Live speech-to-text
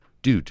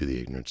due to the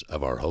ignorance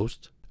of our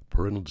host.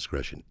 Parental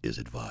discretion is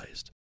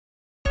advised.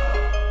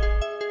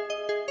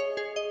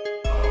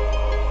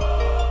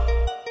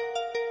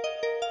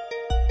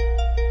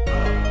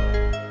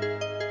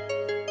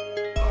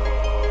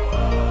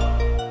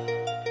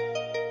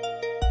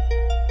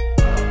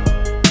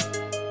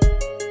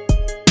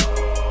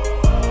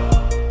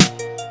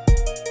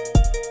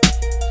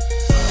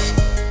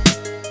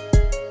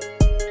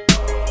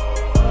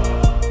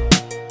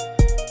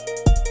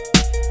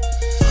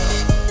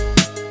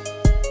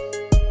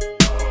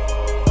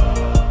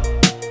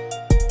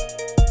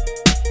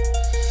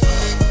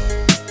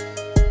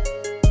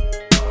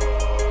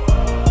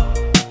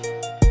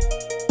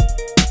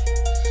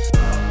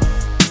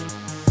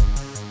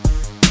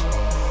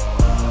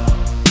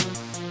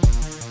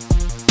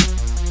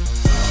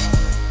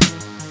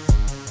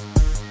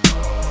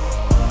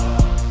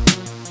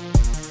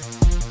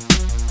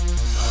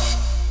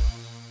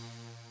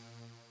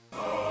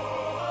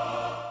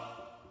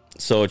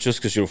 So just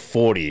because you're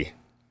 40,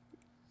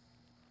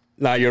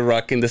 now you're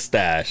rocking the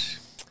stash.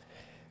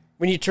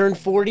 When you turn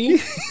 40,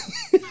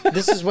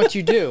 this is what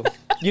you do.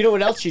 You know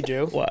what else you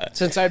do? What?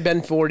 Since I've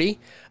been 40,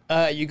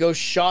 you go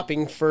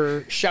shopping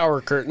for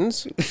shower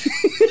curtains.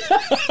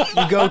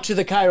 You go to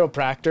the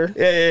chiropractor.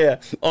 Yeah.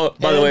 Oh,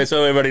 by the way,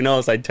 so everybody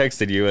knows, I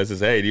texted you. I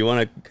says, hey, do you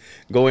want to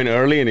go in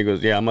early? And he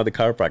goes, yeah, I'm at the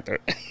chiropractor.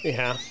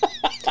 Yeah.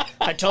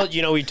 I told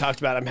you, we talked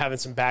about I'm having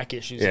some back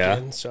issues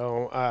again.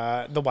 So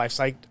the wife's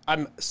like,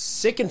 I'm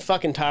sick and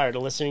fucking tired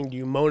of listening to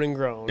you moan and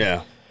groan.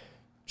 Yeah.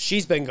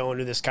 She's been going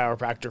to this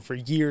chiropractor for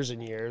years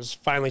and years.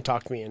 Finally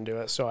talked me into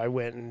it. So I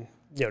went and,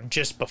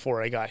 just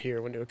before I got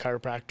here, went to a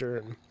chiropractor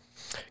and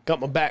got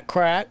my back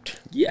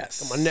cracked.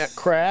 Yes. Got my neck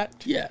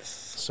cracked. Yes.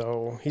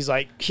 So he's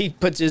like, he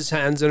puts his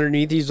hands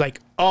underneath. He's like,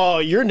 oh,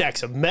 your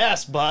neck's a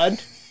mess, bud.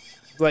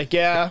 Like,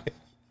 yeah.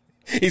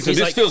 He said,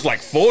 this feels like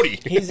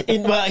 40.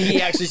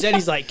 He actually said,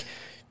 he's like,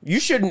 you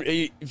shouldn't,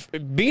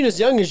 being as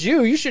young as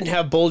you shouldn't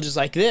have bulges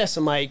like this.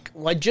 I'm like,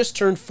 well, I just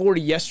turned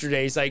 40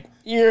 yesterday. He's like,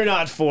 you're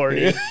not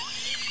 40.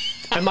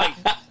 I'm like,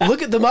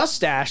 look at the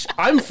mustache.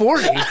 I'm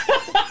 40.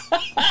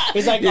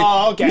 He's like,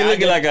 oh, okay. You're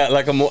looking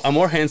like a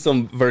more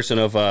handsome version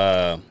of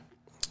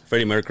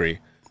Freddie Mercury.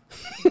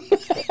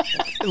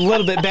 A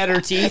little bit better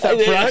teeth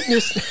up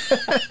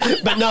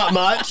front, but not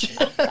much.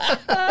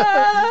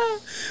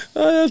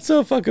 Oh, that's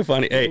so fucking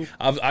funny. Hey,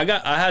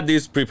 I had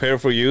this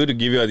prepared for you to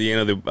give you at the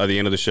end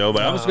of the show,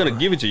 but I was gonna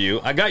give it to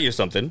you. I got you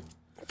something.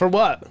 For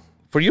what?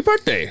 For your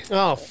birthday.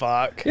 Oh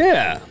fuck.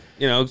 Yeah.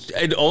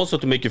 And also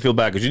to make you feel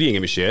bad because you didn't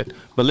give me shit.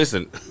 But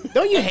listen.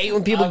 Don't you hate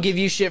when people give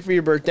you shit for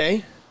your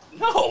birthday?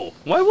 No.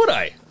 Why would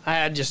I?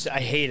 I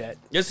hate it.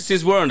 Just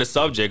since we're on the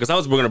subject,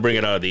 because we're gonna bring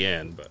it out at the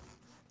end, but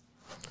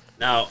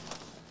now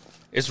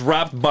it's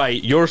wrapped by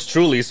yours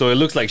truly, so it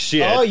looks like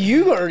shit. Oh,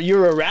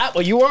 you're a rap.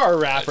 Well, you are a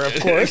rapper, of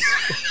course.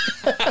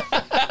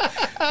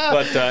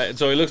 But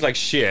so it looks like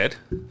shit.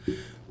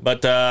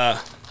 But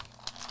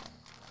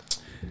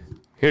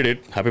here, dude.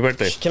 Happy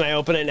birthday. Can I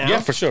open it now? Yeah,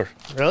 for sure.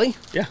 Really?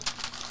 Yeah.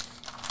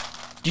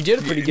 You did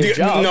a pretty good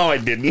job. No, I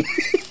didn't.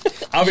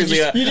 Obviously,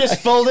 you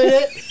just folded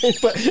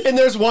it, and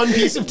there's one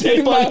piece of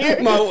tape on here.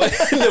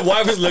 The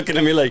wife is looking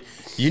at me like,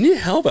 "You need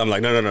help." I'm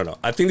like, "No.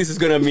 I think this is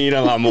gonna mean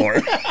a lot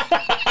more."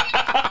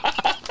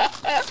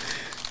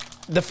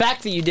 The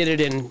fact that you did it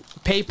in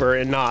paper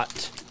and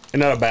not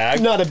a bag,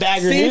 or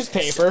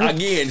newspaper.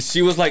 Again,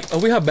 she was like, "Oh,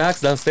 we have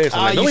bags downstairs."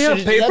 I'm like, "Don't we have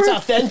paper?" That's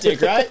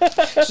authentic, right?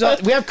 She's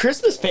like, we have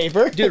Christmas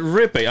paper. Dude,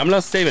 rip it. I'm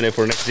not saving it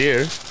for next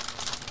year.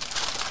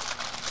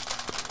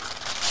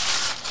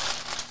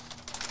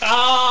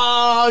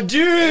 Oh,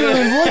 dude,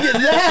 look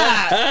at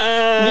that.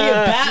 Me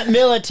and Pat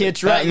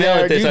Militich right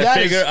there, dude. I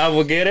figure I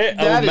will get it.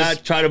 I will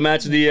try to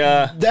match the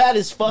that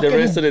is fucking the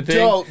rest of the thing.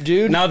 Dope,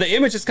 dude. Now, the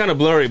image is kind of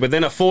blurry, but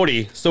then at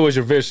 40, so is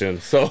your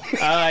vision. So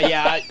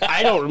yeah,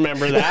 I don't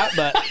remember that,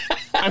 but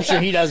I'm sure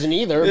he doesn't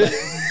either. But,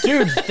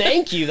 dude,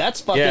 thank you.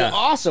 That's fucking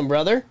awesome,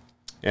 brother.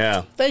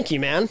 Yeah. Thank you,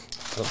 man.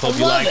 I hope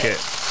you like it.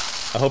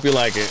 I hope you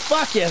like it.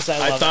 Fuck yes, I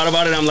love it. I thought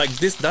about it, I'm like,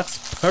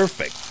 that's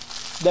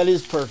perfect. That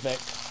is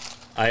perfect.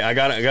 I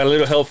got a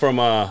little help from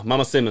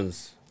Mama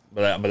Simmons,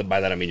 but by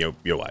that I mean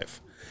your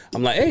wife.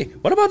 I'm like, hey,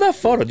 what about that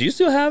photo? Do you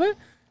still have it?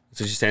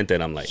 So she sent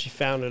it. I'm like, she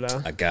found it,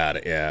 huh? I got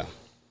it, yeah.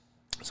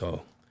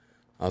 So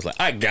I was like,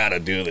 I gotta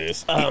do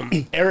this.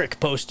 Eric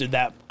posted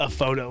a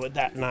photo at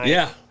that night.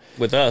 Yeah,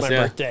 with us. My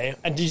birthday.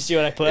 And did you see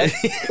what I put?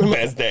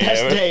 Best day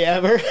ever. Best day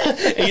ever.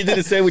 And you did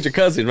the same with your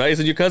cousin, right? Is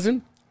it your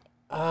cousin?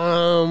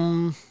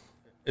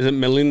 Is it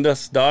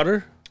Melinda's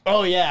daughter?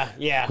 Oh,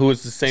 yeah. Who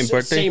was the same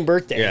birthday? Same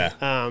birthday. Yeah.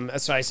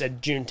 That's why I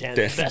said June 10th.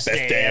 Best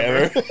day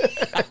ever.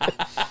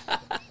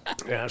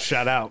 Yeah,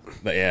 shout out.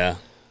 But yeah.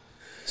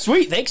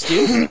 Sweet, thanks,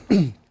 dude.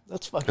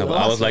 That's fucking awesome.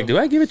 I was like, do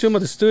I give it to him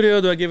at the studio?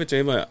 Do I give it to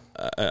him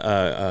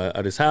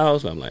at his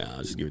house? I'm like,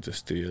 I'll just give it to the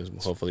studio.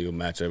 Hopefully you'll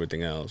match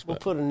everything else. We'll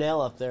put a nail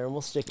up there and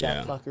we'll stick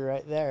that fucker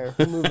right there.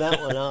 We'll move that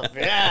one up.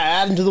 Yeah,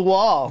 add him to the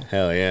wall.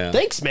 Hell yeah.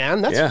 Thanks,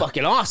 man. That's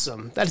fucking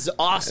awesome. That is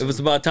awesome. It was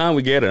about time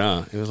we get it,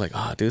 huh? It was like,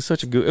 dude,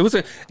 such a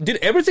good... Dude,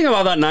 everything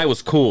about that night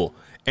was cool.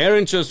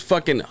 Aaron just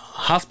fucking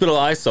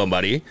hospitalized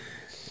somebody.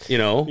 you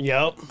know,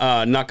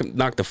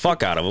 knock the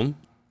fuck out of him,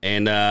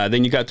 and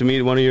then you got to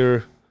meet one of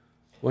your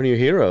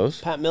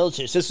heroes. Pat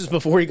Milicic. This was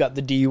before he got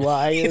the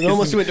DUI and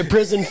almost went to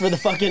prison for the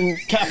fucking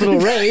Capitol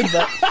raid,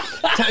 but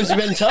times have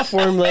been tough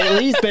for him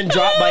lately. He's been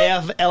dropped by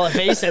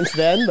LFA since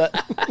then,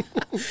 but...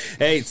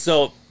 Hey,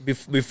 so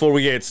before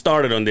we get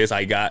started on this,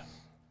 I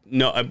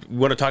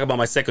want to talk about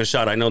my second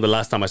shot. I know the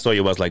last time I saw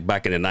you was like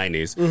back in the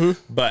 90s,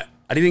 but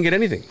I didn't get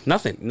anything.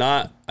 Nothing.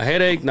 Not a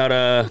headache, not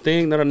a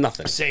thing, not a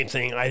nothing. Same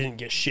thing. I didn't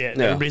get shit.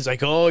 Yeah. Everybody's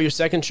like, oh, your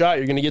second shot,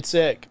 you're going to get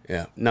sick.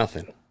 Yeah,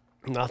 nothing.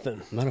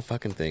 Nothing. Not a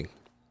fucking thing.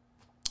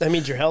 That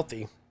means you're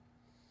healthy.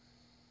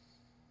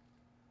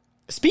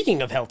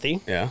 Speaking of healthy,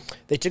 Yeah.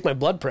 they took my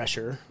blood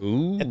pressure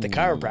Ooh. at the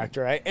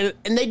chiropractor, right?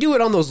 And they do it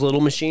on those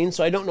little machines,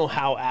 so I don't know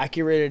how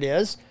accurate it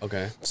is.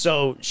 Okay.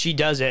 So she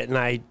does it,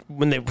 and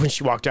when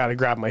she walked out, I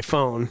grabbed my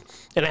phone,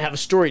 and I have a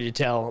story to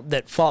tell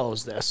that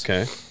follows this.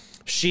 Okay.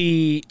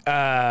 She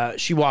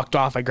walked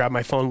off. I grabbed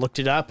my phone, looked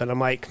it up, and I'm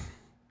like,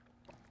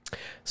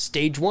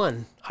 stage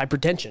 1,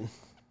 hypertension.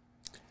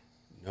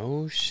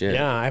 No shit.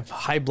 Yeah, I have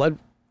high blood.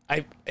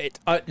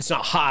 It's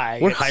not high.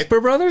 We're It's- Hyper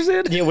Brothers,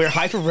 dude? Yeah, we're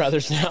Hyper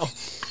Brothers now.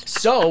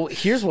 So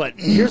here's what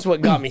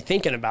got me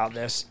thinking about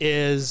this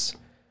is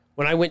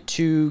when I went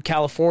to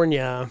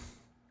California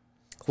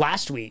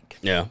last week.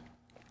 Yeah.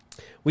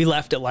 We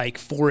left at like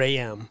 4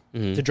 a.m.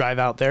 to drive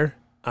out there.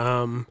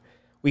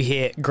 We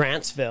hit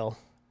Grantsville.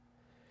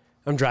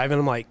 I'm driving.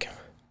 I'm like,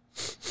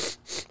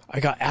 I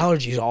got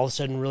allergies all of a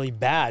sudden really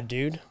bad,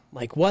 dude.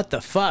 Like, what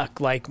the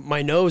fuck? Like,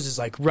 my nose is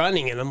like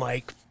running, and I'm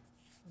like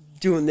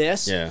doing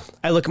this. Yeah.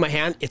 I look at my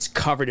hand. It's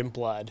covered in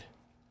blood.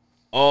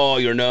 Oh,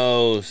 your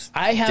nose.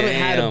 I haven't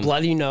had a Damn.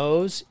 bloody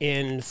nose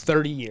in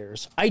 30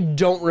 years. I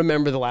don't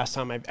remember the last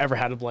time I've ever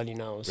had a bloody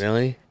nose.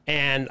 Really?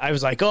 And I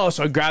was like, oh,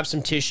 so I grabbed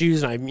some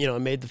tissues and I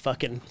made the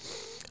fucking, and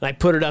I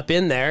put it up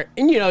in there.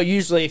 And,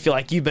 usually I feel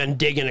like you've been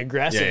digging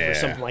aggressive Yeah. or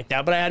something like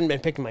that, but I hadn't been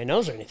picking my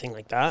nose or anything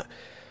like that.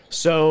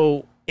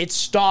 So it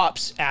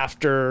stops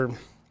after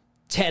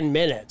 10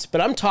 minutes.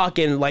 But I'm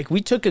talking like we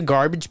took a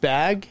garbage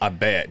bag. I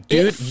bet.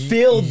 It Dude,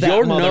 filled that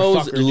your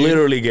nose motherfucker, dude.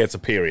 literally gets a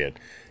period.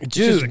 It's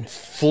Dude.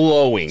 just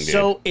flowing, dude.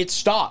 So it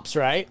stops,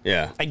 right?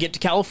 Yeah. I get to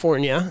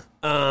California.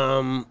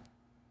 All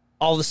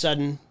of a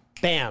sudden,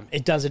 bam,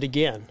 it does it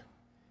again.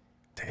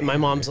 And my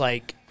mom's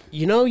like,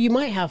 you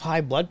might have high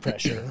blood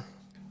pressure.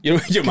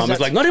 your mom is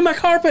like, not in my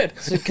carpet.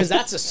 Because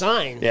that's a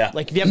sign. Yeah.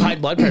 Like if you have high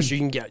blood pressure, you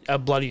can get a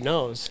bloody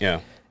nose.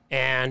 Yeah.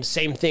 And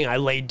same thing, I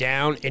laid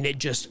down and it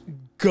just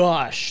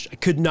gushed. I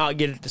could not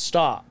get it to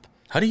stop.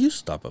 How do you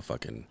stop a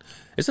fucking...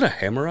 Is it a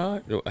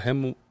hemorrhoid?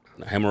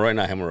 Hemorrhoid,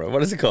 not hemorrhoid.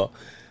 What is it called?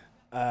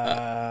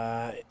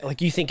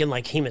 Like you thinking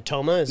like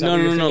hematoma? Is that No,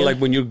 what you're no, no. thinking? Like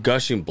when you're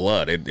gushing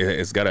blood,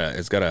 it's got a...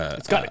 It's got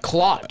a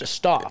clot to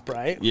stop,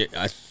 right? Yeah,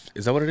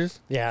 is that what it is?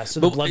 Yeah, so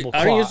the blood will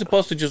Aren't you clot.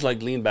 supposed to just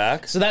like lean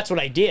back? So that's what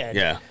I did.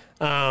 Yeah.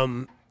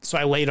 So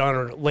I laid on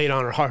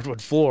her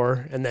hardwood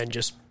floor and then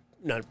just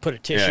put a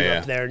tissue Yeah, yeah.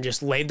 up there and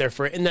just laid there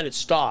for it, and then it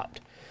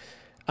stopped.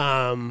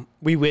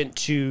 We went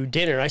to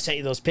dinner. I sent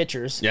you those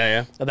pictures.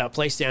 Yeah. Of that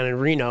place down in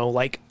Reno,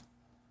 like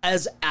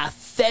as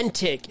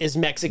authentic as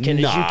Mexican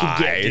as you could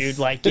get, Nice. dude.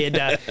 Like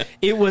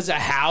it was a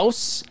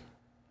house,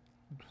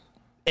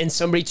 and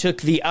somebody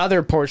took the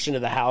other portion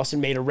of the house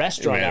and made a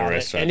restaurant Made a out of it,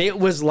 restaurant. and it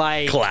was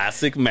like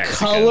Classic Mexicans.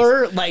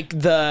 color, like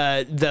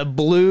the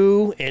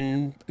blue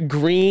and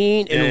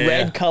green and Yeah,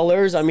 red yeah.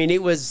 colors. I mean,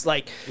 it was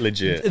like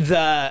Legit.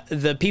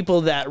 The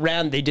people that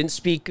ran, they didn't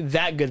speak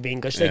that good of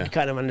English. They Yeah. could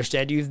kind of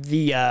understand you.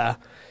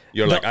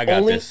 You're like, I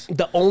got this.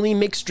 The only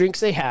mixed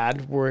drinks they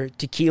had were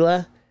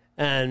tequila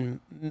and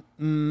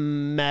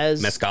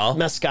Mezcal?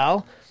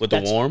 Mezcal. With the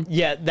That's- warm?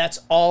 Yeah, that's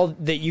all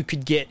that you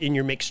could get in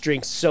your mixed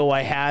drinks. So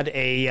I had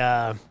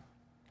a,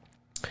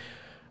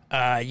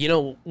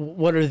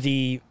 what are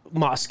the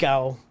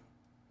Moscow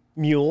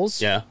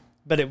mules? Yeah.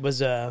 But it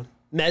was a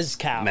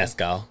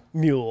mezcal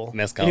mule.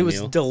 Mezcal and it was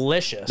mule.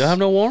 delicious. Do I have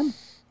no warm?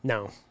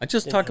 No. I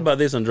just talked about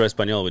this on Dre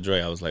Espanol with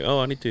Dre. I was like, oh,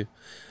 I need to.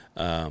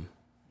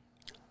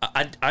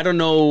 I don't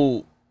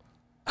know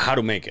how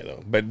to make it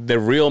though, but the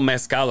real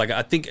mezcal, like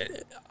I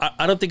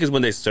don't think it's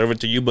when they serve it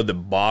to you, but the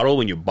bottle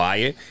when you buy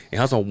it, it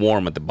has a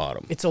warm at the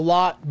bottom. It's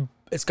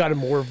got a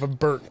more of a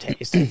burnt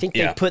taste. I think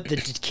Yeah. they put the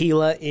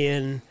tequila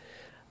in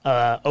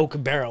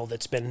oak barrel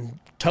that's been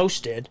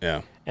toasted.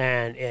 Yeah.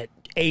 And it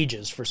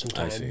ages for some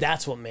time. see.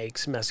 That's what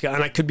makes mezcal.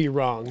 And I could be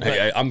wrong.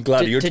 But I'm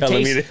glad you're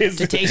telling me this.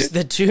 To taste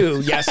the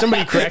two. Yeah,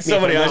 somebody correct me.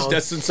 Somebody if I'm else, wrong.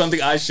 that's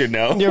something I should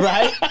know. You're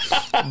right.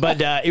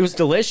 But it was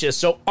delicious.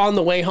 So on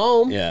the way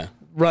home, Yeah.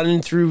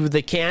 running through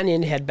the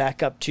canyon, head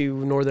back up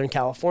to Northern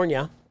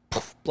California,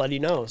 poof, bloody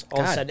nose.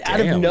 All of a God sudden, out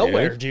of damn,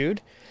 nowhere, dude.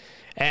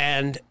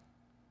 And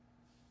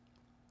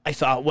I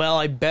thought, well,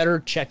 I better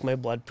check my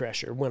blood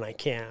pressure when I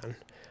can.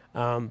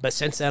 But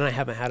since then, I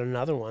haven't had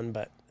another one,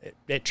 but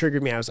it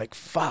triggered me. I was like,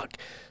 fuck.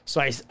 So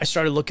I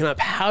started looking up,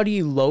 how do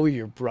you lower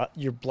your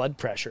blood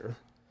pressure?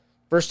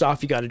 First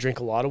off, you got to drink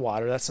a lot of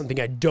water. That's something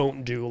I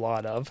don't do a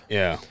lot of.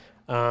 Yeah.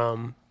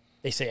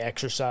 they say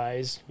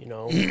exercise,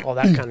 all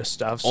that kind of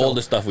stuff. So, All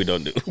the stuff we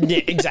don't do. yeah,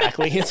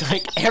 exactly. It's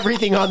like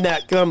everything on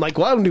that. I'm like,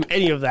 well, I don't do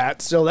any of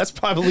that. So that's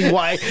probably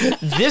why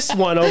this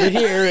one over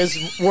here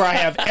is where I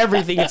have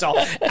everything. It's all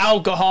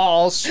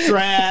alcohol,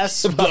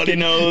 stress, Bloody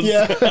nose.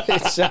 Yeah.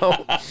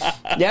 So,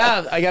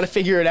 yeah, I got to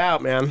figure it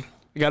out, man.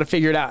 I got to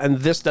figure it out. And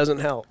this doesn't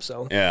help.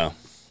 So, Yeah.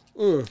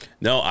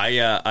 No,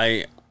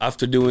 I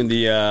after doing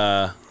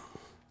the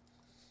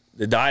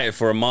diet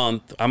for a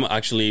month, I'm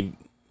actually,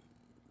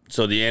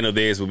 so the end of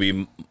days will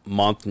be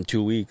month and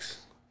 2 weeks.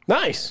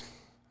 nice.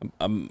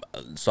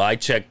 So I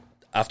checked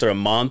after a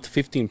month,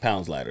 15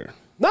 pounds lighter.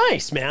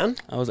 Nice, man.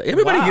 I was like,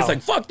 everybody Wow. gets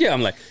like, fuck yeah.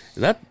 I'm like,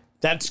 is that?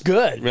 That's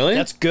good. Really?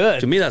 That's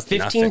good. To me, that's 15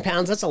 nothing.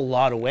 pounds. That's a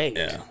lot of weight.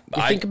 Yeah.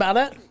 You think about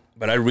it?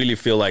 But I really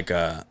feel like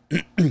I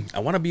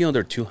want to be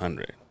under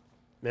 200.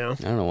 Yeah.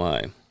 I don't know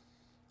why.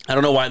 I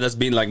don't know why that's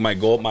been like my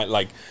goal.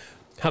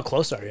 How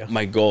close are you?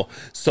 My goal.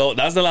 So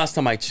that's the last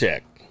time I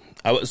checked.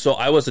 I was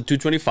at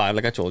 225,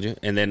 like I told you,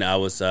 and then I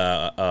was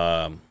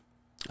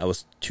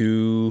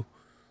 2.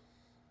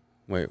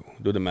 Wait,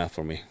 do the math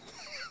for me.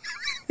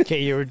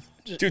 Okay, you were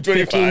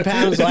 225. 15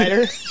 pounds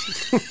lighter.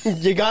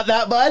 You got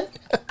that, bud?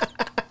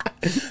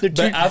 But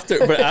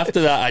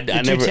after that,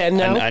 I never, 210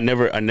 now?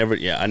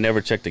 I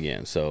never checked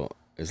again. So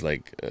it's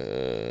like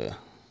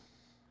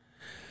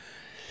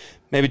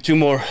maybe two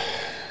more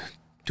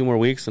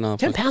weeks, and I'll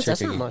 10 pounds, check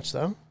that's not again. much,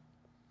 though.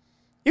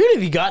 Even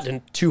if you got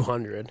to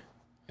 200,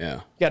 Yeah.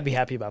 you got to be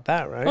happy about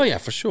that, right? Oh yeah,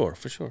 for sure.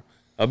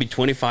 I'll be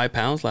 25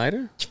 pounds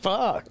lighter,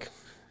 Fuck.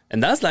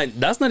 and that's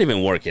not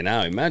even working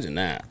out. Imagine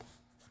that.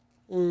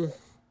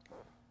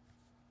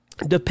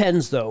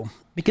 Depends, though.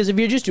 Because if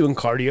you're just doing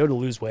cardio to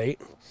lose weight,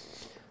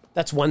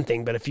 that's one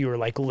thing. But if you were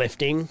like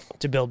lifting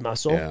to build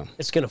muscle, Yeah.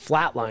 it's going to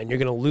flatline. You're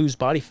going to lose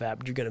body fat,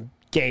 but you're going to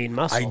gain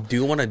muscle. I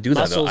do want to do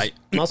that though.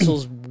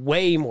 Muscle's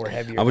way more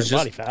heavier than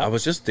body fat. I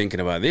was just thinking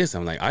about this.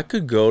 I'm like, I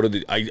could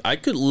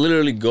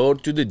literally go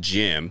to the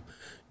gym,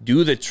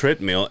 do the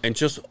treadmill, and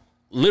just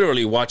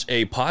literally watch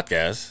a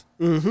podcast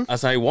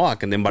as I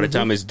walk. And then by the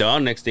time it's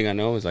done, next thing I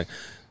know, it's like,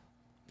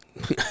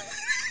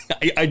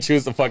 I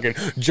choose the fucking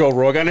Joe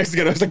Rogan. It's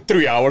gonna like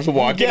 3 hours of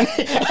walking.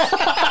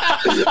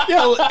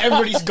 Yeah,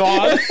 everybody's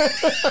gone.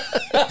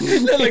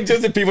 Like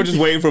just the people just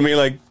waiting for me.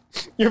 Like,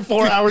 You're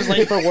 4 hours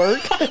late for work.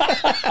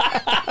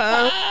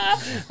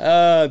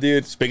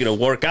 dude. Speaking of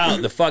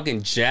workout, the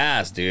fucking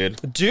jazz, dude.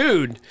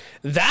 Dude,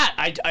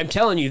 I'm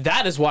telling you,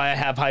 that is why I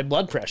have high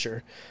blood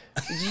pressure.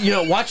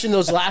 Watching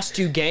those last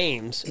two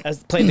games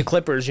as playing the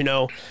Clippers,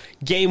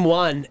 game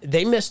one,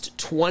 they missed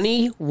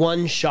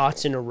 21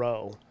 shots in a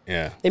row.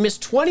 Yeah. They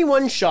missed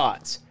 21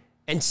 shots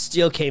and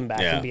still came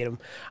back and beat them.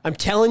 I'm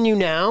telling you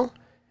now,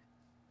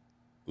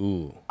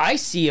 Ooh. I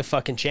see a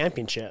fucking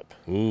championship.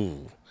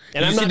 Ooh.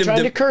 And I'm not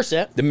trying to curse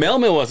it. The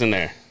mailman wasn't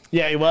there.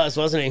 Yeah, he was,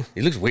 wasn't he?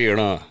 He looks weird,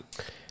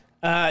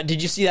 huh?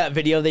 Did you see that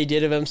video they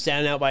did of him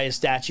standing out by his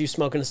statue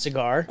smoking a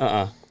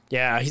cigar?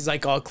 Yeah, he's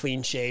like all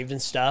clean shaved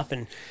and stuff,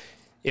 and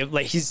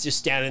he's just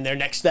standing there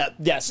next to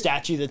that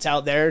statue that's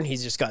out there, and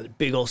he's just got a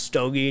big old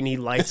stogie, and he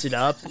lights it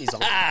up. And he's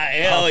all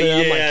hell puffing.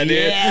 I'm like, dude!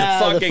 yeah,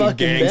 the Fucking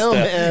fucking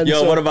mailman. gangsta. Yo,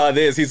 So- what about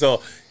this? He's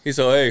all,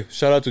 hey,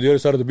 shout out to the other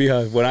side of the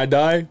beehive. When I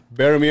die,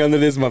 bury me under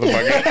this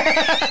motherfucker.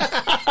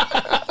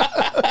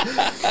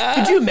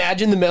 Could you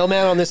imagine the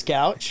mailman on this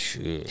couch?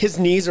 His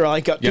knees are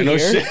like up to Yeah, no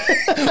here.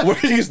 shit. Where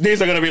his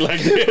knees are gonna be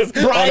like this.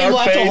 Brian on will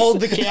our have to face. hold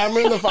the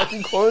camera in the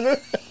fucking corner.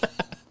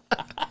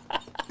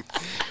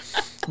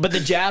 But the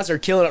Jazz are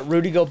killing it.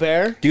 Rudy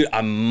Gobert. Dude,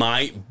 I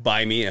might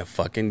buy me a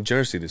fucking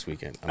jersey this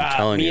weekend. I'm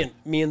telling you.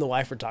 Me and the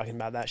wife were talking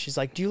about that. She's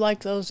like, "Do you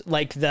like those?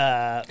 Like the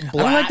black? I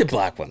don't like the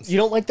black ones. You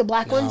don't like the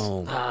black ones?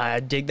 No. I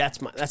dig.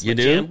 That's my You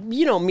do? jam.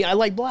 You know me. I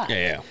like black.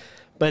 Yeah.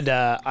 But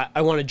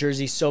I want a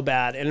jersey so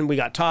bad. And then we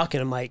got talking.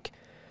 I'm like,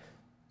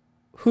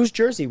 whose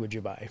jersey would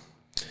you buy?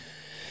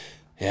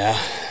 Yeah.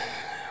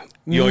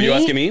 Yo, you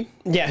asking me?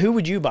 Yeah, who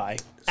would you buy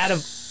out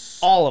of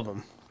all of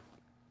them?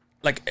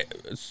 Like,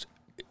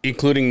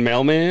 including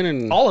mailman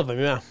and All of them,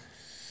 yeah.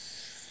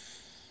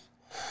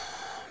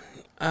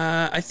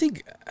 I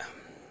think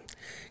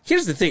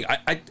here's the thing.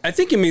 I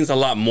think it means a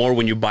lot more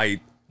when you buy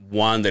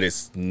one that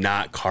is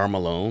not Karl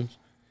Malone,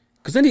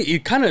 because then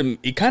it kind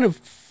of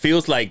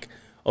feels like,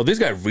 oh, this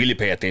guy really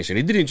paid attention.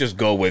 He didn't just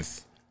go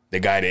with the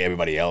guy that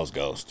everybody else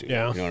goes to.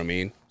 Yeah. You know what I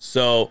mean?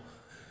 So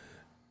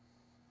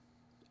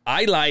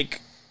I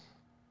like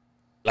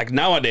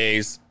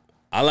nowadays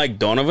I like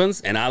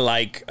Donovan's and I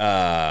like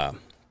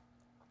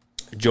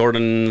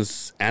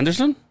Jordan's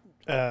Anderson.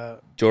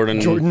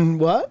 Jordan,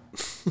 what?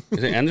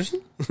 Is it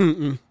Anderson?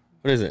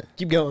 What is it?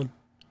 Keep going.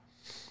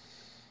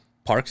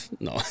 Parks?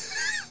 No.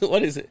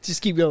 What is it?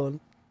 Just keep going.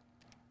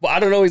 Well, I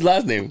don't know his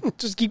last name.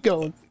 Just keep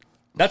going.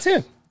 That's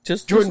him.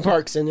 Just Jordan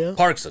Parkson, yeah?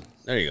 Parkson.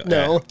 There you go.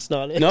 No, Yeah. it's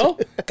not it. No?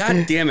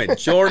 God damn it.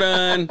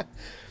 Jordan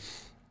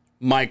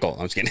Michael.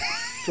 I'm just kidding.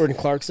 Jordan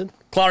Clarkson.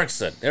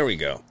 Clarkson. There we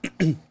go.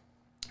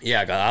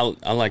 Yeah, God,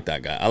 I like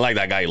that guy. I like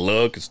that guy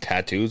look. His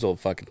tattoos all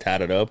fucking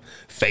tatted up.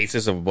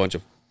 Faces of a bunch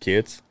of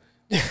kids.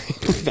 I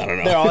don't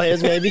know. They're all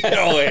his, maybe. They're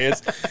all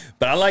his.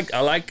 But I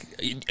like,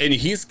 and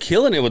he's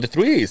killing it with the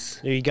threes.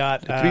 You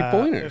got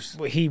 3-pointers.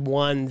 He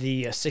won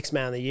the Sixth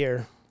Man of the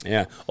Year.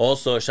 Yeah.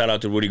 Also, shout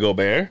out to Rudy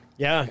Gobert.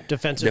 Yeah,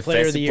 Defensive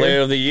Player of the Year.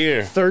 Player of the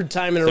Year. Third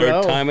time in a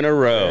row. Third time in a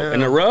row. Yeah.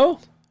 In a row?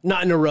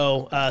 Not in a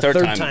row.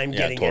 Third time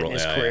getting it in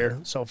his career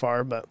so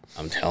far. But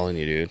I'm telling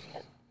you, dude.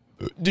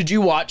 did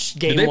you watch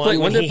game one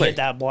when he hit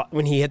that block?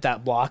 When he hit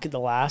that block at the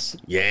last,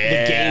 the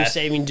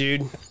game-saving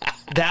dude.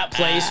 That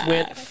place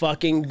went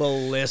fucking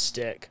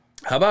ballistic.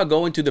 How about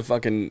going to the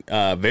fucking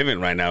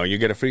Vivint right now and you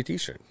get a free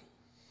T-shirt?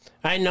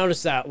 I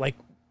noticed that. Like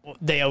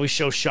they always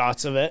show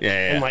shots of it,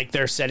 and like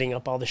they're setting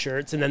up all the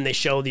shirts, and then they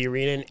show the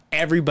arena, and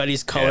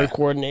everybody's color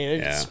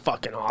coordinated. It's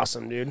fucking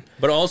awesome, dude.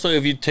 But also,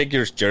 if you take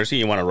your jersey,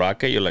 and you want to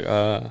rock it, you're like,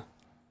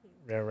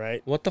 yeah,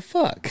 right. What the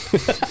fuck?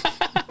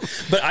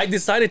 But I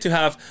decided to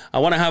have. I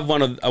want to have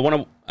one of. I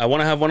want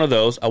to have one of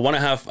those. I want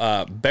to have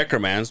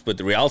Beckerman's with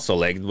the Real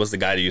Soleil. Was the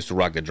guy that used to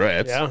rock the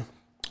dreads? Yeah.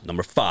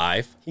 Number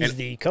 5. He's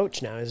the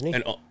coach now, isn't he?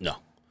 And no.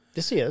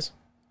 Yes, he is.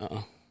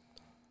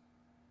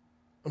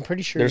 I'm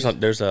pretty sure.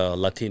 There's a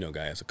Latino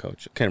guy as a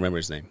coach. I can't remember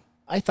his name.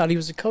 I thought he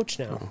was a coach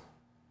now.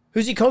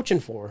 Who's he coaching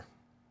for?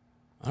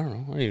 I don't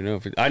know. I don't even know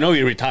if I know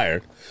he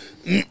retired.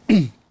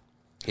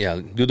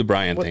 Yeah, do the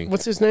Brian thing.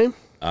 What's his name?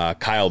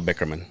 Kyle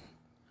Beckerman.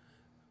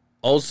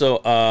 Also,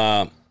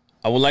 I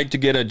would like to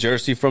get a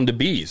jersey from the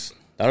Bees.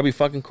 That'll be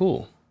fucking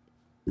cool.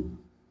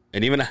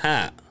 And even a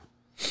hat.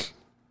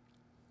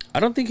 I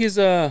don't think he's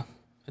I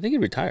think he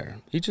retired.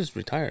 He just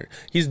retired.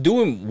 He's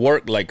doing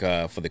work like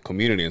for the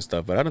community and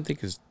stuff, but I don't think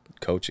he's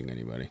coaching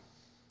anybody.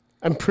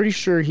 I'm pretty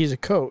sure he's a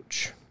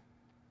coach.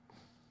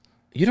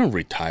 You don't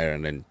retire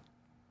and then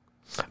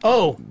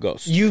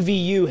Ghost.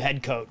 UVU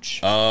head coach.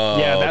 Oh,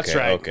 yeah, that's okay,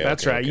 right. Okay,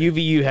 that's okay, right. okay.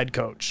 UVU head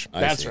coach.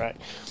 That's right.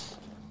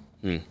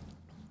 And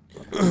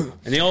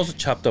he also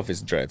chopped off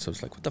his dreads. So I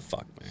was like, what the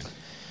fuck, man?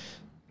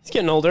 He's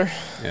getting older.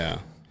 Yeah.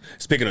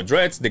 Speaking of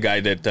dreads, the guy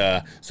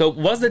that so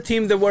was the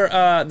team that were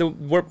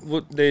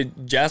the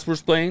Jazz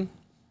was playing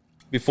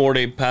before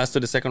they passed to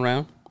the second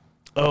round?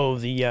 Oh,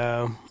 the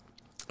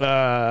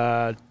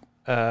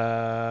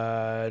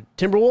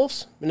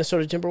Timberwolves,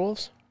 Minnesota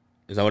Timberwolves.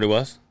 Is that what it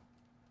was?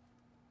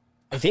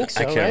 I think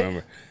so. I can't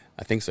remember.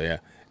 I think so. Yeah.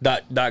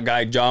 That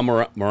guy John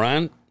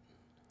Moran,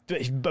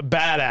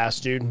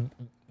 badass dude.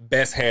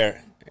 Best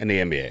hair in the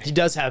NBA. He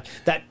does have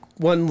that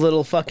one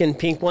little fucking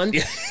pink one.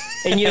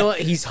 And you know what?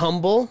 He's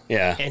humble.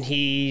 Yeah. And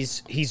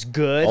he's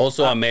good.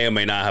 Also, I may or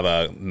may not have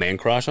a man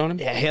crush on him.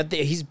 Yeah,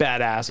 he's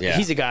badass. Yeah.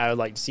 He's a guy I would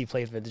like to see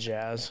play for the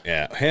Jazz.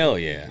 Yeah. Hell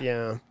yeah.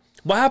 Yeah.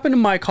 What happened to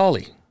Mike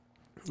Conley?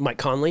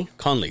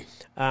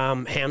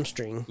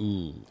 Hamstring.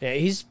 Ooh. Yeah,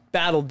 he's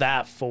battled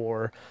that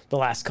for the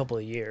last couple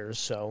of years.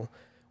 So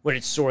when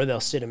it's sore, they'll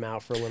sit him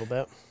out for a little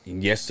bit.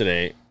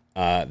 Yesterday,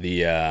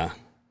 I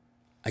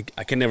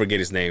can never get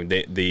his name.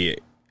 The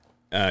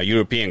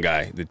European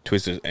guy that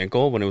twisted his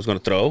ankle when he was going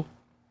to throw.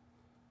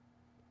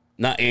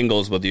 Not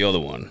Ingles, but the other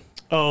one.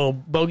 Oh,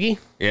 Bogey?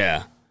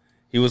 Yeah.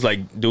 He was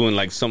like doing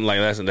like something like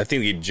that. And I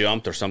think he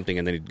jumped or something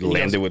and then he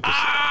landed with this.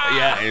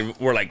 Yeah. And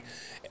we're like,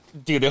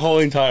 dude, the whole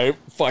entire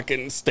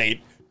fucking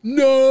state.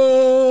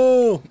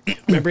 No.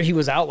 Remember, he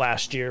was out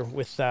last year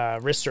with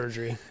wrist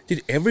surgery.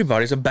 Dude,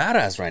 everybody's a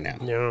badass right now.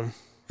 Yeah.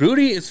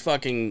 Rudy is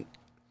fucking.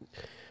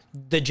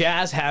 The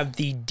Jazz have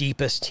the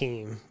deepest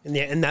team.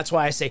 And that's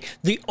why I say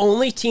the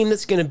only team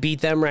that's going to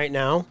beat them right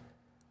now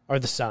are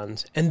the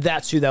Suns. And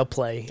that's who they'll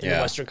play in the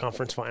Western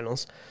Conference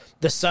Finals.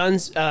 The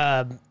Suns,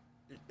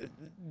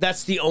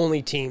 that's the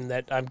only team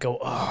that I'd go,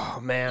 oh,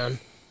 man.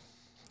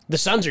 The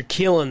Suns are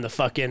killing the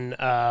fucking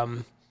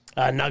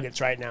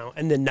Nuggets right now.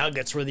 And the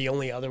Nuggets were the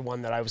only other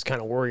one that I was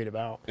kind of worried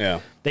about. Yeah.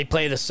 They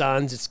play the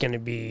Suns. It's going to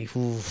be...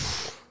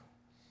 Oof.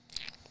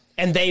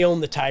 And they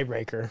own the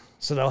tiebreaker.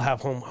 So they'll have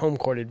home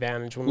court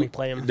advantage when we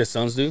play them. The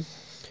Suns do?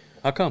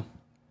 How come?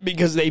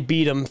 Because they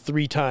beat them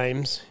 3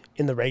 times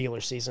in the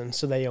regular season.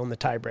 So they own the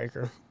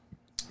tiebreaker.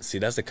 See,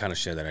 that's the kind of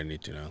shit that I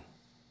need to know.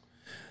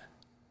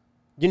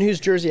 You know whose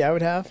jersey I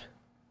would have?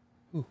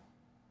 Who?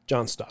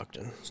 John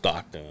Stockton.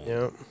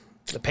 Yeah.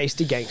 The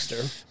pasty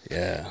gangster.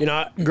 Yeah. You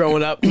know,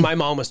 growing up, my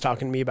mom was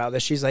talking to me about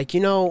this. She's like, you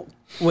know,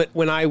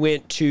 when I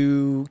went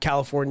to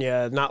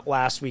California, not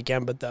last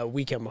weekend, but the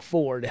weekend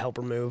before to help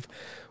her move,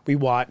 we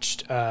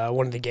watched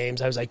one of the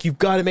games. I was like, you've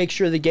got to make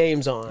sure the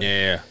game's on.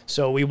 Yeah.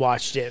 So we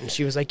watched it, and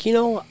she was like, you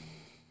know,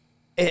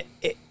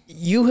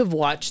 you have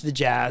watched the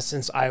Jazz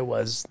since I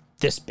was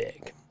this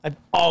big. I've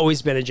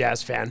always been a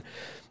Jazz fan.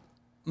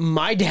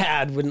 My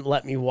dad wouldn't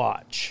let me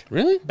watch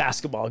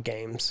basketball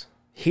games.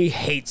 He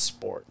hates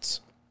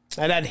sports.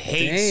 My dad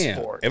hates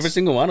sports. Every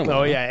single one of them.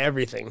 Oh, yeah,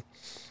 everything.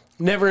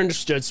 Never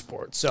understood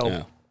sports.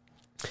 So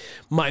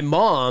my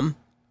mom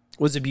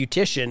was a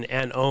beautician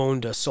and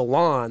owned a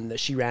salon that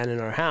she ran in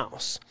our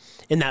house.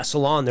 In that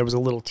salon, there was a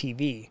little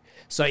TV.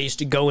 So I used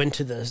to go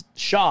into the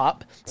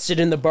shop, sit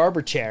in the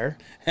barber chair,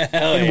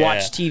 and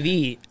watch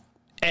TV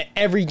at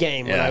every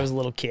game when I was a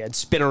little kid.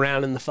 Spin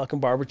around in the fucking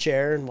barber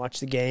chair and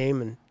watch the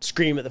game and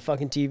scream at the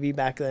fucking TV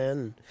back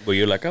then. Well,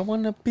 you're like, I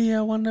wanna be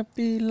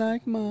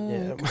like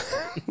Mike.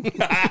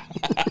 Yeah.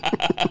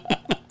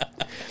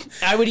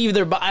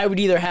 I would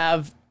either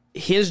have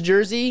his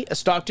jersey, a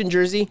Stockton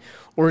jersey,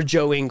 or a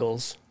Joe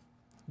Ingles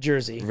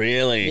jersey.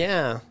 Really?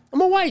 Yeah.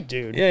 I'm a white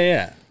dude.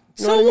 Yeah.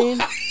 You know what I mean?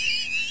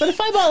 But if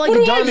I bought like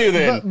What do I do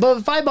then? But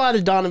if I bought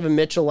a Donovan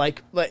Mitchell,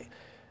 like,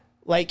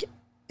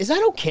 is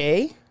that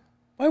okay?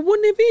 Why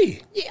wouldn't it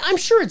be? Yeah, I'm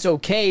sure it's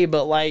okay,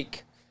 but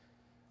like,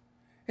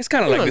 It's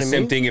kind of like know the what I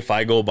same mean? thing if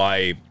I go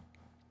buy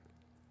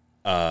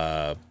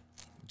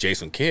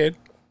Jason Kidd.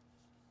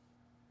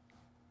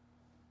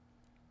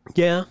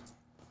 yeah,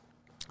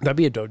 that'd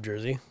be a dope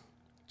jersey.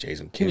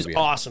 Jason Kidd. He was yeah.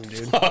 awesome,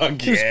 dude.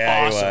 Fuck He was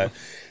yeah, awesome. he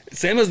was.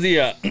 Same as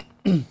the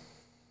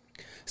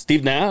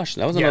Steve Nash.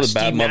 That was another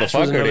bad Steve Nash was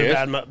motherfucker, another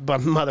dude.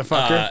 bad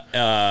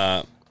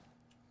motherfucker.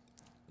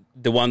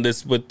 The one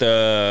that's with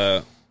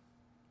the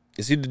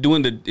is he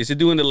doing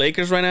the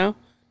Lakers right now?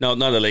 No,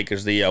 not the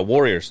Lakers, the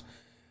Warriors.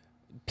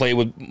 Play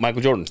with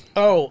Michael Jordan.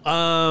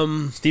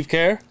 Steve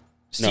Kerr?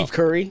 Steve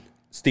Curry.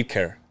 Steve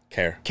Kerr.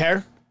 Kerr.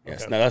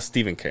 Yes. Okay. No, that's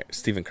Stephen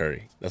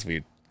Curry. That's what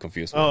you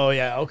confused me. Oh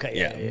yeah, okay.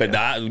 yeah. But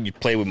that you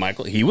play with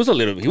Michael. He was a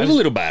little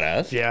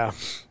badass. yeah.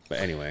 But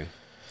anyway,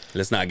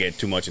 let's not get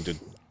too much into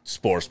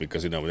sports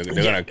because they're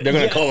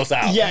gonna call us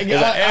out. Yeah, It's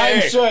like, I'm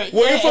hey, sure.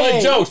 Where for the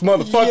jokes,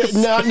 motherfuckers?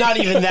 Yeah, no, not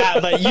even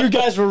that. But you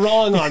guys were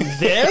wrong on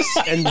this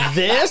and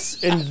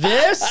this and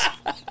this.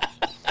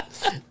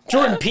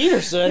 Jordan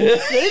Peterson,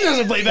 he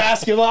doesn't play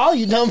basketball.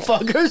 You dumb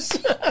fuckers.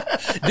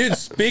 Dude,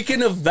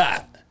 speaking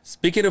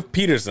of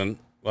Peterson,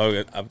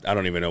 well, I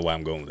don't even know why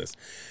I'm going with this.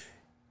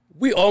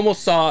 We were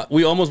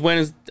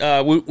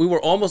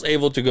almost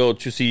able to go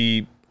to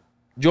see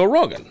Joe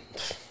Rogan.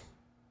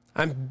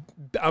 I'm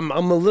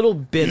a little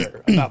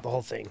bitter about the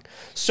whole thing.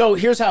 So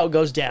here's how it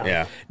goes down.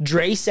 Yeah.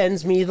 Dre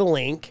sends me the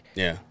link.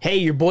 Yeah. Hey,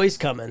 your boy's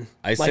coming.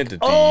 I sent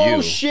it to oh,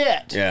 you.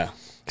 shit. Yeah.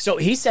 So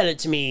he sent it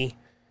to me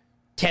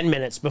 10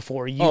 minutes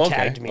before you Oh, okay,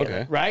 tagged me in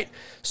okay. it, right?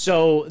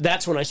 So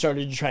that's when I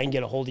started to try and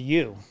get a hold of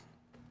you.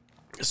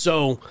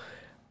 So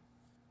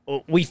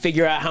we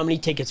figure out how many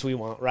tickets we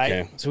want, right?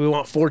 Okay. So we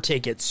want 4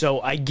 tickets. So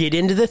I get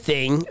into the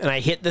thing and I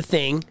hit the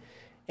thing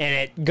and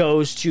it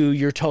goes to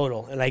your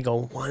total. And I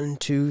go 1,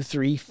 2,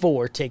 3,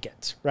 4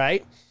 tickets,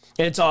 right?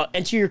 And it's all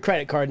enter your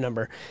credit card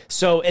number.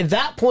 So at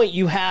that point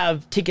you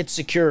have tickets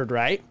secured,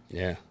 right?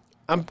 Yeah.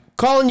 I'm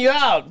calling you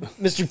out,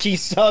 Mr.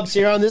 Keith Stubbs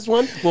here on this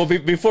one. Well,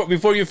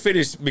 before you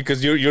finish,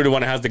 because you're the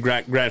one that has the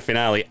grand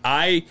finale.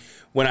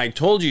 When I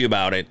told you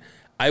about it,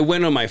 I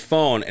went on my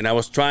phone and I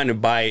was trying to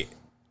buy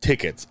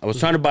tickets. I was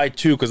trying to buy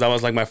 2 because I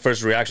was like, my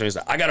first reaction is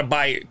I gotta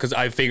buy it because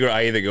I figure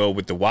I either go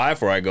with the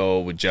wife or I go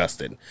with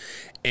Justin,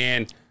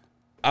 and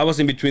I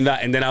was in between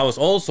that, and then I was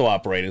also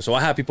operating, so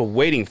I had people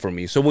waiting for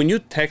me. So when you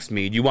text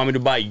me, do you want me to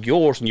buy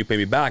yours and you pay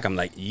me back? I'm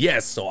like,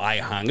 yes. So I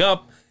hung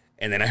up.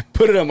 And then I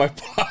put it in my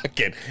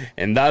pocket.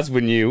 And that's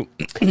when you...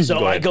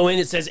 So I go in,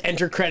 it says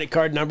enter credit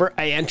card number.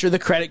 I enter the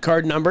credit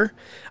card number.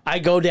 I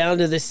go down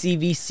to the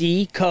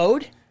CVC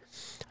code.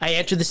 I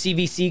enter the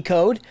CVC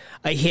code.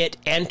 I hit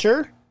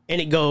enter,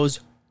 and it goes,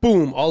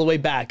 boom, all the way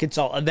back. It's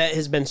all that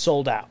has been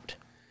sold out.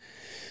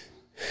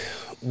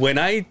 When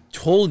I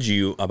told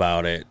you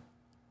about it,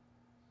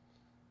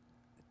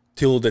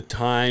 till the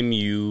time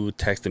you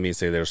texted me and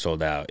said they're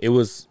sold out, it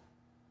was...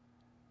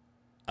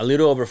 a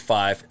little over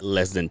 5,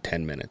 less than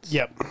 10 minutes.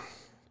 Yep.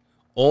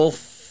 All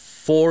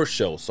 4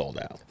 shows sold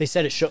out. They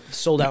said it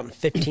sold out in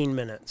 15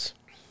 minutes,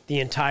 the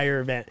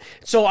entire event.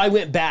 So I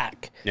went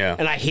back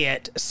and I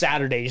hit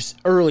Saturday's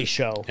early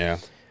show. Yeah.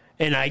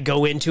 And I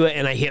go into it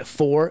and I hit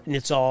 4 and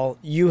it's all,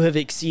 you have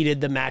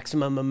exceeded the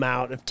maximum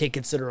amount of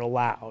tickets that are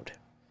allowed.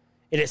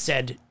 And it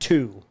said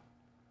 2.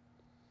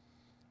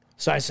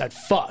 So I said,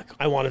 fuck,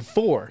 I wanted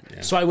 4.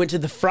 Yeah. So I went to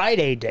the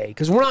Friday day,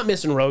 because we're not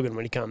missing Rogan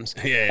when he comes.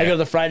 Yeah. I go to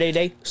the Friday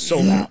day,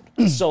 sold out.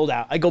 Sold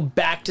out. I go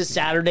back to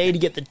Saturday to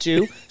get the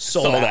 2,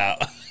 sold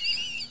out.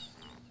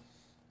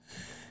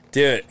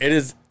 Dude, it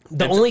is...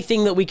 The only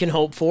thing that we can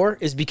hope for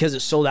is because it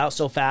sold out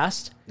so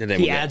fast,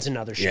 he adds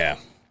another show. Yeah.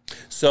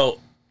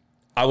 So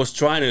I was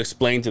trying to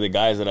explain to the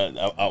guys that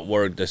at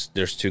work,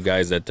 there's 2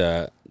 guys that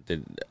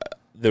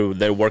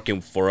they're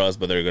working for us,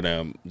 but they're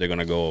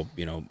gonna go,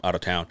 out of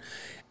town.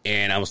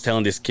 And I was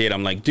telling this kid,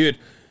 I'm like, dude,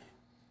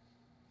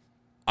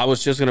 I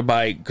was just gonna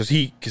buy because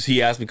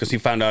he asked me because he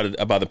found out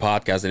about the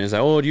podcast and he's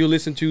like, oh, do you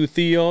listen to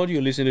Theo? Do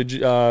you listen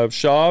to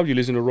Shaw? Do you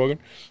listen to Rogan?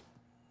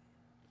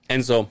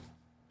 And so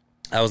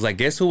I was like,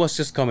 guess who was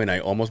just coming?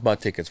 I almost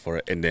bought tickets for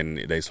it, and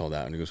then they sold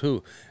out. And he goes,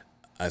 who?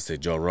 I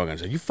said, Joe Rogan. I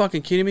said, you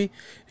fucking kidding me?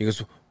 He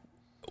goes,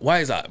 why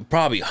is that?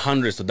 Probably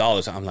hundreds of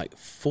dollars. I'm like,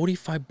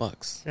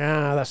 $45.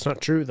 Ah, that's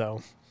not true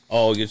though.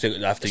 Oh, you check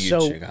after you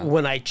check out.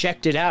 When I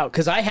checked it out,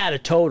 because I had a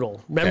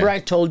total. Remember I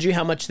told you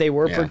how much they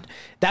were per?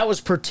 That was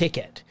per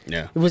ticket.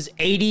 Yeah. It was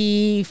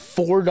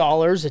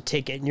 $84 a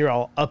ticket, and you're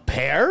all, a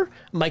pair?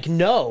 I'm like,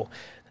 no.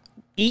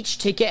 Each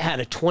ticket had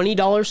a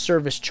 $20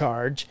 service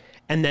charge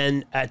and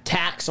then a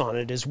tax on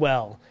it as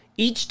well.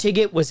 Each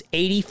ticket was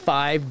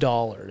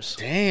 $85.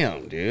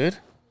 Damn, dude.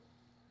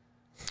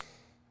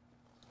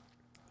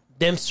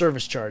 Them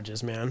service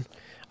charges, man.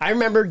 I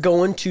remember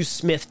going to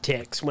Smith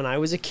Ticks when I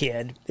was a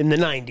kid in the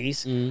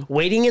 90s,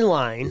 waiting in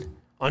line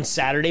on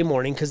Saturday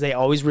morning because they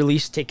always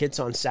release tickets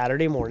on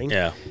Saturday morning.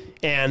 Yeah.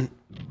 And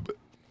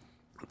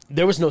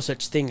there was no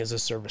such thing as a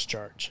service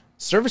charge.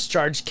 Service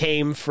charge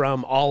came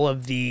from all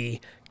of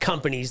the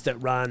companies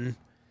that run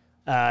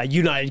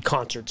United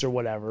Concerts or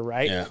whatever,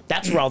 right? Yeah.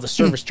 That's where all the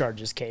service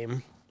charges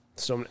came.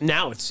 So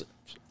now it's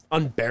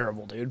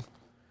unbearable, dude.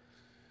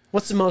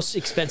 What's the most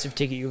expensive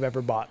ticket you've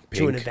ever bought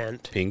to an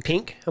event?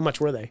 Pink. How much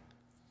were they?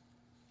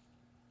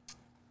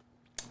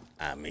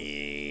 I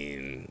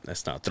mean,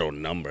 let's not throw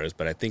numbers,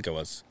 but I think it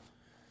was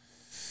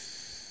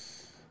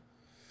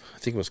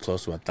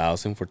close to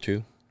 1,000 for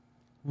two.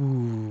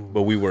 Ooh.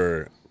 But we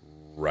were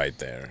right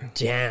there.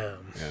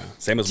 Damn. Yeah.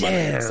 Same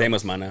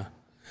as Mana.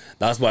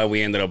 That's why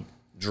we ended up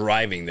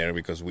driving there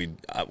because we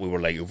were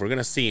like, if we're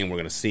gonna see him, we're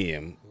gonna see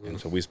him, and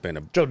so we spent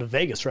a drove to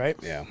Vegas, right?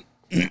 Yeah.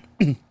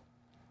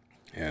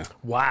 Yeah.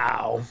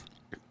 Wow.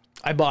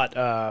 I bought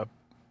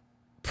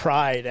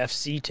Pride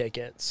FC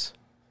tickets.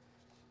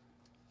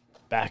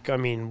 Back, I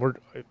mean,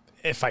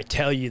 if I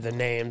tell you the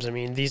names, I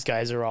mean, these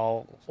guys are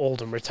all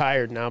old and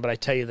retired now, but I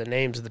tell you the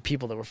names of the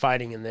people that were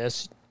fighting in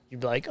this,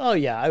 you'd be like, oh,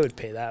 yeah, I would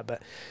pay that.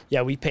 But,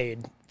 yeah, we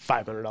paid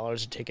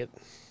 $500 a ticket.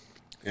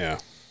 Yeah.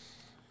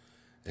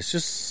 It's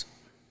just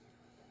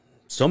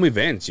some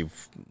events you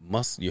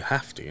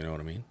have to, you know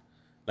what I mean?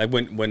 Like,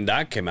 when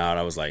that came out,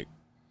 I was like,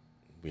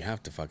 we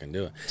have to fucking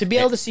do it. To be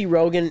able to see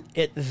Rogan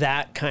at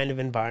that kind of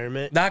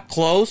environment. That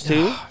close,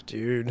 too?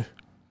 Dude.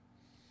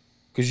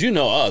 Because you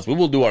know us. We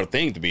will do our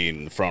thing to be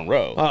in the front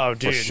row. Oh,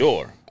 dude. For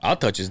sure. I'll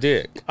touch his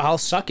dick. I'll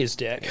suck his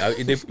dick.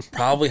 It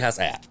probably has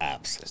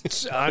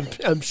abs.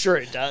 I'm sure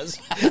it does.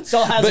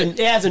 It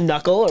has a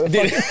knuckle. Or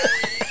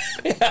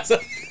it has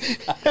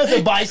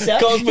a bicep.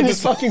 Comes with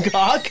this fucking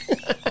cock.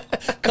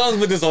 Comes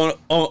with this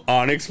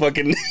onyx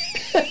fucking...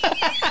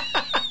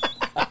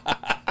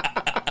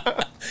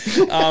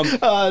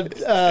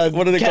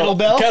 what are they called?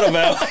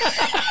 Kettlebell.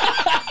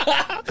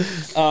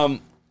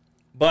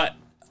 But...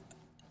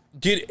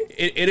 Dude,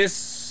 it is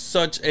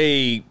such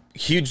a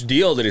huge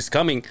deal that it's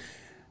coming.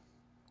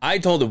 I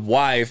told the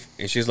wife,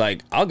 and she's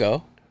like, I'll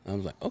go. I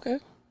was like, okay.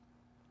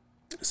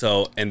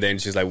 So, and then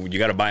she's like, well, you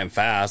got to buy them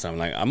fast. I'm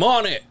like, I'm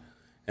on it.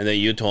 And then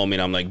you told me,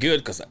 and I'm like, good,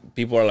 because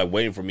people are like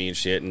waiting for me and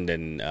shit. And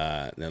then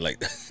they're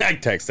like, I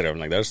texted her. I'm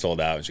like, they're sold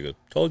out. And she goes,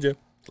 told you.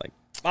 Like,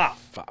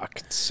 fuck.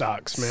 It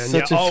sucks,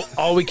 man.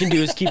 All we can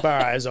do is keep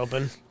our eyes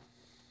open.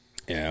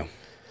 Yeah.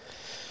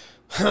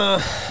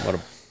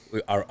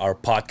 Our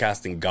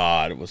podcasting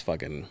god was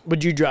fucking...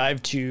 Would you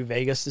drive to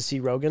Vegas to see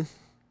Rogan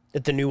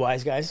at the new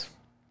Wise Guys?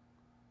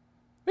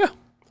 Yeah.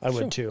 I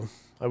would too.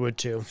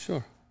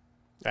 Sure.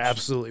 I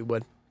absolutely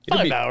would.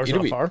 5 hours,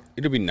 not far.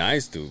 It'll be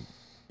nice to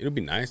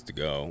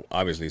go,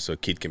 obviously, so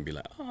Keith can be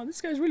like, oh,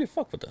 this guy's really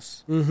fucked with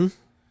us. Mm-hmm.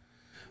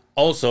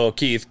 Also,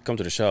 Keith, come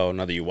to the show.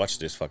 Not that you watch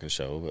this fucking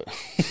show, but...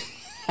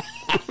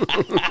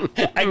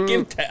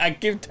 I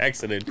give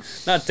texting it.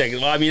 Not texting.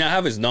 Well, I mean, I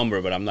have his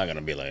number, but I'm not going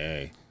to be like,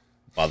 hey...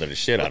 bother the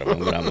shit out of him,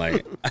 but I'm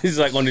like, he's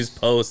like on his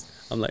post.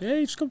 I'm like,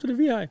 hey, just come to the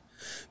VI.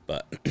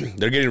 But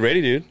they're getting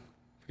ready, dude.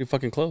 Pretty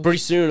fucking close. Pretty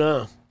soon,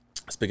 huh?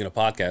 Speaking of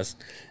podcasts,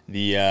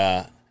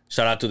 the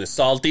shout out to the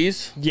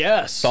Salties.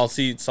 Yes,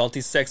 Salty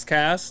Sex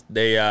Cast.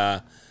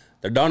 They're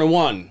down to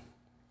one.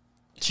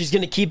 She's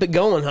gonna keep it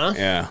going, huh?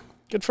 Yeah,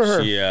 good for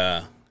her. She,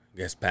 I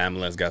guess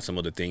Pamela's got some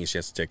other things she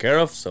has to take care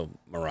of. So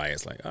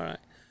Mariah's like, all right.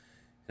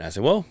 And I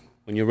said, well,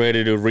 when you're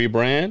ready to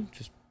rebrand,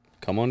 just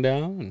come on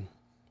down and.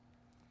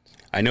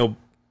 I know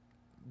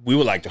we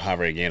would like to have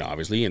her again,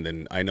 obviously, and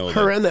then I know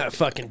her and that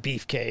fucking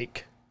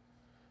beefcake.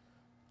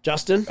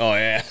 Justin? Oh,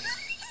 yeah.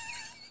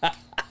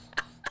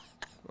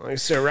 I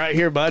sit right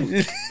here, bud.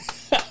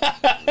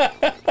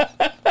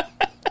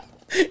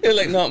 You're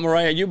like, no,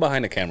 Mariah, you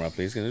behind the camera,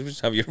 please. Can you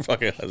just have your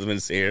fucking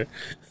husband see her?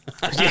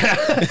 Yeah.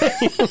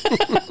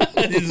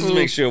 Just to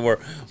make sure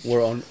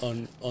we're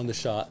on the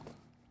shot.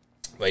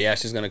 But yeah,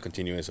 she's going to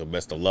continue, so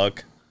best of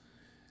luck.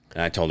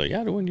 And I told her,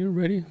 yeah, when you're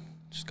ready,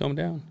 just come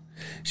down.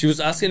 She was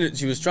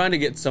trying to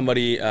get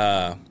somebody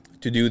to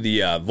do the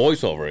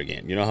voiceover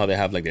again. You know how they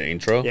have like their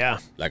intro? Yeah.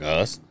 Like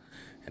us.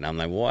 And I'm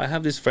like, well, I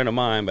have this friend of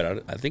mine,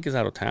 but I think he's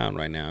out of town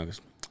right now.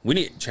 We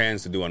need a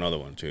chance to do another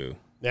one too.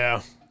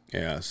 Yeah.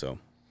 Yeah, so.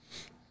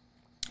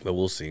 But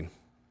we'll see.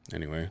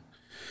 Anyway.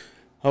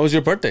 How was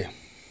your birthday?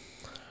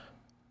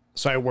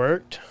 So I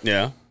worked.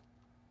 Yeah.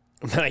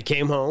 And then I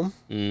came home.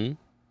 Mm-hmm.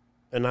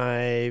 And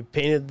I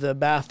painted the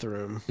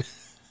bathroom.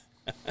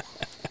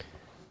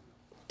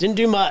 Didn't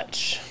do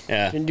much.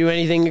 Yeah. Didn't do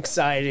anything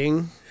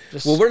exciting.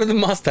 Well, where did the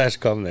mustache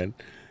come then?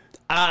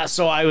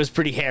 So I was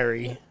pretty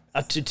hairy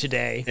up to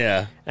today.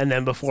 Yeah. And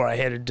then before I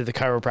headed to the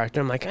chiropractor,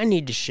 I'm like, I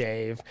need to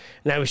shave.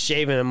 And I was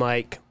shaving. I'm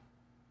like,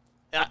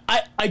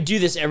 I do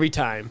this every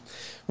time.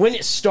 When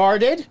it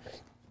started,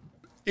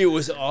 it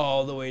was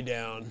all the way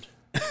down.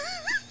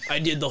 I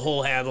did the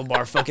whole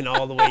handlebar fucking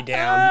all the way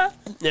down.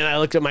 And I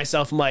looked at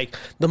myself. I'm like,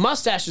 the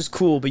mustache is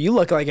cool, but you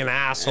look like an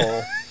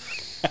asshole.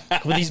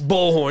 With these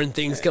bullhorn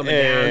things coming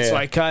down. Yeah. So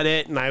I cut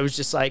it, and I was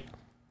just like,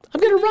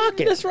 I'm going to rock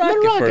it. Let's rock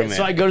it for a minute.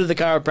 So I go to the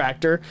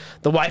chiropractor.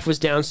 The wife was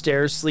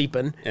downstairs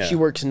sleeping. Yeah. She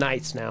works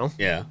nights now.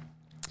 Yeah.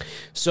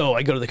 So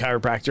I go to the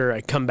chiropractor,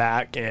 I come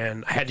back,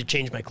 and I had to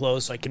change my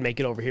clothes so I could make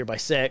it over here by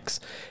 6.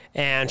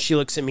 And she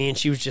looks at me, and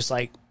she was just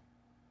like,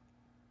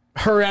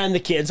 her and the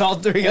kids, all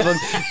 3 of them.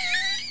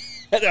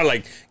 And they're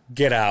like,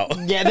 get out.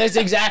 Yeah, that's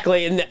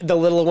exactly. And the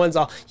little ones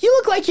all, you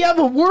look like you have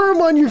a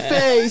worm on your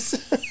face.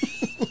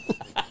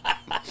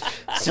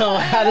 So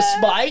out of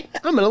spite,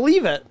 I'm going to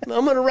leave it.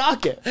 I'm going to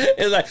rock it.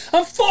 It's like,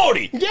 I'm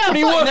 40. Yeah, what do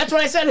you want? that's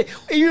what I said.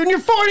 You're in your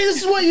 40,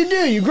 this is what you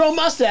do. You grow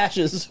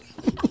mustaches.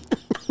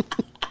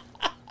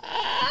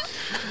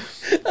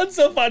 That's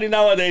so funny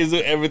nowadays.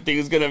 Everything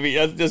is gonna be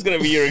that's gonna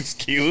be your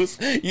excuse.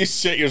 You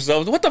shit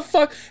yourself. What the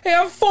fuck? Hey,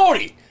 I'm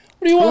 40.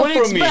 What do you want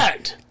from me?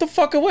 Get the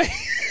fuck away.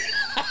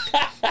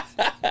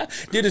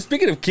 Dude,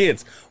 speaking of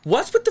kids,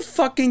 what's with the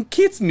fucking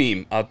kids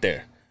meme out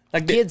there?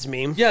 Like kids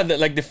meme? Yeah,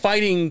 like the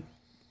fighting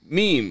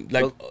meme,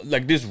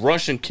 like these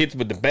Russian kids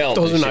with the belt.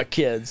 Those are not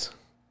kids.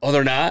 Oh,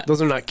 they're not?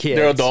 Those are not kids.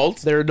 They're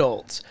adults? They're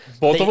adults.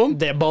 Both of them?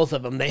 They're both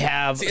of them. They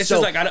have. See, it's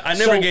just like I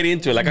never get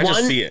into it. Like I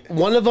just see it.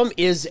 One of them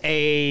is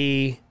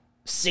a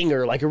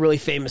singer, like a really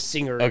famous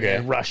singer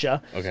in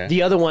Russia. Okay.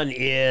 The other one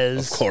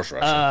is, of course,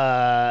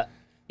 Russia.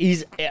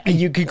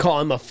 You could call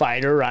him a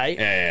fighter, right?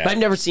 Yeah. But I've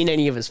never seen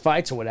any of his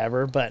fights or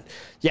whatever. But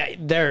yeah,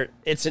 they're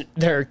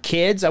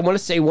kids. I want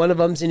to say one of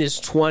them's in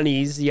his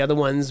 20s. The other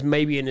one's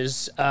maybe in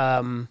his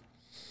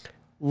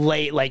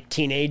late, like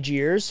teenage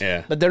years.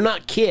 Yeah. But they're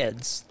not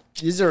kids.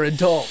 These are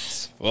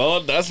adults.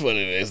 Well, that's what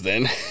it is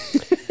then.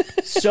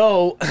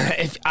 So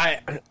if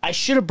I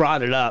should have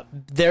brought it up.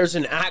 There's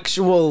an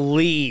actual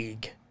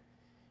league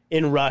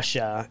in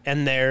Russia,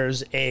 and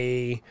there's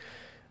a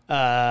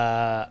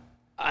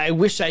I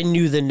wish I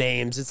knew the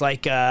names. It's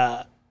like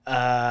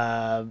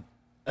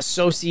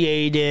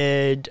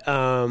associated.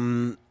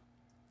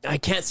 I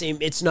can't say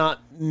it's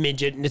not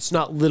midget and it's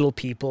not little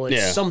people.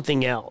 It's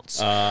something else.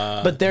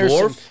 But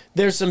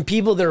there's some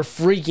people that are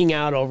freaking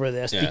out over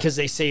this because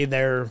they say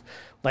they're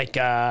like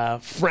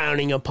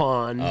frowning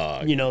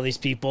upon these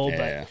people.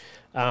 Dude,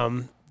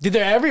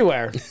 they're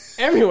everywhere,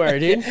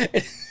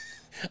 dude.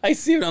 I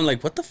see it. I'm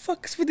like, what the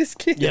fuck is with this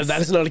kid? Yeah,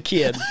 that is not a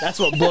kid. That's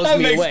what blows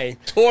me away.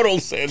 Total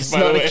sense. It's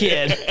not a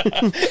kid.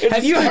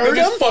 Have you heard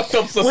him? Fucked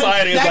up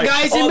society. That like,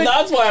 guy's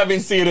that's why I've been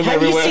seeing him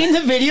everywhere. Have you seen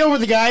the video where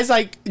the guys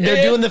like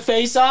they're doing the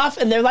face off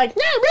and they're like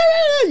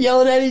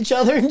yelling at each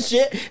other and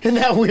shit in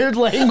that weird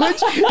language?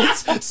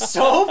 It's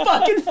so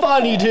fucking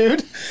funny,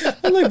 dude.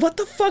 I'm like, what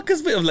the fuck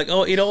is? I'm like,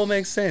 oh, it all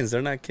makes sense.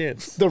 They're not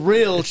kids. The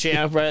real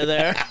champ right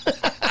there.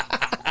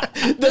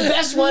 The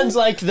best one's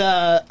like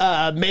the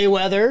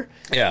Mayweather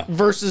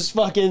versus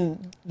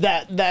fucking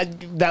that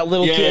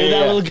little kid,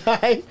 that little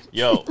guy.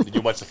 Yo, did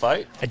you watch the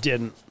fight? I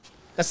didn't.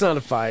 That's not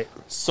a fight.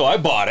 So I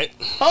bought it.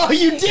 Oh,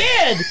 you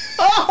did?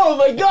 Oh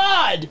my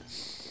god!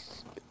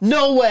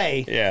 No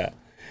way. Yeah,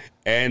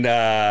 and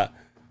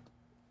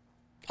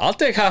I'll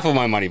take half of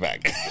my money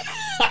back.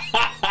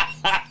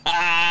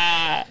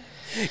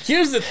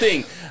 Here's the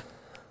thing.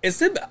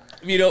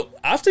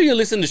 After you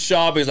listen to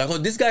Shop, it's like, oh,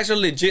 these guys are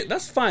legit.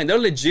 That's fine. They're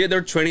legit.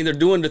 They're training. They're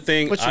doing the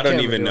thing. I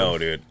don't even know,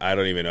 dude. I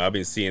don't even know. I've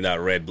been seeing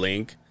that red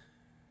blink.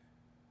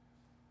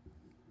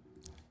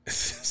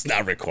 It's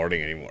not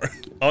recording anymore.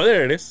 Oh,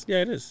 there it is.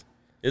 Yeah, it is.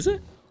 Is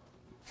it?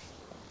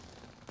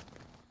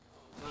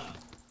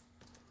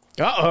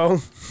 Uh-oh.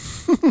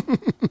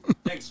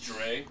 Thanks,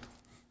 Dre.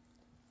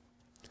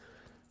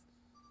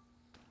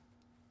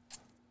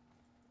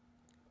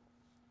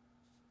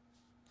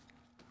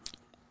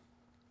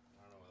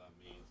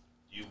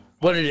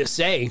 What did it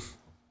say?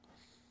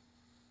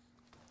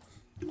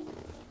 Memory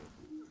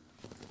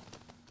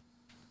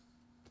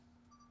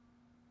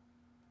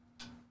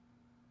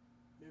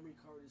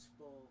card is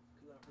full.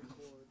 Cannot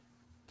record.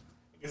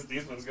 I guess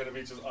this one's gonna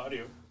be just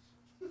audio.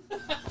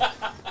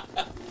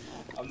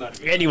 I'm not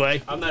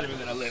even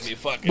gonna let me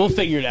fucking. We'll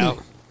figure it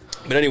out.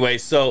 But anyway,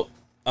 so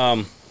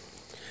I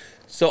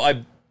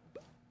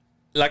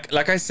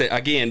like I said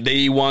again,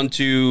 they want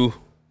to.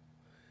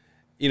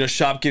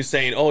 Shop keeps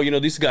saying, "Oh,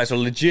 these guys are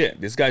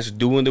legit. These guys are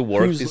doing the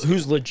work."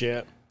 Who's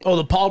legit? Oh,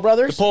 the Paul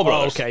brothers. The Paul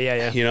brothers. Oh, okay,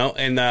 yeah.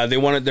 And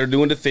they're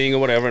doing the thing or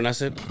whatever. And I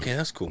said, "Okay,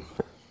 that's cool."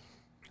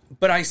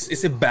 But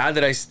is it bad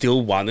that I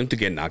still want them to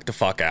get knocked the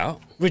fuck out?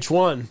 Which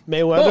one,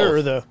 Mayweather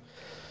or the?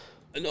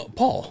 No,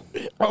 Paul.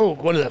 Oh,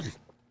 one of them.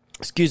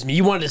 Excuse me.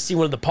 You wanted to see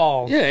one of the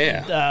Paul?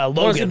 Yeah. Logan. I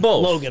want to see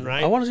both. Logan,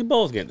 right? I want to see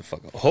both get the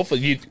fuck out.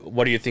 Hopefully,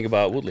 what do you think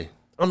about Woodley?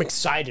 I'm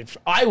excited.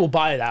 I will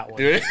buy that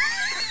one.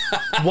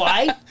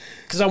 Why?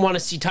 Because I want to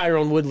see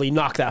Tyrone Woodley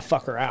knock that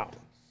fucker out.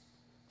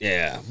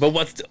 Yeah,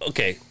 but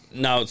okay?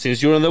 Now,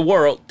 since you're in the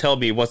world, tell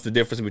me what's the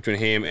difference between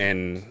him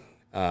and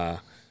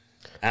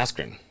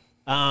Askren?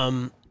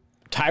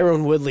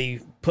 Tyrone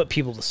Woodley put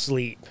people to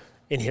sleep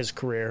in his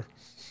career.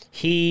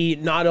 He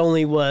not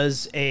only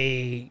was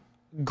a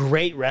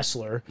great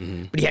wrestler,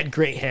 but he had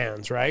great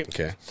hands, right?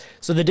 Okay.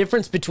 So the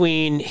difference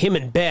between him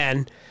and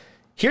Ben,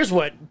 here's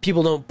what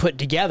people don't put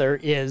together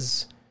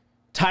is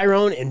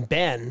Tyrone and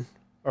Ben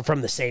are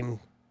from the same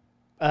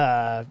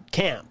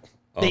camp.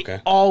 They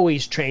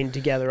always trained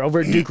together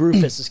over at Duke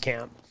Rufus's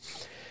camp.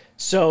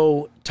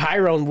 So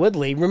Tyrone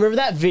Woodley, remember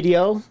that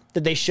video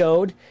that they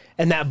showed?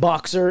 And that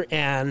boxer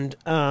and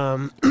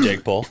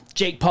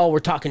Jake Paul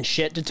were talking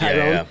shit to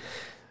Tyrone. Yeah.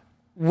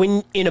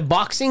 When in a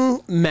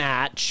boxing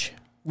match,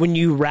 when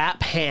you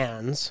wrap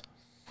hands,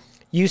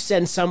 you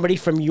send somebody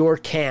from your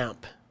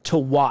camp to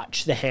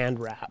watch the hand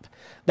wrap.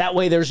 That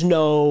way there's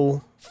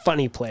no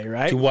funny play,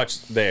 right? To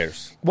watch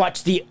theirs.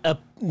 Watch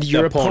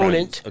your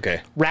opponent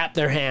okay. wrap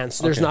their hands.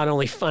 So there's Okay. not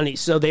only funny.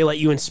 So they let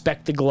you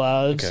inspect the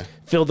gloves, Okay.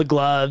 fill the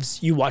gloves.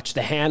 You watch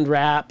the hand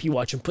wrap. You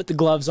watch them put the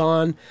gloves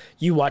on.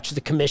 You watch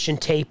the commission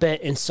tape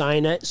it and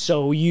sign it.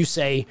 So you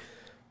say,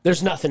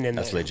 there's nothing in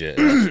That's there. legit.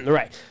 Yeah.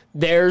 Right.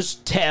 There's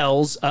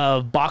tales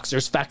of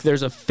boxers. In fact,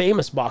 there's a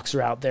famous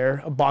boxer out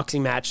there, a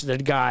boxing match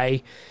that a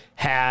guy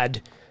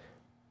had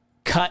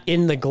cut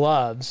in the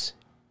gloves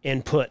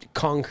and put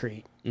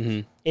concrete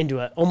into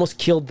it. Almost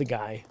killed the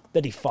guy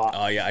that he fought.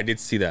 Oh, yeah, I did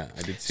see that.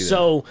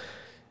 So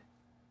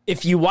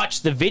if you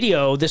watch the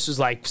video, this was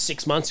like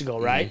 6 months ago,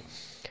 right?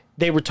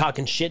 They were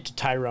talking shit to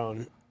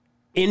Tyrone.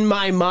 In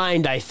my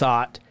mind, I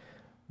thought,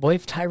 boy,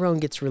 if Tyrone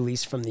gets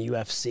released from the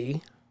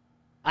UFC,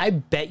 I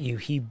bet you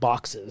he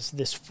boxes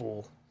this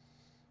fool.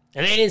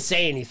 And they didn't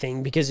say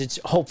anything because it's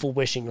hopeful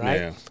wishing, right?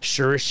 Yeah.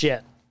 Sure as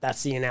shit.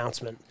 That's the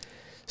announcement.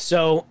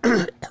 So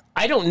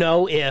I don't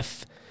know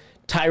if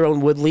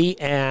Tyrone Woodley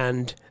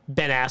and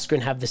Ben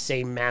Askren have the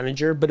same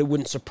manager, but it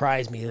wouldn't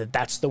surprise me that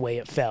that's the way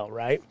it fell,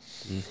 right?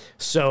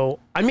 So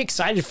I'm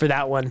excited for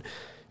that one.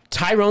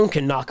 Tyrone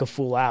can knock a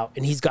fool out,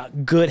 and he's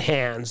got good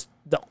hands.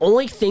 The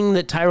only thing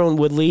that Tyrone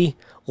Woodley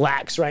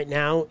lacks right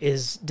now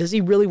is, does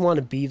he really want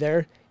to be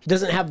there? He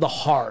doesn't have the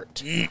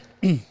heart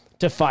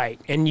to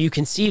fight, and you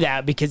can see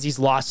that because he's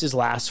lost his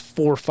last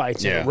 4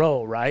 fights in a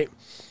row, right?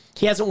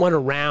 He hasn't won a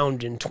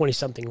round in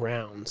 20-something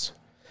rounds.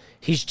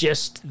 He's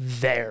just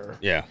there.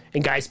 Yeah.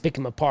 And guys pick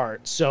him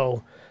apart.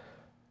 So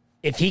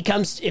if he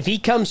comes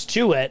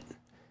to it,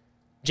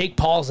 Jake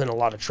Paul's in a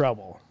lot of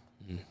trouble.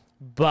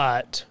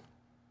 But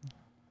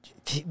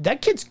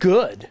that kid's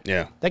good.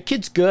 Yeah. That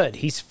kid's good.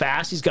 He's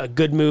fast. He's got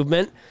good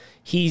movement.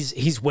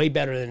 He's way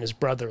better than his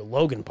brother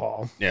Logan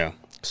Paul. Yeah.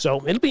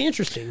 So it'll be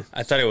interesting.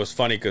 I thought it was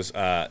funny because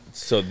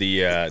so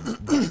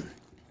the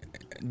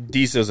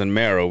Diesels and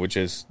Mero, which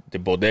is the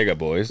Bodega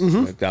Boys,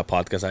 like that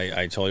podcast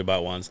I told you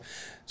about once.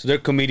 So they're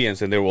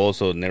comedians and they were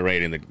also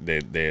narrating the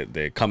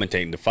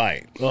commentating the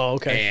fight. Oh,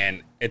 okay.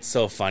 And it's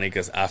so funny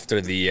because after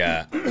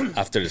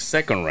the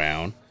second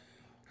round,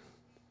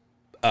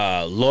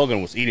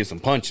 Logan was eating some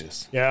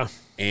punches. Yeah.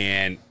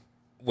 And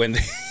when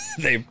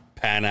they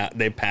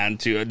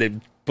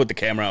put the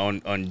camera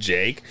on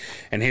Jake,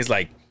 and he's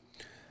like,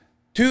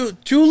 two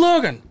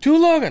Logan,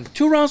 two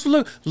rounds for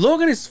Logan.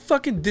 Logan is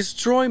fucking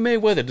destroying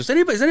Mayweather. Is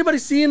anybody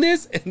seeing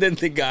this? And then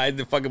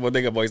the fucking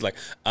Bodega Boy is like,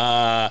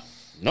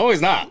 no,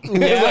 he's not. Yeah.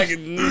 He's like,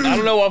 I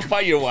don't know what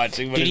fight you're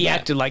watching. But Dude, he not.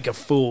 acted like a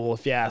fool,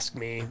 if you ask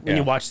me. When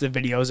you watch the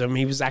videos of him,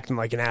 he was acting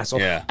like an asshole.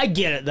 Yeah. I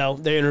get it though.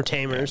 They're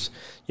entertainers.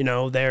 You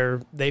know,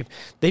 they've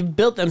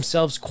built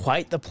themselves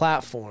quite the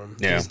platform.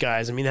 Yeah. These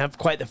guys. I mean, they have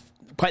quite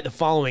the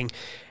following.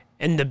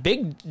 And the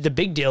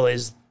big deal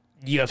is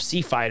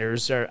UFC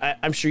fighters are.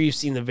 I'm sure you've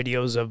seen the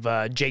videos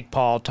of Jake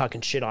Paul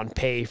talking shit on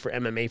pay for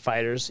MMA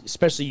fighters,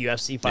 especially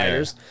UFC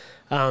fighters.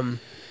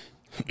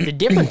 The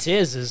difference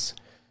is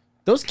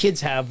those kids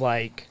have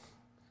like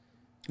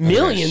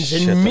millions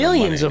and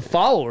millions of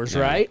followers,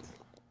 right?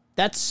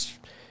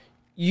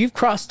 You've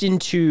crossed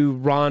into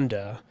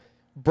Ronda,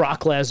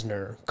 Brock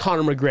Lesnar,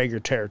 Conor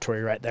McGregor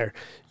territory right there.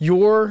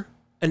 You're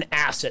an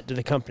asset to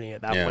the company at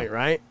that point,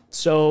 right?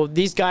 So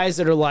these guys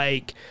that are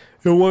like,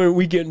 why aren't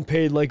we getting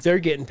paid like they're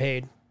getting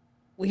paid?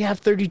 We have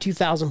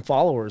 32,000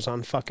 followers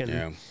on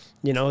fucking,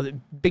 the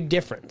big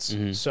difference.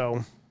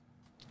 So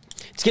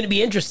it's going to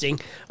be interesting.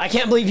 I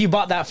can't believe you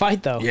bought that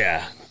fight though.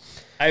 Yeah.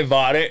 I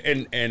bought it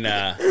and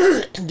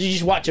Did you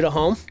just watch it at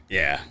home?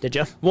 yeah. Did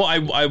you? Well,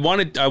 I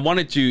wanted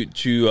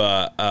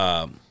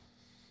to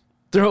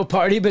Throw a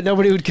party, but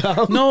nobody would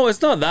come? no,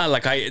 it's not that.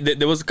 Like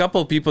there was a couple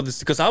of people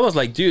because I was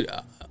like, dude,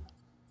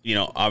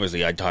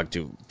 obviously I talked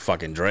to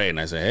fucking Dre and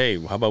I said, hey,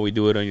 how about we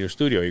do it in your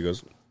studio? He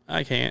goes,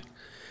 I can't.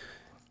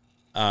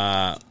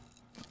 And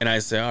I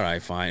said, all right,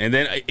 fine. And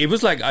then it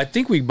was like, I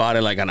think we bought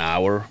it like an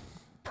hour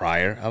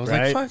prior. I was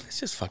like, fuck, let's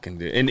just fucking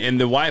do it. And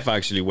the wife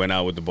actually went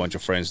out with a bunch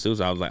of friends too.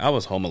 So I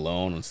was home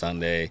alone on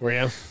Sunday. Were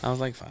you? I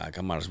was like, fuck,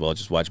 I might as well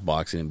just watch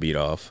boxing and beat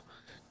off.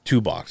 To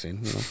boxing,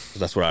 'cause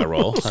that's where I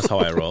roll. That's how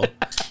I roll.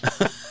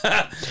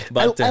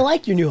 But I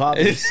like your new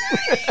hobbies.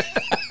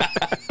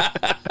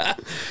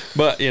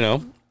 but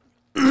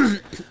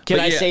Can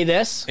I say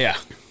this? yeah.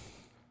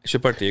 It's your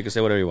birthday. You can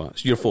say whatever you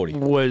want. You're 40.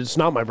 Was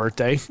not my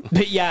birthday.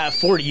 But yeah, at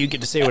 40, you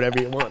get to say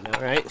whatever you want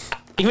now, right?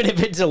 Even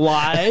if it's a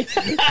lie,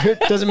 it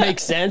doesn't make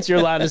sense, you're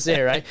allowed to say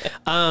it, right?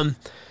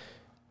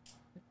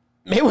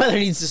 Mayweather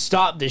needs to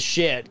stop this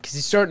shit because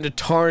he's starting to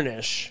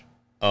tarnish.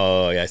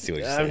 Oh, yeah, I see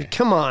what you're I saying. mean,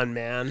 come on,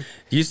 man.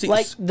 You see,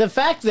 Like, the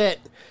fact that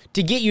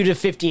to get you to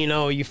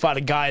 50-0, you fought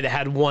a guy that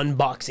had one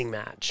boxing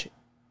match.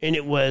 And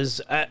it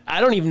was, I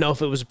don't even know if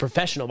it was a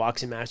professional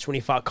boxing match when he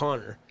fought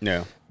Conor.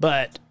 yeah.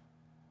 But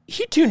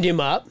he tuned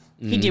him up.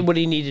 He did what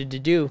he needed to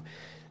do.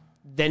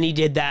 Then he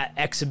did that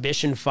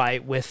exhibition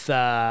fight with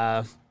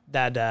that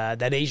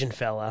Asian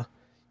fella,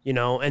 you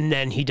know, and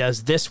then he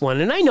does this one.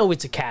 And I know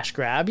it's a cash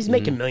grab. He's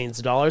making millions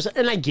of dollars,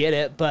 and I get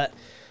it, but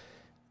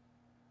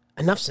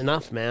enough's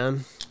enough,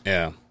 man.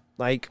 Yeah.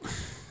 Like,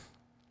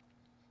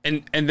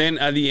 and then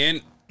at the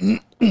end,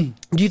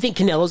 do you think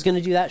Canelo's going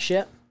to do that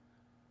shit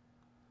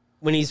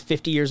when he's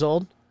 50 years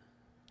old?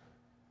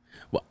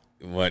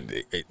 what?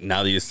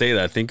 Now that you say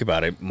that, think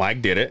about it.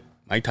 Mike did it.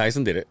 Mike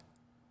Tyson did it.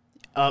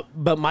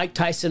 But Mike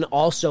Tyson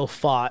also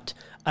fought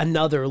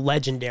another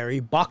legendary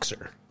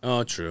boxer.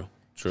 Oh, true.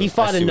 He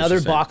fought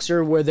another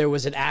boxer where there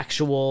was an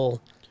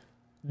actual...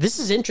 This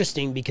is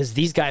interesting because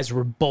these guys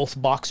were both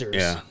boxers.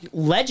 Yeah.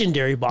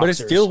 Legendary boxers.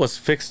 But it still was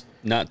fixed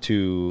not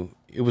to...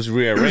 It was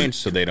rearranged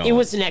so they don't... It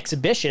was an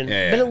exhibition,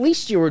 Yeah. but at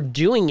least you were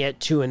doing it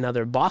to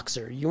another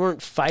boxer. You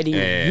weren't fighting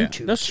a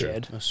YouTube That's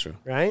kid. true. That's true.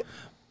 Right?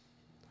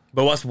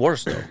 But what's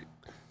worse, though?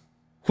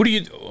 Who do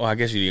you... Well, I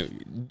guess you...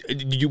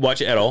 Did you watch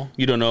it at all?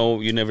 You don't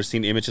know? You never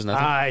seen images,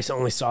 nothing? I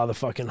only saw the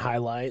fucking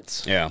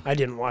highlights. Yeah. I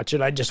didn't watch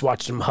it. I just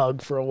watched him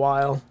hug for a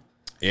while.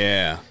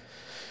 Yeah.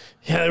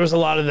 Yeah, there was a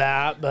lot of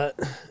that, but...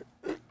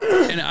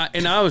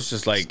 And I was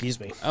just like... Excuse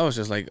me. I was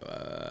just like...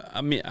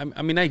 I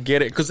mean, I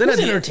get it. Because then It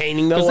was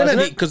entertaining, though,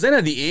 wasn't it? Because then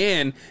at the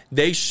end,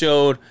 they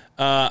showed...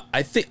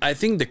 I think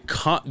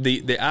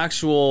the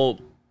actual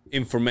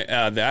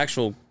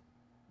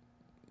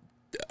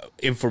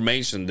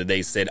information that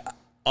they said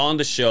on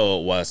the show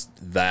was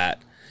that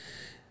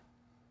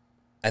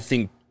I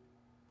think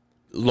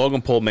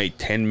Logan Paul made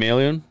 10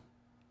 million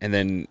and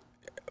then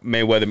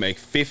Mayweather made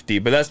 50,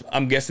 but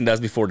I'm guessing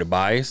that's before the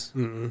buys.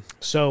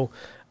 So,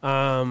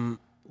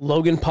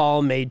 Logan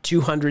Paul made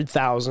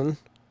 200,000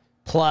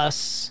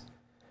 plus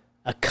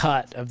a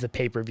cut of the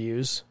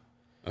pay-per-views.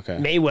 Okay.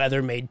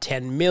 Mayweather made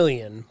 10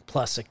 million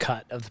plus a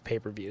cut of the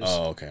pay-per-views.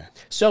 Oh, okay.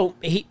 So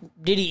he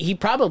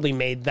probably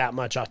made that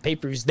much off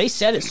pay-per-views. They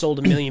said it sold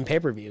 1 million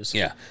pay-per-views.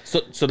 Yeah.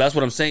 So that's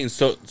what I'm saying.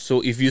 So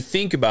if you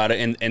think about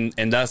it,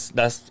 and that's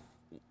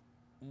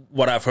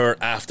what I've heard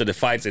after the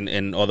fights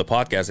and all the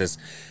podcasts is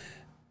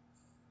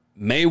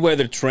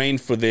Mayweather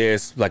trained for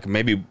this like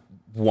maybe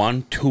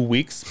 1-2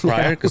 weeks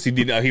prior because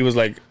he was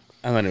like,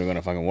 I'm not even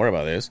gonna fucking worry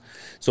about this.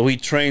 So he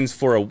trains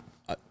for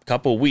a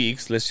couple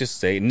weeks, let's just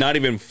say, not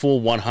even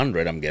full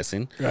 100, I'm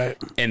guessing. Right.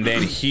 And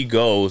then he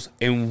goes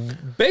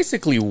and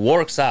basically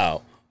works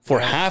out for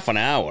half an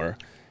hour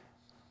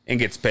and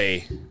gets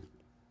paid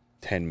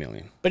 10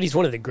 million. But he's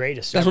one of the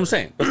greatest. That's what I'm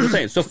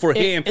saying. So for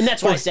him, and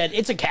that's why I said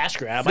it's a cash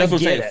grab. that's I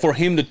what I'm get saying. it. For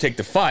him to take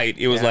the fight,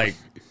 it was like,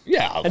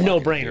 a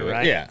no-brainer,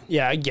 right? Yeah.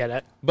 Yeah, I get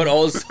it. But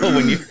also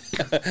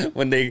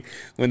when they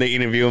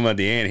interview him at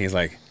the end, he's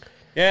like,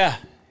 yeah,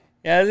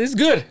 it's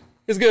good.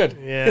 It's good.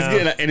 Yeah. It's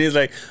good. And he's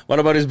like, what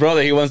about his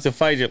brother? He wants to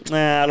fight you.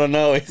 Nah, I don't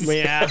know.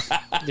 Yeah.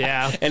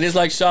 And it's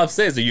like Shop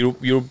says, you're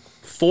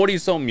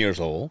 40-something years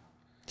old.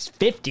 It's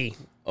 50.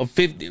 Oh,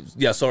 50.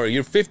 Yeah, sorry.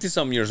 You're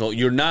 50-something years old.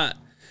 You're not,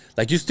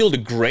 like, you're still the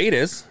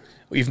greatest,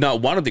 if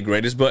not one of the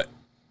greatest, but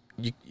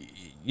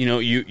you know,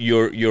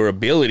 your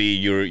ability,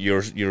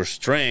 your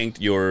strength,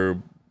 your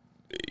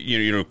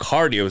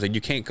cardio is like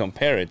you can't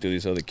compare it to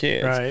these other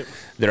kids Right.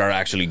 that are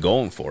actually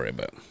going for it.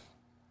 But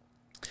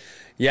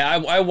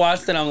yeah, I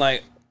watched it. I'm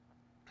like,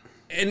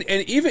 and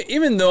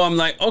even though I'm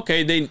like,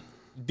 okay, they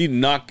did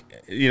knock,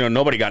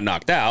 nobody got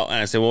knocked out, and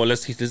I said, well,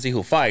 let's see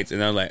who fights,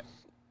 and I'm like,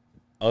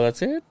 oh,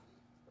 that's it.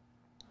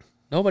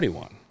 Nobody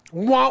won.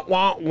 Wah,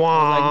 wah,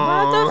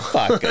 wah. Like,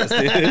 motherfuckers,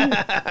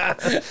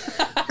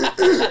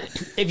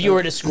 dude. If you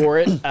were to score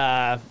it,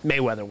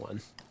 Mayweather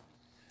won.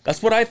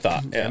 That's what I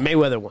thought. Yeah, Yeah.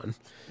 Mayweather won.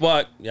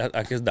 But yeah,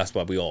 I guess that's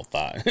what we all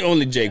thought.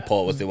 Only Jake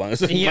Paul was the one.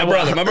 Yeah,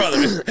 my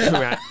brother.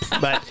 Right.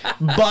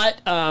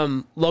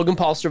 But Logan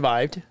Paul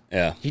survived.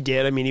 Yeah. He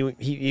did. I mean,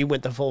 he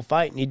went the full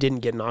fight and he didn't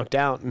get knocked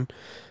out.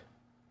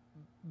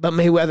 But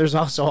Mayweather's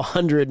also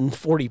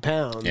 140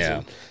 pounds.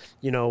 Yeah.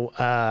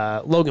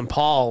 And, Logan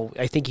Paul,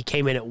 I think he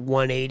came in at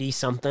 180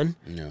 something.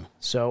 Yeah.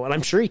 So, and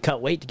I'm sure he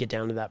cut weight to get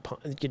down to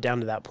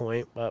that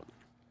point. But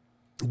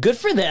good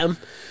for them.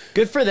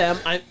 Good for them.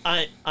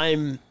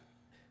 I'm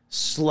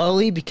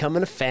slowly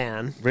becoming a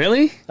fan.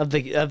 Really? Of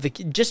the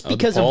just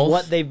because of Pauls?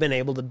 what they've been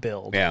able to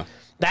build. Yeah.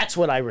 That's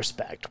what I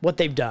respect. What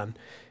they've done.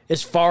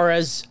 As far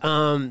as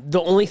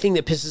the only thing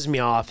that pisses me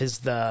off is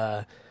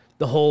the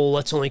whole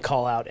let's only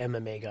call out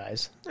MMA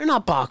guys. They're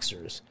not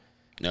boxers.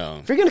 No.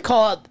 If you're gonna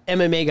call out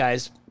MMA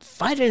guys,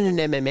 fight in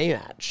an MMA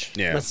match.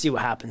 Yeah. Let's see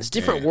what happens.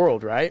 Different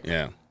world, right?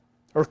 Yeah.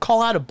 Or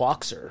call out a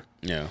boxer.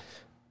 Yeah.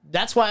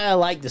 That's why I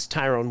like this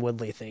Tyrone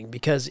Woodley thing,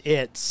 because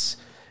it's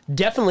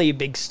definitely a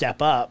big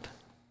step up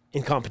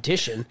in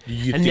competition.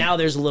 Now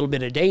there's a little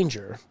bit of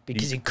danger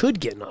because he could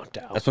get knocked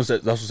out. That's what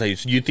I'm saying.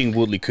 So you think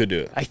Woodley could do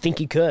it? I think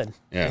he could.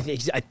 Yeah.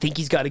 I think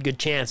he's got a good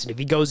chance. And if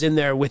he goes in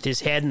there with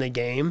his head in the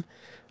game,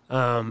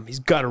 he's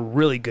got a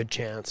really good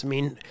chance. I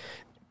mean,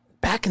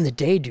 back in the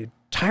day, dude,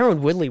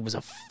 Tyrone Woodley was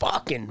a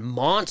fucking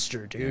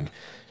monster, dude. Yeah.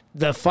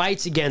 The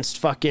fights against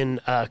fucking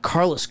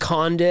Carlos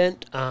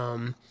Condit,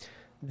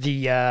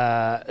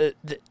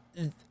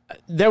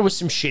 there was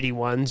some shitty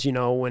ones, you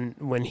know,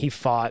 when he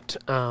fought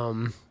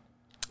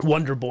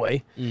Wonder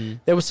Boy.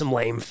 There was some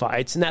lame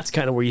fights, and that's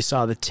kind of where you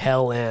saw the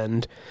tail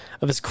end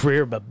of his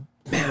career. But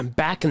man,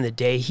 back in the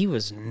day, he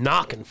was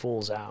knocking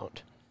fools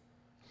out.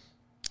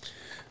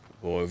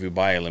 Well, if you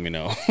buy it, let me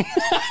know.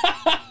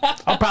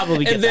 I'll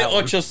probably get and then that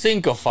one. Ocho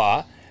Cinco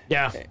fought.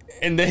 Yeah.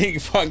 And they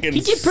fucking He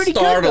did pretty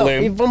good, startled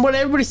though. him. From what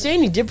everybody's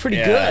saying, he did pretty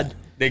good.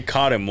 They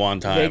caught him one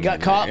time. They got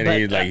caught, and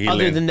but he other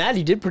lived. than that,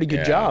 he did a pretty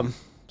good job.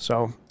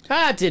 So,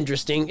 it's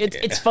interesting.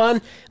 It's fun.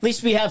 At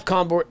least we have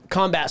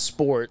combat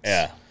sports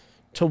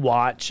to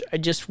watch. I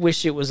just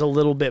wish it was a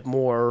little bit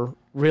more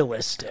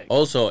realistic.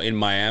 Also, in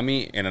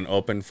Miami, in an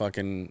open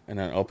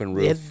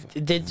roof,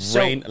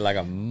 rained like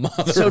a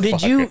motherfucker. So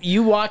did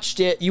you watched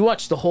it? You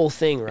watched the whole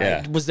thing, right?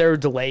 Yeah. Was there a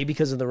delay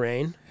because of the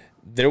rain?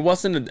 There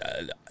wasn't.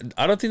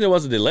 I don't think there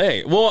was a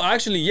delay. Well,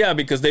 actually, yeah,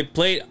 because they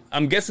played.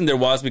 I'm guessing there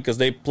was because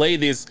they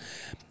played this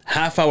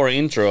half-hour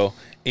intro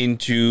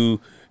into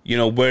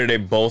where they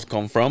both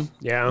come from.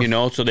 Yeah.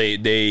 So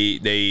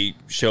they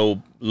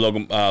show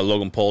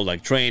Logan Paul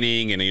like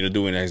training and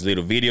doing his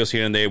little videos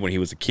here and there when he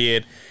was a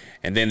kid,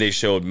 and then they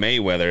showed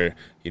Mayweather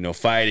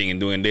fighting and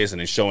doing this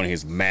and then showing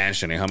his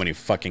mansion and how many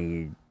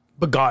fucking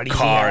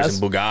cars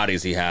and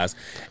Bugattis he has,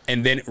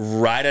 and then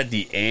right at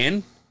the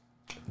end.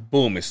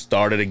 Boom, it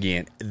started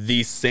again.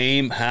 The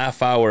same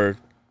half-hour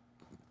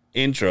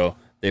intro,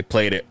 they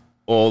played it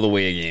all the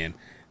way again.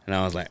 And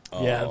I was like,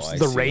 oh, yeah, I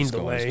the see rain what's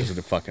going on. It's delay. because of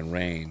the fucking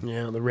rain.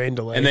 Yeah, the rain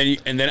delay.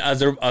 And then as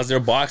they're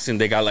boxing,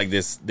 they got like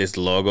this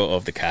logo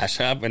of the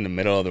Cash App in the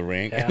middle of the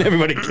ring. Yeah. And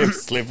everybody kept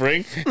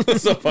slippering. It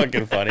was so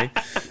fucking funny.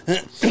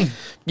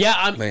 Yeah,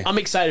 I'm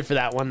excited for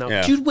that one, though.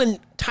 Yeah. Dude, when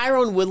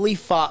Tyron Woodley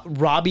fought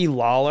Robbie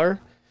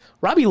Lawler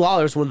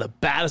is one of the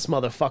baddest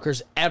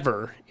motherfuckers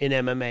ever in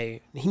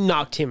MMA. He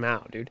knocked him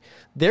out, dude.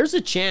 There's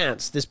a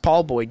chance this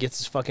Paul boy gets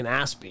his fucking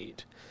ass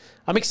beat.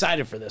 I'm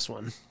excited for this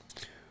one.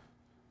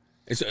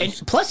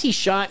 And plus, he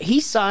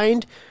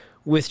signed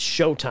with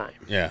Showtime.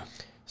 Yeah.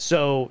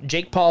 So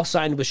Jake Paul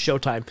signed with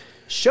Showtime.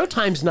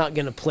 Showtime's not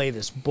going to play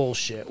this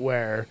bullshit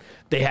where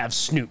they have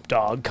Snoop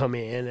Dogg come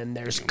in and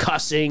there's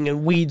cussing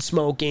and weed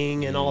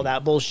smoking and all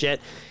that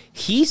bullshit.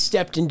 He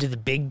stepped into the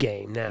big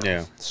game now.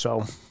 Yeah.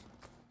 So...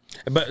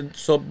 But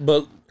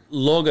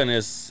Logan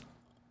is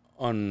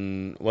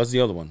on. What's the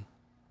other one?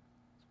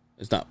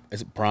 It's not.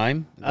 Is it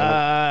Prime?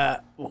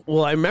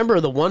 Well, I remember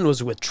the one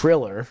was with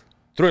Triller.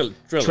 Triller,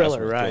 right?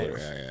 Triller,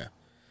 yeah.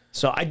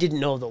 So I didn't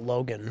know that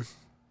Logan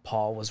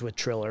Paul was with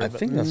Triller. I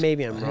think that's,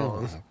 maybe I'm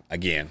wrong.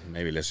 Again,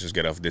 maybe let's just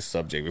get off this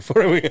subject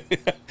before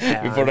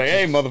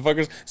hey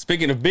motherfuckers.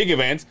 Speaking of big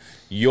events,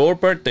 your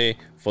birthday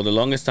for the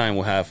longest time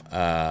will have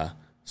a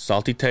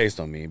salty taste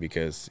on me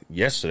because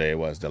yesterday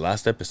was the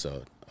last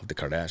episode of the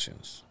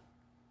Kardashians.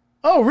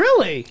 Oh,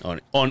 really?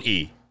 On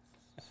E.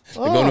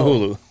 They're going to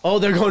Hulu. Oh,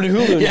 they're going to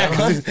Hulu Yeah,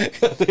 now.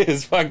 because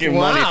it's fucking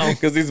Wow. money.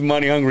 Because these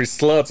money-hungry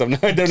sluts,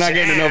 they're not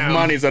getting enough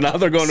money, so now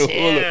they're going to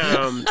Hulu.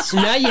 Damn. So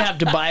now you have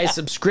to buy a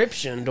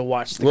subscription to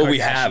watch the Well, Kardashians. we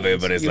have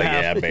it, but it's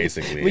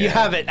basically. Well, you yeah.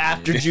 have it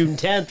after June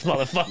 10th,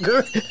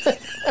 motherfucker.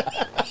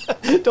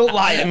 Don't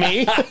lie to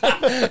me.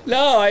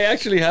 No, I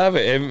actually have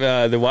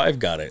it. The wife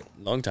got it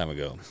a long time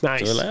ago.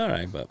 Nice. So we're like, all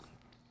right,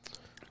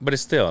 but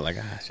it's still like,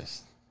 it's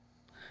just,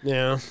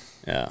 Yeah.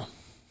 yeah.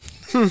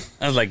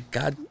 I was like,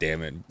 God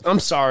damn it.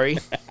 I'm sorry.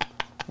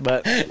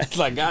 But It's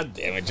like, God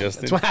damn it,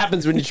 Justin. that's what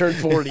happens when you turn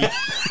 40.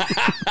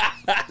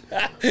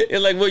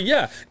 It's like, well,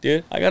 yeah,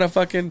 dude, I got a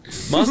fucking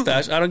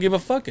mustache. I don't give a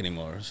fuck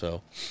anymore.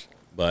 So,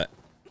 but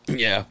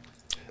yeah.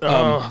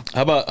 How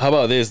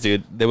about this,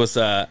 dude? There was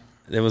a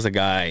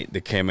guy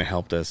that came and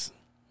helped us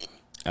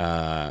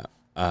a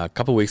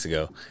couple weeks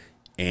ago,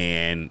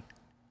 and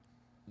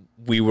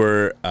we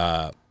were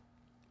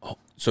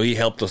so he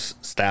helped us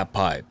stab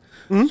pipe.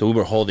 Mm-hmm. So we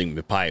were holding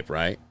the pipe,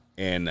 right?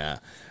 And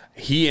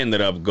he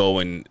ended up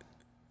going.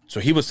 So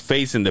he was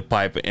facing the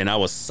pipe, and I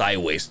was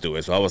sideways to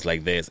it. So I was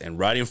like this, and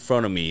right in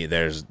front of me,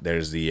 there's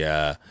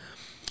the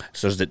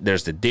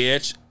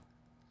ditch,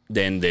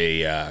 then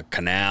the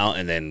canal,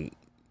 and then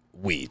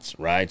weeds,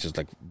 right? Just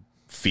like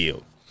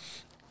field.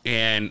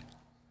 And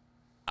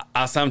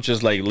as I'm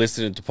just like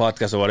listening to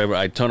podcasts or whatever,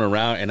 I turn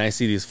around and I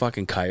see this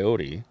fucking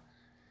coyote.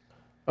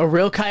 A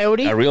real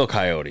coyote? A real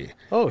coyote.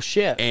 Oh,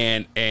 shit.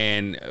 And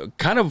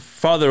kind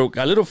of a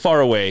little far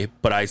away,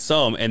 but I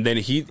saw him, and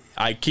then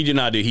I kid you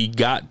not, dude, he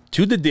got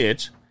to the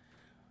ditch,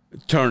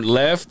 turned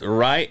left,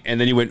 right, and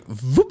then he went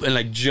whoop, and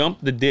like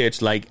jumped the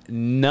ditch like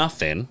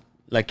nothing,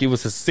 like it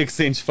was a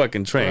 6-inch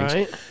fucking trench.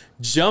 Right.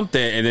 Jumped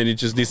it, and then it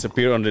just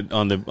disappeared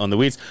on the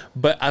weeds.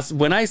 But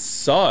when I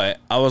saw it,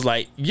 I was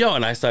like, yo,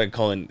 and I started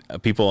calling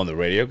people on the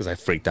radio because I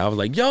freaked out. I was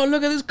like, yo,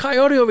 look at this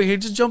coyote over here,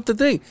 just jumped the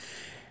thing.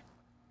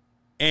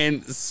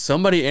 And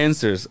somebody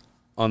answers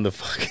on the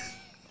fucking...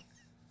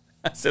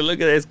 I said,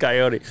 look at this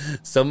coyote.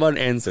 Someone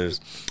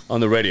answers on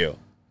the radio.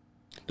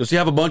 Does he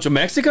have a bunch of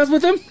Mexicans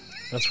with him?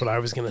 That's what I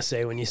was going to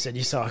say when you said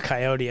you saw a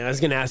coyote. I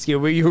was going to ask you,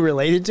 were you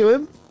related to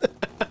him?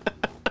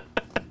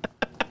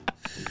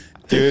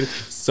 Dude,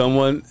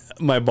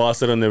 my boss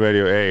said on the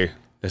radio, hey,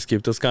 let's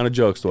keep those kind of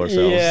jokes to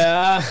ourselves.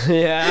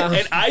 Yeah.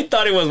 And I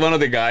thought it was one of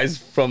the guys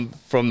from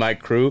my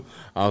crew.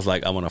 I was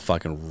like, I'm gonna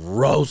fucking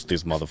roast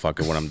this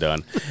motherfucker when I'm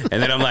done.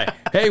 And then I'm like,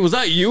 hey, was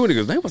that you? And he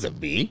goes, that wasn't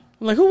me.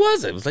 I'm like, who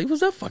was it? I was like, it was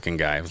that fucking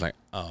guy. I was like,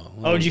 oh.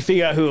 Oh, did you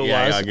figure out who it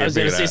was? I was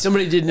gonna say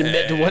somebody didn't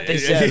admit to what they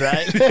said,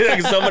 right?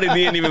 Like somebody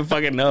didn't even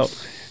fucking know.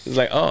 It's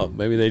like, oh,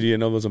 maybe they didn't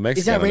know it was a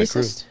Mexican. Is that on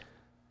racist? The crew.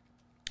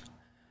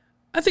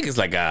 I think it's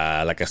like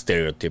a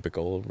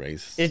stereotypical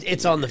race.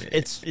 It's on the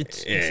it's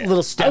a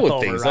little step I would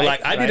over, think so. right?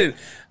 Like I didn't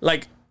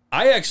like.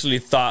 I actually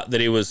thought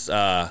that it was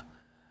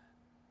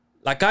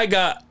like I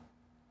got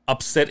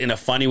upset in a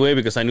funny way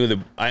because I knew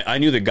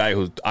the guy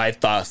who I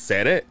thought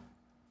said it,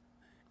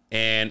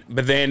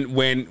 but then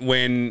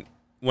when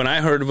I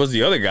heard it was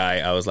the other guy,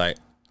 I was like,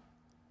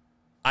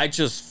 I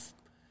just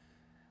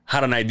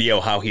had an idea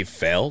of how he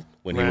felt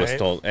when he was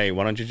told, hey,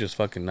 why don't you just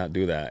fucking not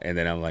do that? And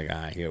then I'm like,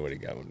 he already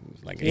got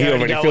like he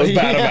already feels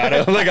bad about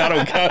it. I'm like, I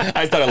don't care.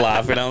 I started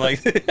laughing. I'm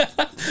like,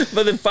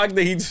 but the fact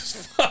that he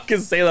just fucking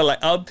say that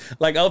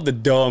like out the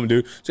dome,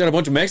 dude. So you got a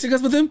bunch of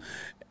Mexicans with him,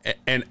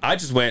 and I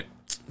just went,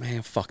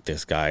 man, fuck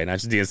this guy, and I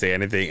just didn't say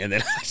anything. And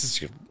then I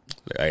just,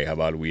 hey, how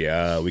about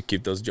we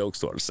keep those jokes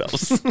to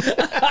ourselves?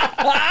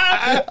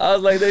 I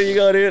was like, there you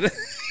go, dude.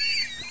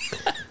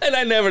 And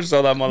I never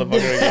saw that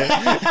motherfucker again.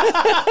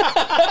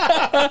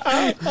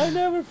 I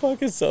never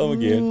fucking saw him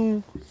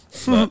again.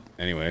 But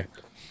anyway.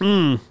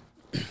 I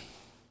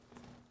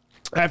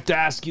have to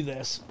ask you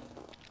this.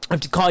 I have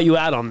to call you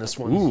out on this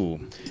one. Ooh.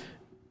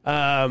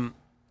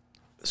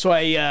 So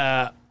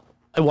I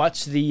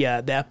watched the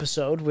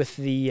episode with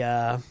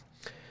the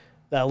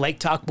Lake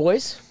Talk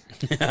boys.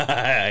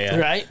 Yeah.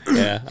 Right?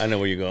 Yeah, I know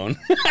where you're going.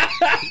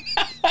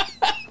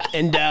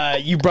 And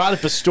you brought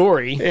up a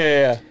story.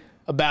 Yeah.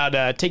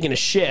 About taking a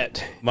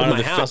shit in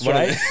my house,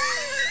 right?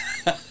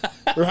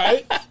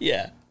 Right?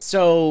 Yeah.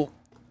 So,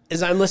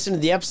 as I'm listening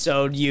to the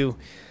episode, you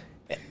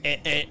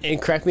and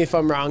correct me if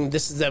I'm wrong.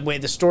 This is the way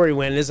the story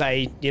went. Is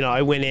I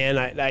went in,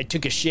 I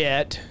took a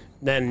shit,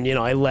 then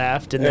I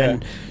left, and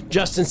then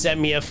Justin sent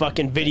me a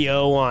fucking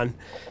video on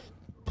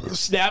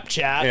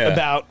Snapchat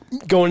about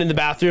going in the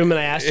bathroom, and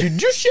I asked you,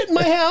 "Did you shit in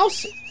my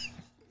house?"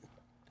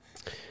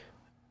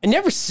 I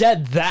never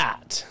said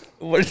that.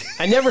 What?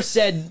 I never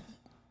said.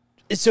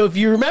 So if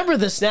you remember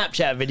the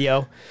Snapchat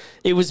video,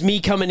 it was me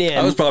coming in.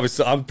 I'm probably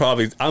still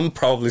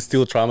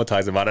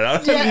traumatized about it. I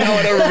don't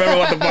remember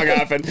what the fuck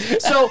happened.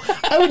 So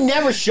I would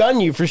never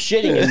shun you for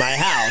shitting in my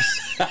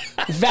house.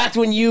 In fact,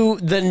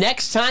 the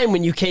next time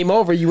when you came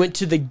over, you went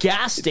to the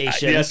gas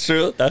station. That's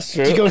true. That's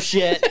true. To go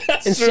shit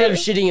instead of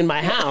shitting in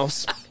my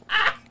house.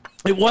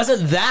 It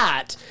wasn't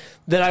that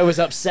I was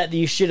upset that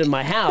you shit in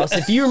my house.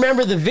 If you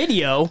remember the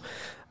video,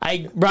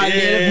 I brought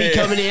it in of me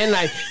coming in,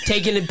 I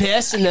taking a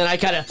piss, and then I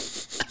kind of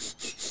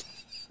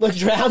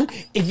looked around.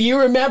 If you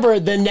remember,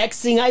 the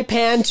next thing I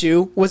panned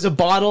to was a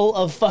bottle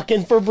of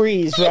fucking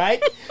Febreze,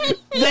 right?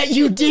 That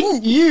you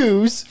didn't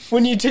use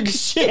when you took a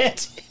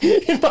shit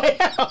in my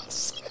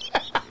house.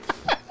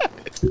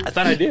 I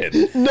thought I did.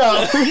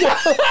 No.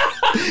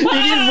 You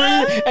didn't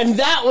bring. And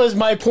that was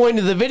my point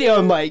of the video.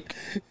 I'm like,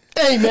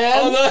 hey,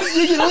 man,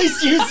 you can at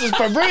least use this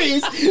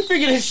Febreze if you're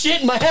going to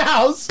shit in my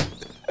house.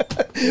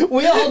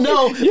 We all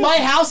know my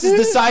house is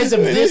the size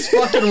of this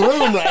fucking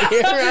room right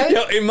here,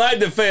 right? In my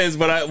defense,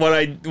 what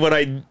I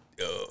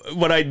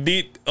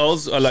did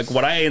also, like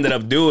what I ended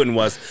up doing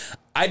was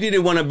I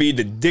didn't want to be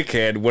the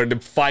dickhead where the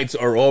fights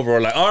are over.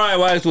 Like, all right,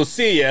 well, we'll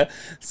see ya.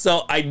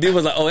 So I did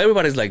was like, oh,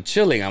 everybody's like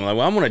chilling. I'm like,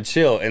 well, I'm gonna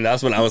chill, and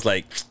that's when I was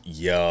like,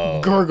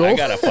 yo, Gurgle. I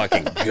gotta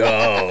fucking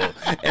go.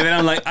 And then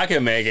I'm like, I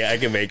can make it.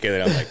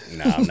 And I'm like,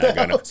 nah, I'm not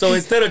gonna. So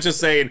instead of just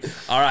saying,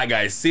 all right,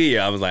 guys, see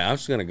ya, I was like, I'm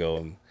just gonna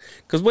go.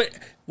 Because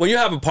when you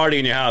have a party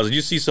in your house,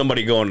 you see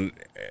somebody going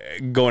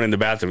in the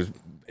bathroom,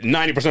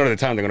 90% of the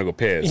time they're gonna go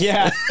piss.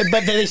 Yeah,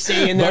 but then they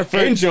stay in there for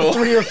Angel.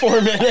 3 or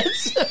 4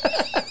 minutes.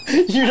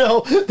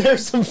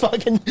 There's some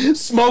fucking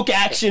smoke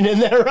action in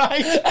there,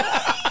 right?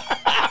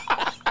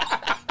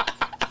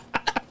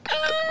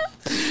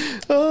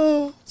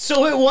 Oh.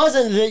 So it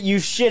wasn't that you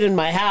shit in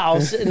my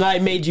house and I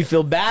made you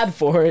feel bad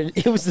for it.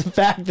 It was the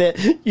fact that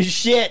you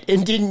shit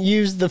and didn't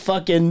use the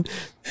fucking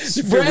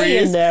spray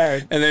in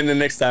there. And then the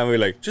next time we were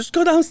like, just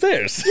go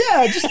downstairs.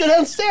 Yeah, just go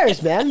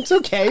downstairs, man. It's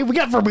okay. We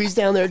got Febreze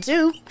down there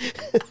too.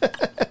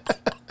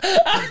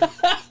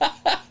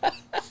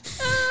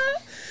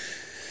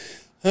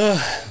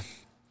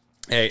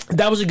 Hey,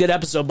 that was a good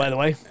episode, by the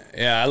way.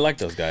 Yeah, I like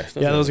those guys.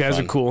 Those guys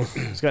are cool.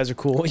 Those guys are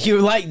cool. You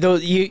like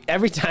those?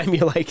 Every time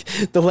you're like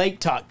the Lake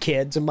Talk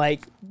kids, I'm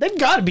like, they've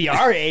got to be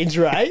our age,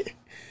 right?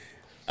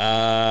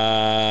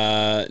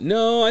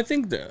 No, I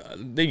think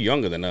they're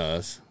younger than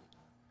us.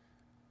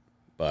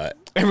 But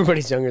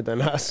everybody's younger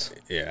than us.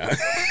 Yeah.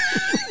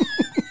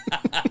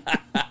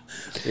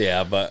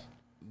 Yeah, but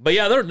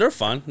yeah, they're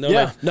fun. They're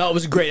like, no, it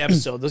was a great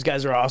episode. Those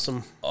guys are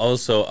awesome.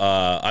 Also,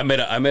 I made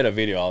a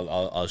video.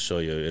 I'll show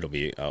you. It'll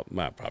be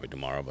probably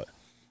tomorrow, but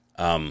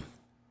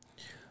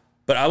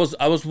I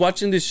was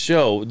watching this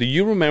show. Do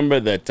you remember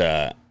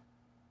that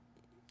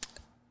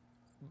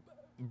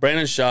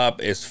Brandon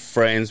Schaub is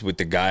friends with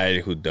the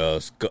guy who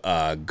does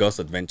Ghost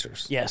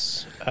Adventures.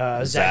 Yes.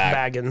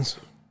 Zach Baggins.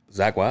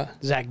 Zach what?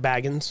 Zach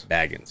Baggins.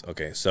 Baggins.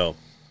 Okay, so,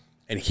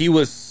 and he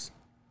was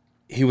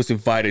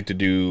invited to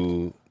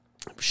do.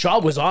 Shaw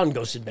was on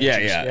Ghost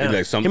Adventures. Yeah.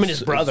 Like him and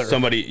his brother.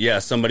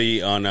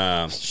 Somebody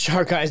on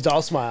Shark Eyes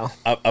Doll Smile.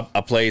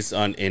 a place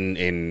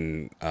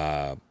in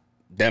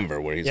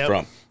Denver where he's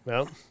from.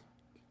 Yep.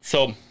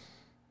 So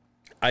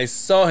I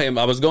saw him.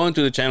 I was going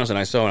through the channels and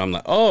I saw him. I'm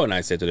like, oh, and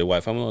I said to the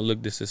wife, I'm gonna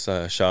look. This is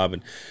Schaub,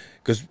 and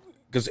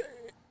because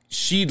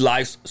she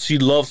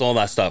loves all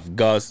that stuff.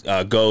 Goes,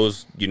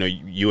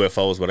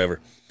 UFOs, whatever.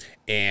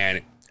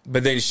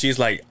 But then she's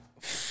like,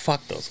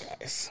 fuck those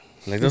guys.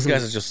 Like, those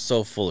guys are just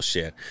so full of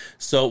shit.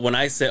 So when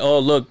I said, oh,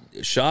 look,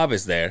 Schaub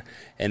is there,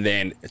 and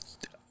then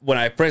when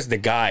I pressed the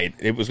guide,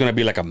 it was going to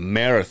be like a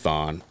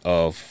marathon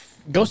of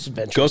Ghost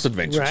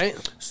Adventures. Right.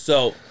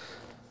 So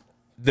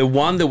the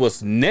one that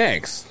was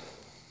next,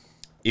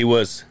 it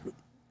was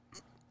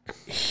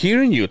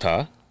here in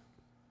Utah,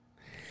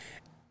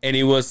 and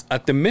it was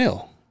at the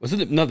mill. Was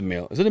it not the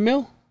mill? Is it the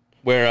mill?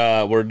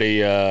 Where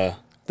the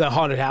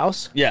haunted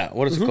house? Yeah,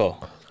 what is it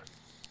called?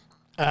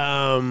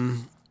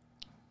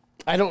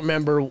 I don't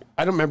remember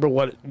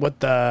what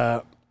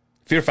the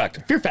Fear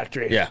Factor. Fear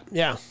Factory.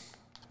 Yeah.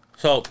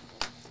 So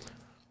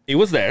it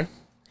was there,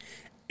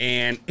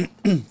 and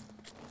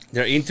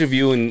they're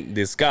interviewing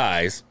these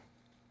guys,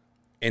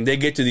 and they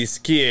get to this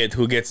kid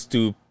who gets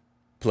to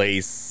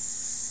play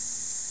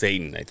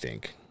Satan, I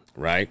think.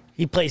 Right?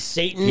 He plays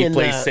Satan. He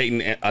plays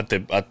Satan at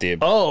the.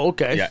 Oh,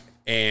 okay. Yeah,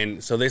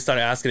 and so they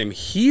started asking him.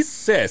 He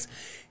says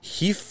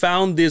he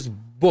found this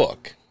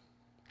book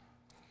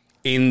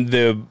in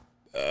the.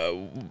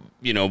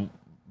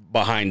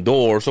 Behind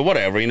doors or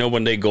whatever,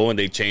 when they go and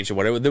they change or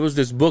whatever. There was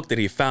this book that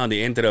he found.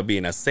 It ended up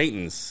being a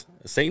Satanist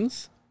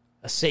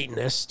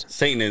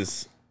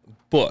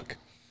book.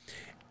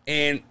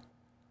 And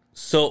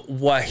so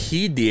what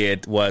he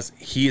did was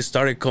he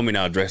started coming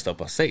out dressed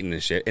up as Satan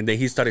and shit. And then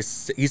he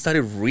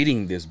started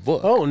reading this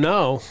book. Oh,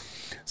 no.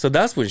 So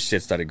that's when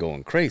shit started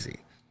going crazy.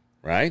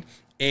 Right?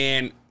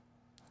 And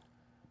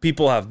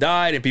people have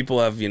died, and people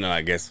have,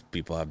 I guess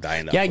people have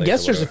died in that place. I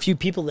guess there's a few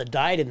people that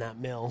died in that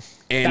mill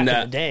back in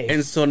the day.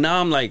 And so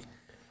now I'm like,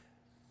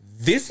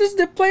 this is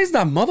the place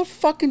that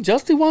motherfucking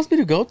Justin wants me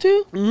to go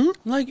to?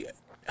 Mm-hmm. Like,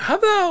 how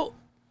about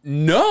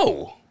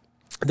no?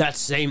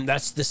 That's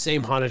the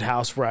same haunted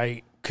house where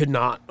I could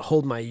not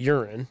hold my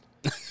urine.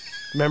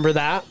 Remember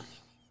that?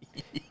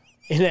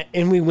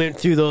 And we went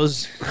through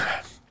those.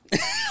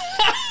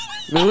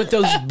 We went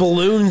those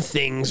balloon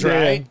things,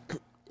 right? Yeah.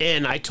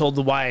 And I told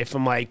the wife,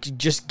 I'm like,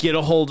 just get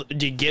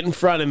in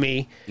front of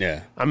me.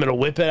 Yeah. I'm going to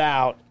whip it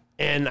out.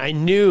 And I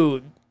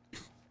knew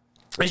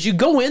as you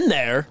go in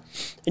there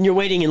and you're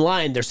waiting in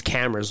line, there's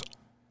cameras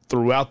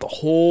throughout the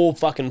whole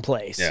fucking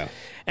place. Yeah.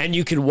 And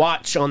you could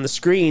watch on the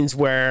screens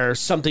where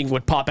something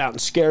would pop out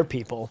and scare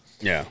people.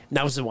 Yeah. And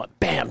that was what,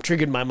 bam,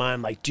 triggered my mind.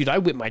 I'm like, dude, I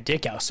whip my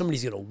dick out.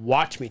 Somebody's going to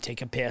watch me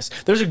take a piss.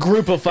 There's a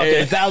group of fucking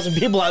 1,000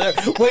 people out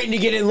there waiting to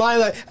get in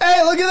line. Like,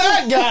 hey, look at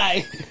that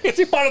guy. Is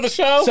he part of the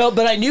show? So,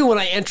 but I knew when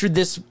I entered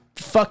this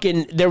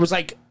fucking, there was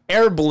like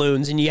air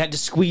balloons and you had to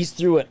squeeze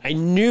through it. I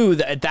knew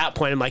that at that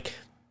point, I'm like,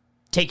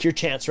 take your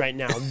chance right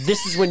now.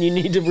 This is when you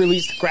need to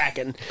release the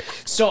Kraken.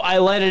 So I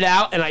let it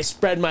out and I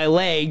spread my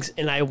legs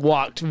and I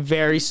walked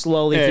very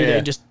slowly through there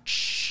and just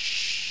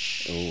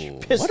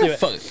pissed through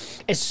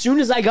it. As soon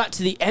as I got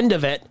to the end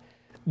of it,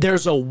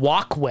 there's a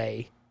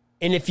walkway.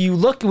 And if you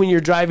look when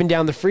you're driving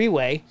down the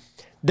freeway,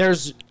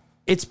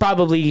 it's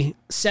probably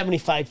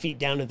 75 feet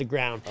down to the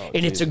ground.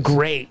 And it's a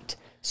grate.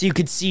 So you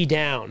could see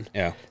down.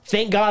 Yeah.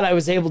 Thank God I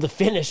was able to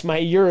finish my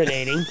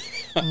urinating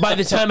by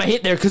the time I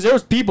hit there, because there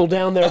was people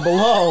down there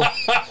below.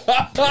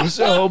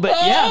 So, but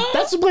yeah,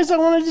 that's the place I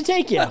wanted to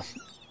take you.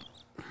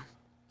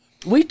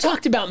 We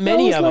talked about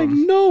many of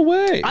them. No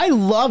way. I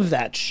love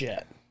that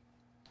shit.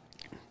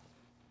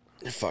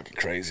 You're fucking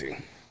crazy.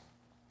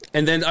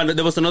 And then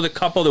there was another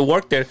couple that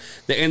worked there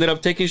that ended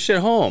up taking shit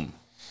home.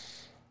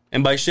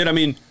 And by shit, I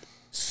mean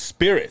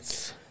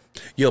spirits.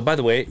 Yo, by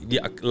the way,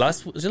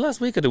 was it last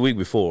week or the week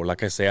before?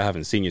 Like I say, I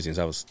haven't seen you since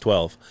I was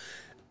 12.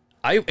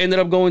 I ended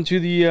up going to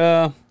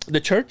the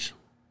church.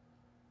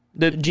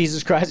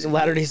 Jesus Christ of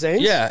Latter-day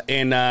Saints? Yeah,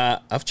 and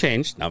I've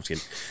changed. No, I'm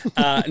just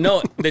kidding.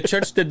 No, the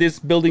church that this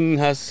building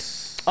has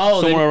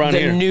somewhere around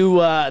here.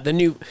 The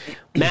new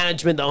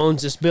management that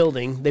owns this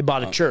building, they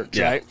bought a church,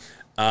 right?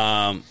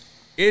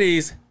 It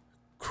is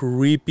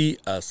creepy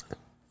as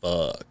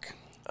fuck.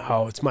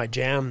 Oh, it's my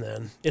jam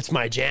then.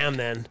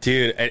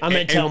 Dude. I'm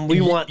going to tell them we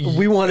want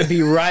to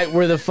be right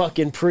where the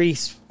fucking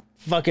priests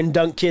fucking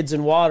dunk kids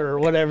in water or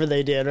whatever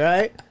they did,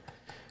 right?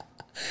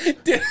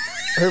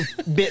 Or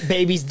bit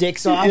babies'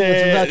 dicks off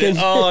with fucking...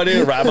 Oh,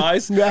 dude,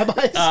 rabbis.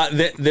 Rabbis.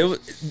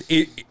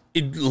 It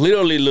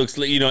literally looks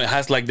like, it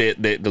has like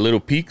the little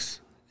peaks,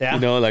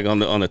 like on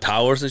the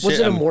towers and shit. Was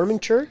it a Mormon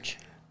church?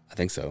 I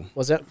think so.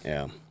 Was it?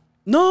 Yeah.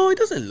 No, it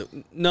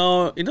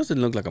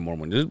doesn't look like a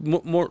Mormon. It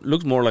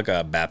looks more like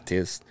a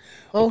Baptist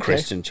or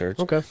Christian church.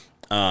 Okay.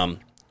 But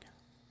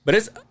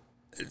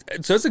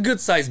So it's a good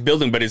sized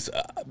building, but it's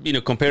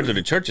compared to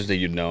the churches that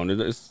you've known,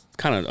 it's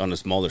kind of on a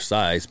smaller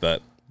size.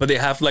 But they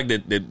have like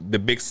the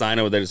big sign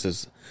over there that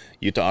says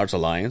Utah Arts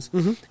Alliance,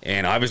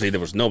 and obviously there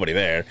was nobody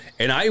there.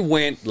 And I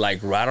went like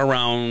right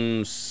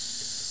around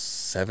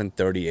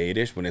 7:38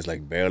 ish when it's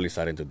like barely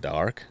starting to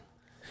dark,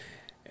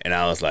 and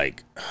I was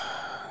like,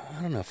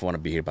 I don't know if I want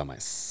to be here by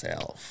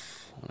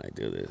myself when I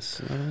do this.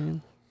 You know what I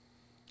mean?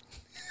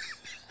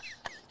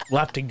 We'll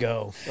have to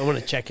go. I want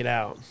to check it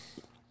out.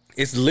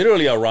 It's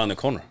literally around the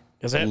corner.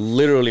 Is it?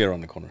 Literally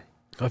around the corner.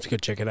 I'll have to go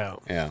check it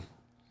out. Yeah.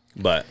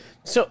 But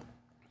So,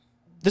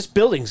 this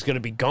building's going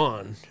to be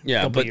gone in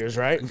a couple years,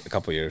 right? A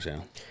couple years, yeah.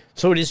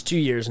 So, it is 2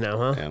 years now,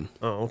 huh? Yeah.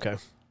 Oh, okay.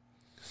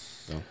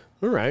 So.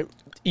 All right.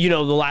 The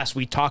last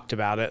we talked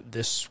about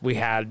it, we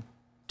had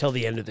till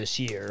the end of this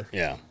year.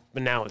 Yeah.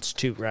 But now it's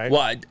 2, right?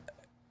 Well,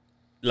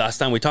 last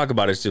time we talked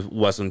about it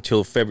was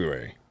until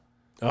February.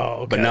 Oh,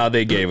 okay. But now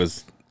they gave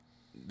us,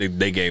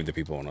 they gave the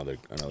people another.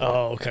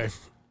 Oh, okay.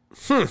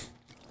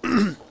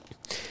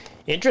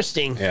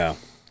 Interesting. Yeah.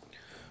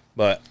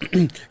 But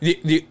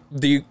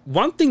the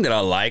one thing that I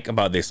like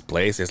about this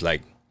place is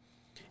like,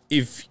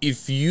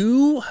 if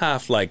you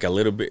have like a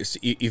little bit,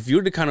 if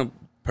you're the kind of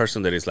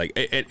person that is like,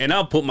 and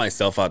I'll put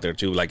myself out there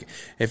too, like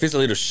if it's a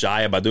little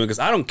shy about doing, because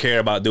I don't care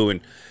about doing,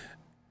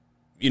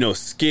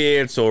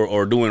 skits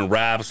or doing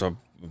raps, or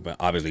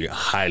obviously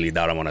highly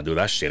doubt I want to do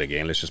that shit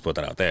again. Let's just put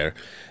that out there.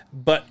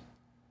 But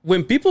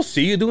when people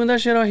see you doing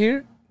that shit out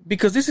here,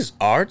 because this is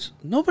art,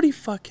 nobody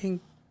fucking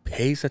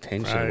pays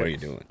attention to what you're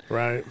doing.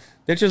 Right.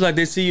 They're just like,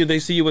 they see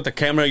you with the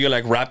camera, you're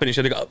like rapping and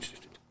shit, they go, oh,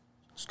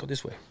 let's go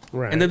this way.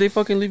 Right. And then they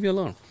fucking leave you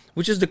alone,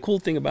 which is the cool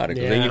thing about it.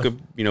 Because then Yeah. you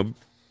could,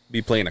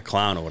 be playing a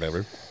clown or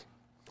whatever,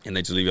 and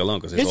they just leave you alone.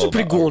 Because It's a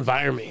pretty cool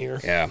environment here.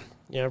 Yeah.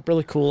 Yeah,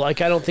 really cool.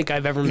 Like, I don't think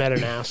I've ever met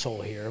an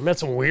asshole here. I met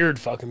some weird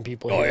fucking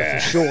people here yeah.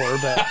 for sure,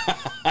 but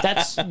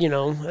that's,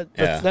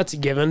 that's a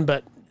given.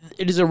 But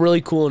it is a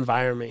really cool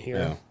environment here.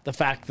 Yeah. The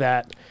fact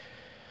that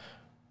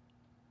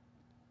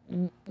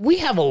we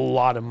have a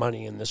lot of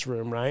money in this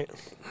room, right?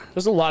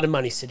 There's a lot of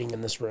money sitting in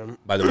this room.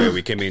 By the way,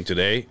 we came in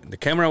today, the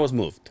camera was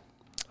moved.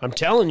 I'm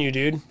telling you,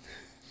 dude.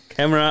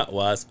 Camera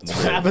was moved.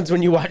 What happens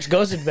when you watch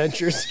Ghost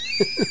Adventures?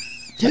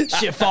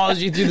 Shit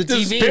follows you through the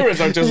TV. Spirits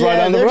are just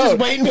right on the they're road. just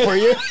waiting for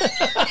you.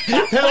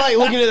 They're like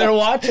looking at their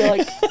watch. They're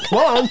like,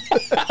 come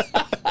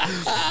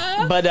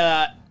on.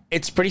 But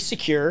it's pretty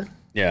secure.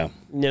 Yeah.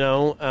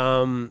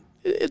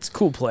 It's a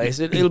cool place.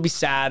 It'll be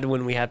sad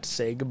when we have to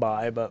say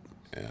goodbye, but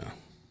Yeah.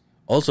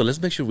 Also,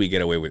 let's make sure we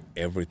get away with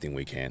everything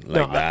we can.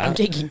 Like that. I'm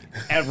taking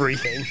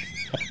everything.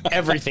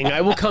 Everything.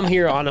 I will come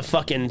here on a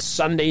fucking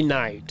Sunday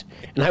night,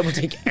 and I will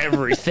take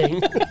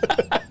everything.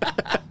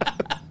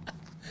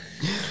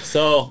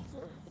 So,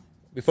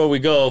 before we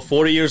go,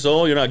 40 years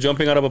old, you're not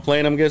jumping out of a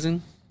plane, I'm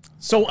guessing?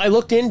 So I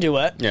looked into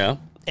it, Yeah.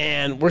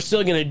 and we're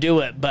still going to do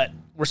it, but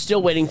we're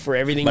still waiting for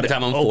everything By the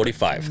time I'm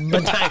 45.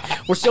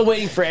 We're still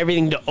waiting for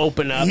everything to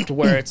open up to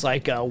where it's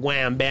like a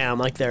wham bam,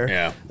 like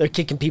they're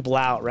kicking people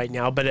out right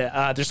now.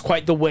 But there's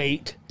quite the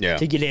wait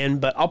to get in.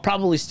 But I'll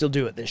probably still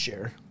do it this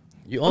year.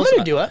 I'm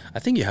gonna do it. I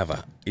think you have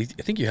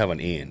an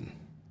in.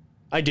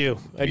 I do.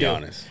 I do. Be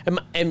honest.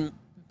 And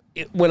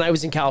when I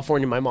was in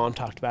California, my mom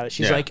talked about it.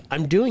 She's like,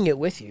 "I'm doing it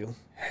with you."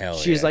 Hell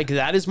yeah. She's like,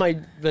 that's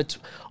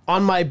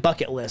on my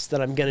bucket list that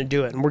I'm gonna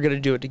do it, and we're gonna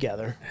do it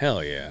together.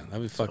 Hell yeah.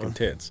 That'd be fucking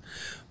tits.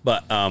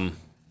 But,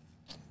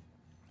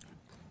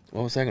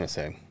 what was I going to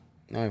say?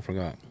 No, I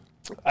forgot.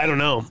 I don't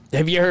know.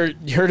 Have you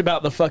heard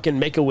about the fucking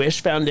Make-A-Wish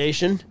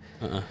Foundation?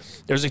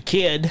 There's a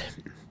kid,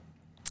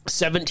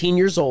 17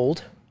 years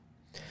old,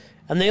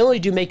 and they only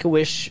do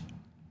Make-A-Wish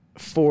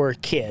for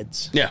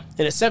kids. Yeah.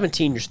 And at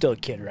 17, you're still a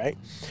kid, right?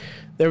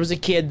 There was a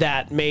kid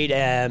that made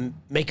a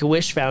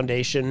Make-A-Wish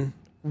Foundation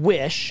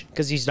wish,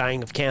 because he's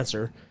dying of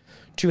cancer,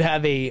 to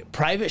have a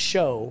private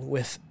show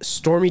with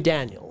Stormy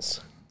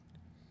Daniels.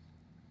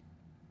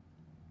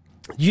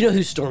 You know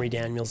who Stormy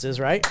Daniels is,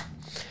 right?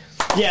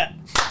 Yeah.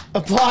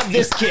 Applaud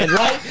this kid,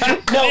 right?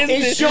 No,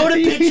 it showed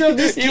a picture of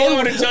this kid. You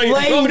want me to tell you,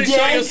 laying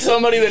you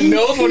somebody that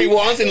knows what he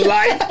wants in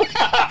life?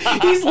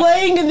 He's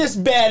laying in this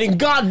bed, and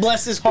God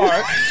bless his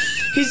heart.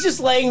 He's just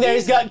laying there.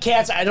 He's got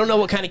cancer. I don't know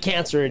what kind of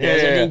cancer it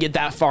is. I didn't get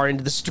that far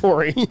into the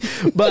story.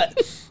 But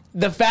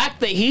the fact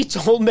that he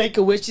told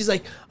Make-A-Wish, he's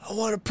like, I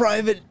want a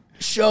private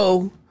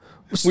show.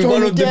 We're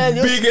one of the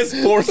biggest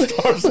porn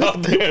stars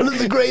out there. One of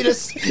the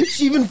greatest.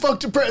 She even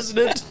fucked a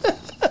president.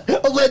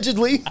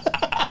 Allegedly.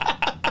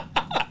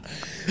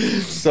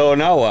 So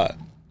now what?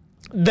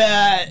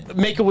 The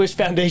Make-A-Wish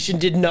Foundation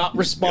did not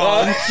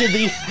respond to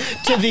the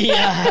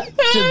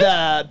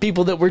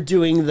people that were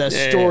doing the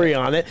story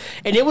on it,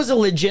 and it was a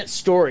legit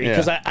story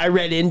because I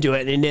read into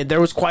it, and there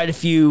was quite a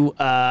few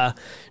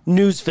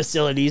news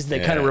facilities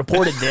that kind of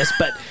reported this,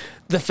 but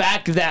the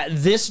fact that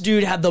this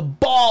dude had the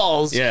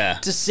balls Yeah.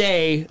 to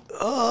say,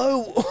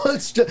 "Oh,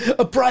 it's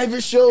a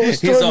private show with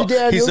Stormy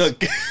Daniels."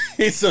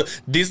 He's so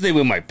Disney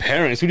with my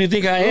parents. Who do you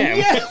think I am?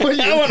 Yeah,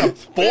 I want a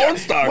porn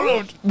star.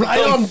 Right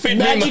Come on fit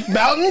me Magic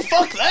Mountain?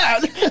 Fuck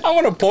that. I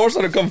want a porn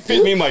star to come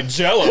fit me my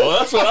Jello.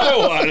 That's what I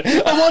want.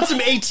 I want some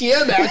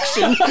ATM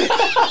action.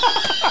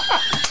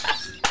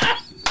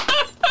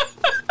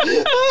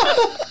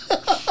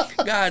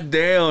 God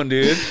damn,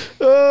 dude.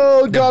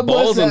 Oh, God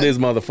bless Balls that. on this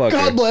motherfucker.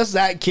 God bless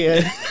that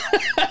kid.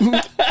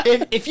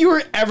 if you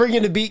were ever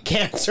going to beat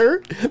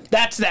cancer,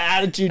 that's the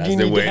attitude you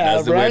need to have,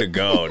 That's the right? way to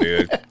go,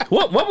 dude.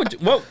 What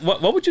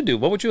would you do?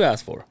 What would you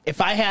ask for?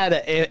 If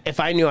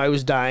I knew I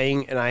was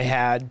dying and I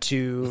had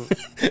to,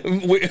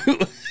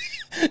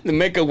 The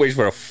Make-A-Wish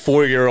for a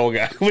 4-year-old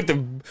guy with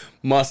the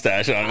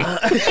mustache on him.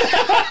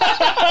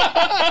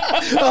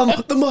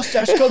 the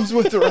mustache comes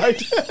with it,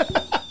 right?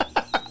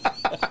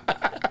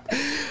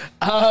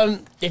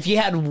 If you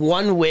had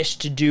one wish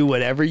to do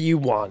whatever you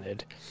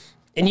wanted,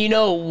 and you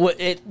know what,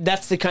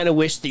 that's the kind of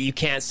wish that you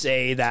can't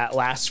say that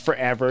lasts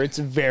forever. It's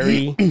a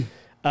very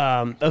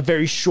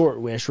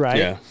short wish, right?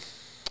 Yeah.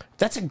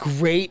 That's a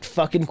great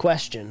fucking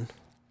question.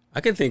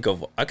 I can think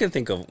of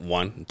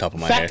one on top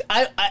of my In fact,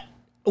 head. I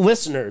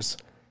listeners,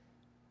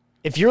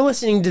 if you're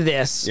listening to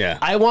this, Yeah.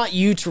 I want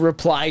you to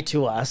reply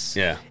to us.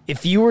 Yeah.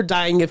 If you were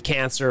dying of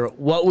cancer,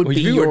 what would If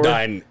be you your were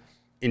dying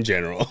in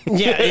general.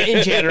 Yeah,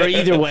 in general,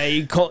 either way,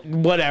 you call,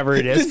 whatever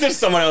it is. There's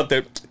someone out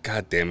there.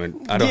 God damn it!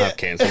 I don't have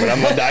cancer, but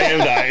I'm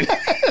dying.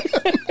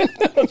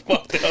 That's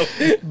fucked up.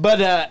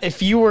 But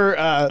if you were,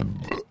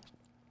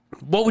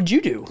 what would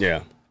you do?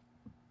 Yeah.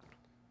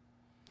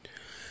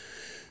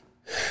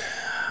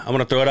 I'm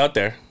gonna throw it out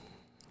there.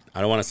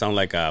 I don't want to sound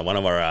like one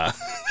of our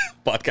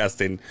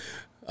podcasting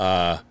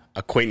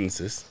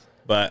acquaintances,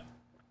 but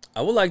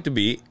I would like to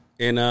be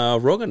in a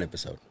Rogan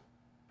episode.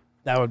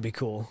 That would be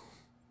cool.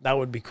 That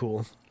would be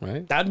cool.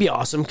 Right? That'd be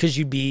awesome because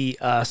you'd be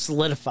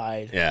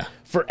solidified Yeah.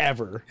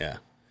 forever. Yeah.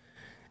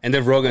 And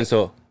then Rogan,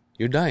 so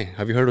you're dying.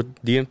 Have you heard of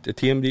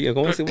TMD?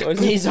 What is it?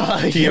 He's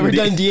you ever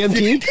done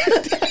DMT?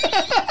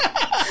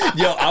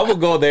 Yo, I would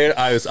go there.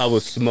 I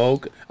would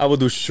smoke. I would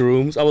do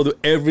shrooms. I would do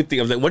everything.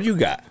 I was like, what do you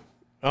got?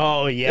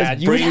 Oh yeah,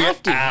 Let's you would bring have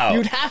it to. out.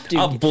 You'd have to.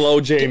 I'll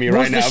blow Jamie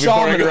right Where's now. the before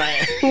I shaman? go.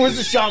 Right? Where's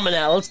the shaman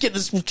at? Let's get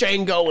this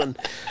chain going,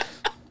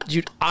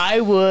 dude.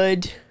 I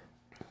would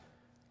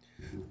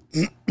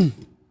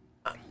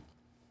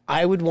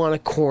want to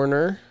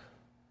corner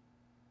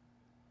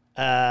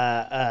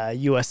a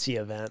USC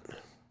event.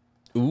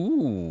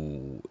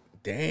 Ooh,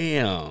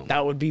 damn.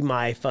 That would be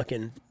my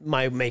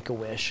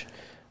Make-A-Wish.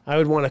 I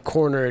would want to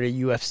corner at a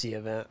UFC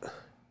event.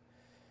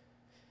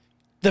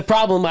 The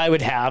problem I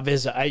would have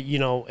is,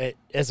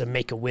 as a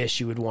Make-A-Wish,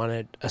 you would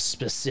want a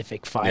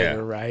specific fighter, Yeah.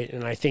 right?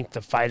 And I think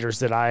the fighters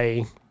that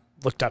I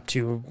looked up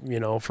to,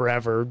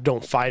 forever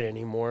don't fight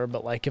anymore.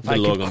 But like if I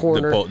could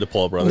corner the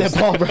Paul brothers. the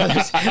Paul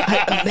brothers,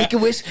 I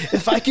Make-A-Wish.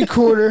 If I could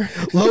corner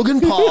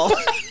Logan Paul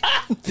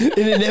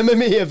in an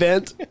MMA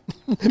event,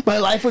 my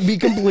life would be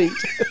complete.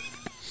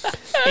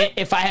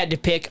 If I had to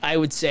pick, I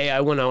would say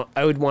I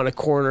would want to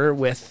corner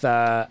with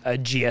a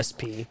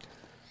GSP.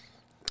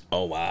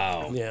 Oh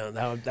wow.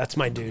 Yeah, that's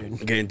my dude.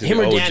 Get into Him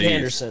the or Dan OGs.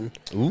 Henderson.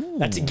 Ooh.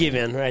 That's a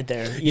given right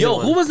there. Either Yo,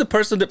 one. who was the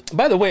person that?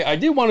 By the way, I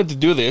did wanted to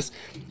do this.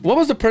 What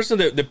was the person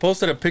that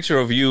posted a picture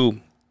of you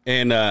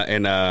in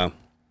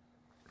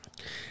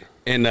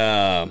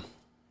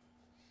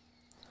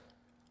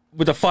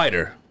with a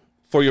fighter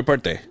for your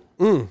birthday?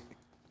 Who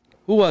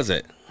was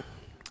it?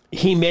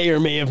 He may or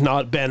may have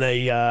not been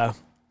a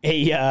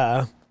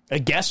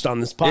guest on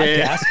this podcast.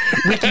 Yeah.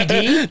 Ricky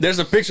D. There's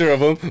a picture of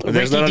him. But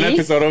there's Ricky not an D?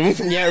 episode of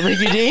him. Yeah,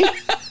 Ricky D.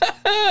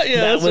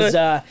 Yeah, That was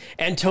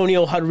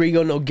Antonio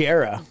Rodrigo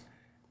Nogueira.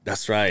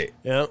 That's right.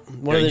 Yeah,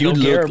 one of the You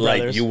Nogueira looked like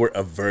brothers. you were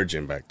a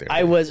virgin back there.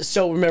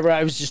 Remember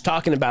I was just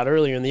talking about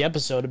earlier in the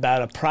episode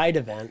about a Pride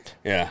event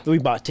Yeah. that we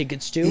bought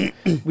tickets to.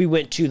 We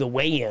went to the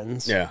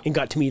weigh-ins Yeah. and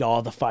got to meet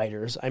all the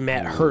fighters. I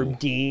met Herb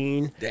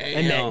Dean. I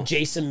Damn. met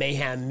Jason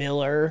Mayhem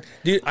Miller.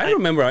 Dude, I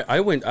remember I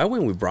went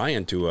with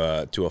Brian to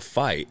a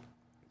fight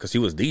because he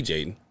was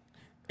DJing,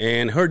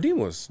 and Herb Dean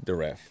was the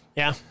ref,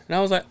 Yeah. and I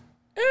was like,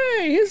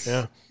 "Hey, he's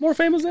more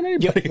famous than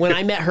anybody." When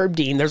I met Herb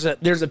Dean, there's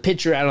a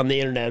picture out on the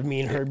internet of me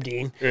and Herb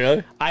Dean.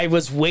 Really? I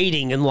was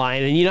waiting in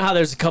line, and you know how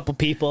there's a couple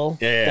people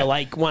Yeah. that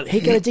like want,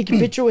 hey, can I take a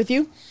picture with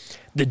you?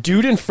 The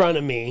dude in front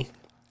of me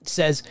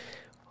says,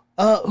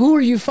 who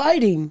are you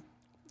fighting?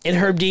 And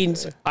Herb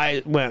Dean's,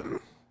 I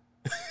went.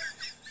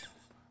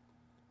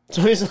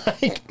 So he's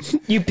like,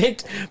 you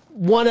picked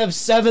one of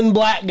 7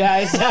 black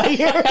guys out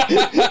here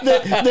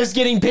that's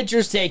getting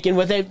pictures taken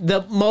with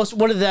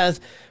one of the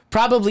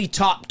probably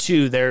top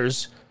 2.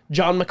 There's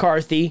John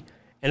McCarthy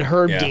and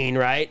Herb Dean,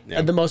 right?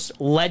 Yeah. The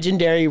most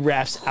legendary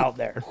refs out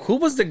there. Who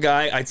was the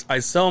guy? I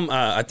saw him.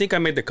 I think I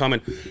made the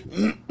comment.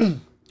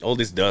 All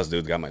this dust,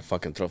 dude, got my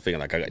fucking throat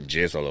feeling like I got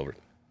jizz all over.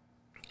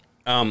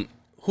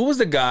 Who was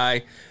the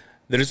guy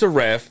that is a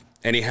ref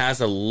and he has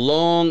a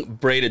long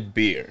braided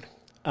beard?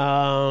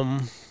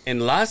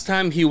 And last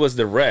time he was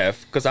the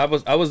ref, because I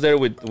was there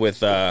with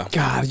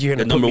God, you're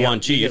gonna the number put me one on,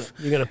 chief.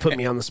 You're gonna put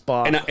me on the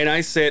spot. And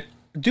I said,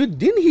 dude,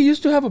 didn't he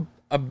used to have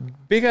a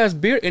big ass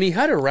beard and he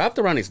had it wrapped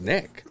around his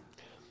neck?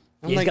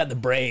 He's like, got the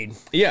braid.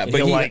 Yeah, And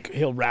but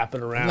he'll wrap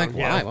it around. I'm like,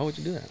 why? yeah. Why would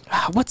you do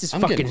that? What's his I'm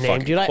fucking getting name,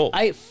 fucking dude? cold.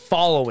 I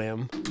follow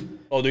him.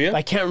 Oh, do you?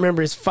 I can't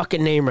remember his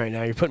fucking name right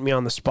now. You're putting me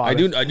on the spot. I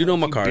do know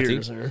McCarthy.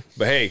 beers there.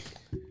 But hey,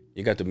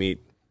 you got to meet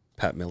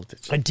Pat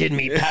Miletich. I did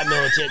meet Pat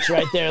Miletich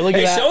right there. Look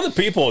Hey, at that. show the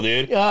people,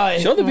 dude.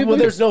 Show the people. Well,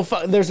 there's no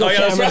cameras,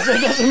 so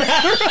it doesn't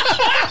matter.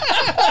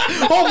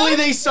 Hopefully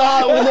they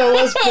saw it when there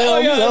was film. Oh,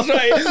 yeah, so. that's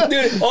right.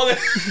 Dude, all the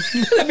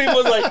people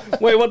was like,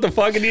 wait, what the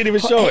fuck? And you didn't even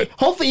show it.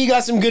 Hopefully you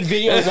got some good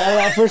videos out of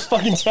that first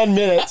fucking 10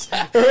 minutes.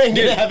 Or ain't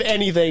gonna have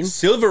anything.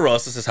 Silver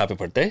Rosas says happy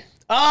birthday.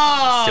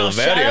 Oh,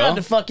 Silverio. shout out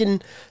to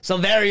fucking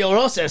Silverio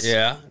Rosas.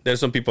 Yeah, there's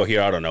some people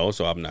here I don't know,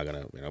 so I'm not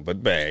gonna, but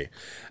hey.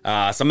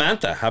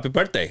 Samantha, happy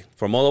birthday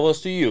from all of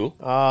us to you.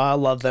 Oh, I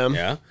love them.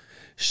 Yeah.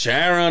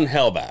 Sharon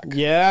Hellback.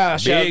 Yeah,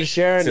 shout out to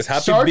Sharon. Says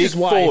happy Sarge's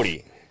big wife.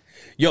 40.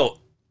 Yo,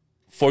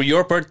 for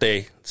your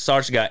birthday,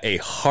 Sarge got a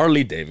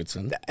Harley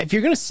Davidson. If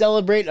you're gonna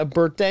celebrate a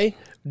birthday,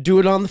 do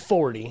it on the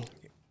 40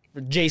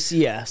 for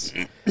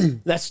JCS.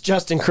 That's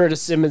Justin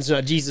Curtis Simmons,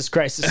 not Jesus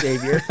Christ the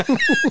Savior.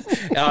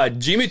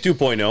 Jimmy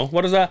 2.0.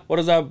 What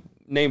does that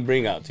name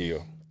bring out to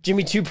you?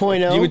 Jimmy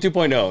 2.0. Jimmy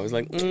 2.0. It's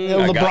like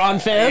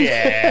LeBron fan.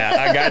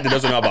 Yeah, a guy that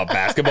doesn't know about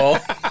basketball.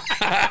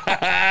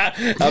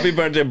 Happy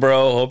birthday,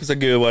 bro. Hope it's a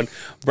good one.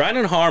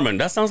 Brandon Harmon.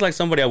 That sounds like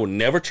somebody I would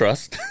never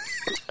trust.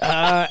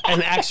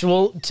 An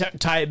actual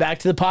tie it back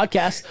to the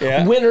podcast.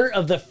 Yeah. Winner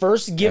of the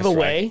first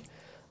giveaway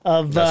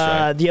of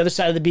right. the other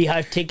side of the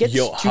Beehive tickets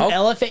Yo, to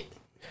LFA.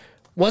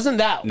 Wasn't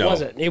that? No. Was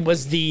it? It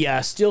was the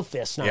Steel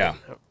Fist night. Yeah.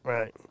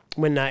 Right.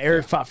 When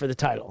Eric fought for the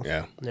title.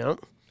 Yeah. No.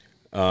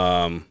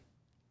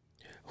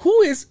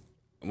 Who is?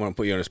 I want to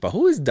put you on the spot.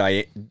 Who is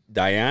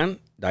Diana?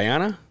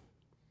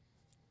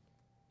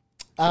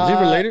 Is he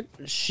related?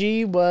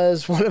 She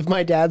was one of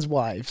my dad's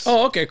wives.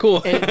 Oh, okay,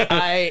 cool. And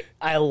I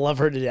love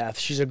her to death.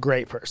 She's a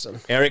great person.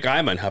 Eric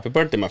Iman, happy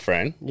birthday, my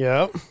friend.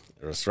 Yep.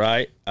 That's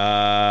right.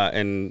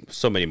 And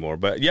so many more.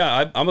 But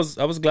yeah, I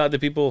was glad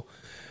that people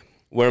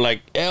were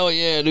like, hell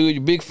yeah, dude, you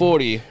big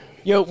 40.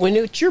 Yo, when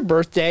it's your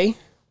birthday,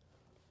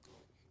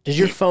 does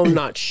your phone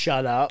not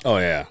shut up? Oh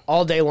yeah.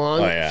 All day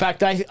long? Oh, yeah. In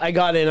fact, I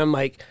got in, I'm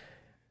like,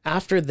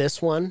 after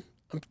this one,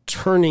 I'm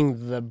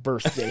turning the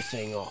birthday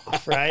thing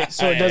off, right?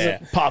 So it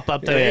doesn't pop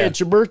up that hey,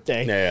 it's your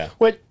birthday. Yeah,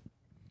 yeah.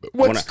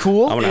 What's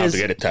cool I'm gonna is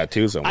have to get a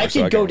tattoo somewhere. I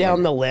could go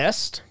down the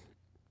list,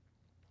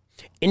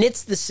 and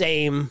it's the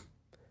same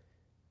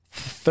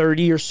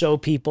 30 or so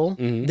people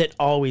that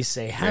always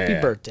say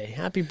happy birthday.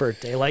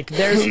 Like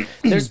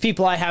there's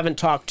people I haven't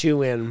talked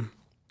to in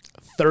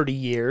 30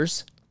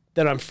 years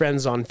that I'm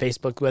friends on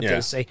Facebook with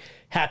that say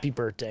happy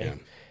birthday. Yeah.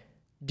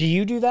 Do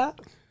you do that?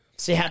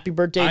 Say happy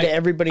birthday to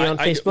everybody on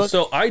Facebook?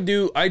 So I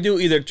do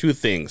either two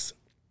things.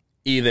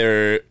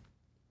 Either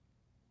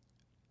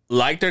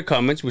like their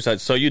comments, which I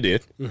saw you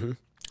did,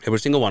 every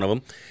single one of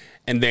them,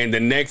 and then the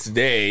next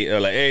day they're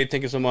like, hey,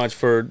 thank you so much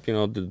for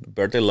the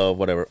birthday love,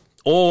 whatever.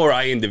 Or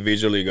I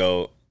individually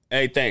go,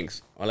 hey,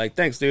 thanks. I'm like,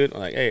 thanks, dude. I'm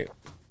like, hey,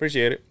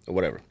 appreciate it, or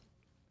whatever.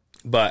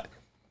 But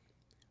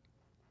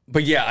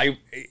yeah,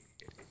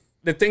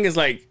 the thing is,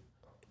 like,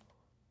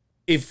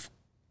 if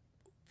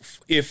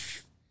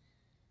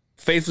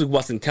Facebook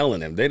wasn't telling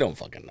them, they don't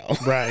fucking know.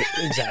 Right,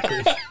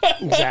 exactly.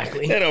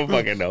 They don't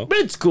fucking know. But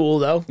it's cool,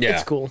 though. Yeah.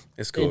 It's cool.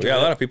 It's cool. Yeah,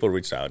 a lot of people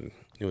reached out, and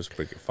it was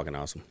pretty fucking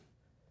awesome.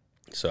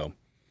 So,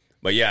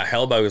 but yeah,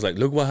 Hellboy was like,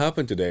 look what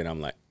happened today. And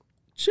I'm like,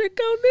 check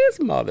out this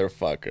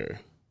motherfucker.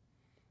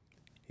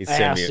 He I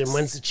asked him,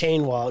 when's the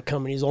chain wallet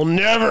coming? He's all,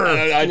 never.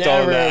 I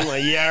told him that. I'm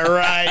like, yeah,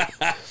 right.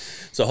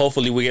 So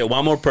hopefully we get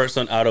one more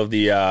person out of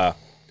the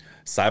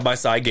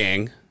side-by-side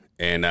gang,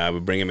 and we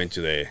bring him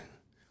into the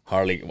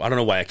Harley. I don't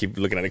know why I keep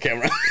looking at the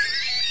camera.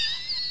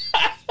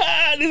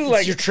 This is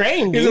like you're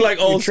trained. This is like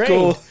old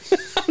trained. school.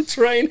 I'm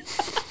trained.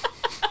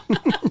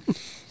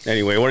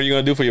 Anyway, what are you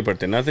gonna do for your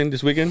birthday? Nothing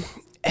this weekend?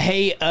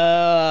 Hey,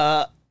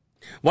 why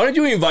don't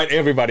you invite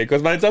everybody?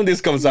 Because by the time this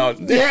comes out,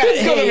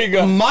 it's gonna be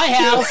gone. My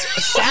house,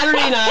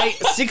 Saturday night,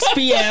 6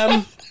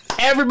 p.m.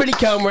 Everybody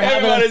come.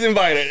 Everybody's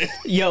invited.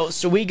 Yo,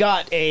 so we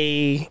got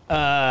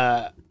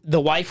the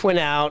wife went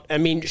out. I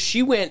mean,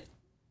 she went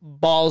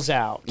balls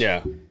out.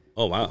 Yeah.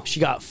 Oh, wow. She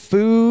got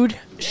food.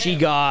 She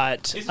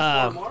got... This is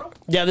for tomorrow?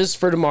 Yeah, this is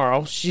for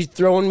tomorrow. She's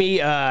throwing me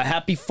a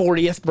happy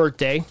 40th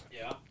birthday.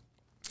 Yeah.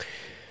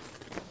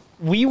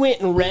 We went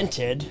and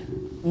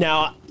rented.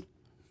 Now...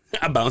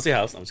 A bouncy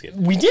house. I'm just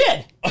kidding. We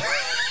did.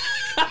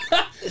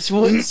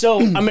 So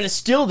I'm going to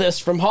steal this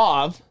from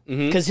Hav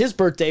because his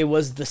birthday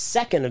was the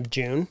 2nd of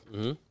June.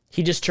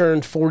 He just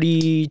turned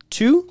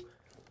 42,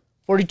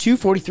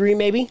 43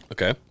 maybe.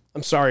 Okay.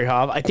 I'm sorry,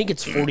 Hav. I think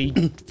it's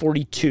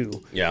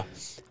 42. Yeah.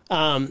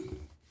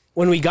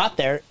 When we got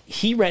there,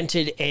 he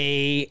rented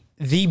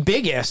the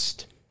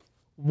biggest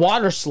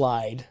water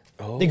slide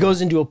that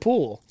goes into a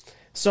pool.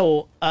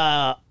 So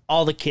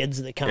all the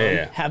kids that come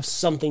have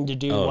something to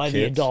do while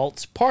the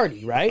adults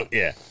party, right?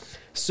 Yeah.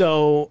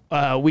 So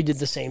we did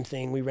the same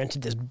thing. We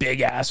rented this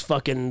big ass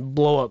fucking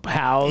blow up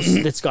house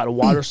that's got a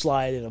water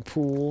slide and a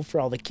pool for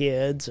all the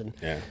kids, and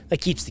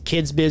that keeps the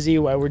kids busy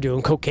while we're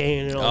doing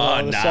cocaine and all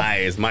that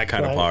nice. stuff. My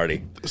kind of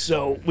party.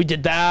 So we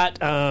did that.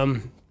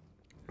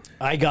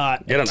 I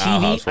got Get a an TV.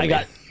 outhouse for I me.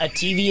 got a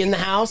TV in the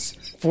house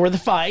for the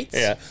fights.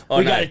 Yeah. Oh,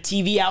 we got a nice.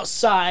 TV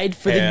outside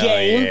for the Hell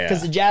game yeah.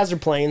 because the Jazz are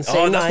playing. Same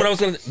Oh, that's night. what I was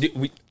going to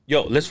do.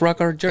 Yo, let's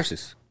rock our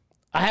jerseys.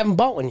 I haven't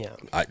bought one yet.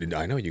 I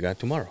know. You got it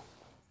tomorrow.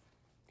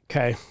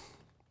 Okay.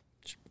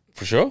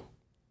 For sure?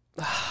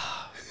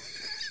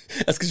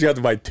 That's because you have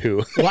to buy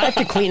 2. Well, I have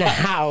to clean a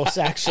house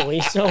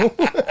actually. So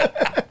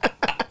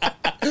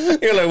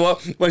You're like, well,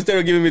 instead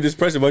of giving me this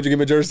present, why don't you give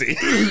me a jersey?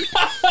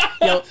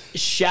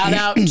 shout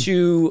out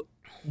to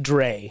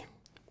Dre.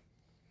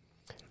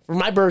 For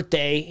my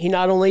birthday, he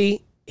not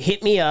only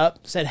hit me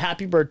up, said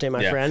happy birthday,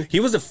 my friend. He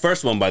was the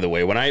first one, by the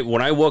way. When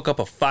I woke up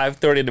at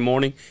 5:30 in the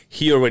morning,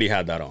 he already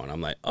had that on.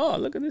 I'm like, oh,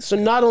 look at this. So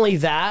not only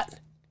that,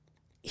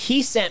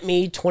 he sent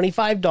me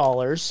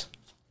 $25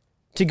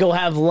 to go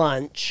have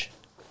lunch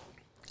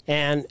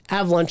and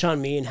have lunch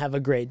on me and have a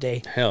great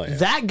day. Hell yeah.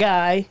 That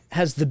guy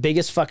has the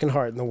biggest fucking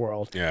heart in the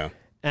world. Yeah.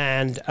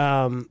 And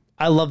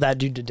I love that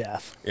dude to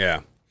death.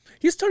 Yeah.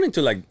 He's starting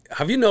to, like,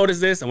 have you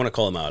noticed this? I want to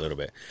call him out a little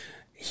bit.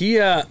 He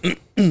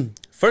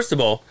first of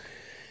all,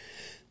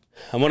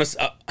 I want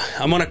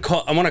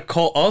to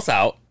call us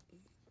out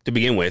to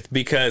begin with,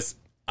 because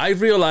I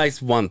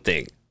realized one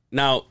thing.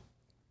 Now,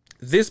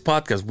 this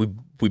podcast,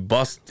 we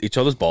bust each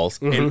other's balls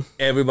and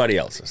everybody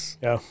else's.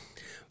 Yeah.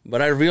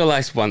 But I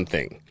realized one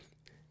thing.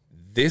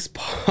 This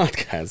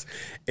podcast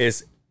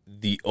is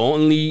the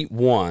only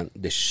one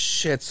that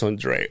shits on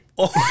Dre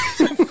all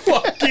the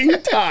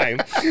fucking time.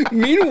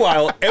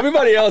 Meanwhile,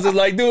 everybody else is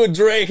like, dude,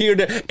 Dre here.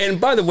 There. And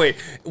by the way,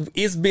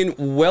 it's been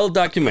well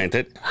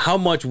documented how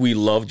much we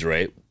love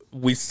Dre.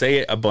 We say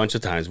it a bunch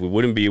of times. We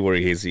wouldn't be where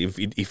he is if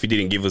he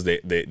didn't give us the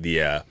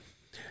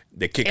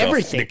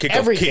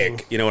kickoff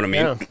kick. You know what I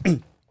mean? Yeah.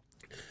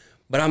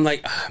 But I'm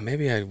like,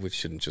 maybe we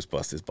shouldn't just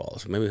bust his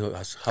balls. Maybe he'll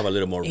have a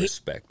little more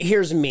respect.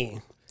 Here's me.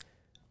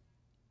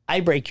 I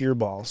break your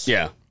balls.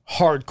 Yeah.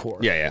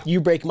 Hardcore. Yeah. You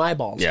break my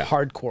balls. Yeah.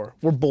 Hardcore.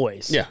 We're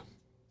boys. Yeah.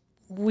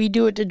 We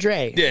do it to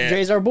Dre. Yeah.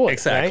 Dre's our boy.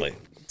 Exactly. Right?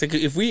 It's like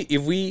if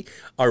we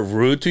are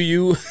rude to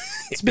you,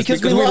 it's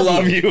because we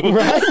love you.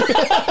 Right?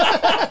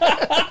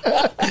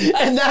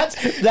 And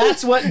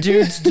that's what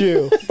dudes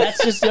do.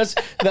 That's just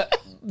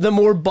the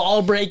more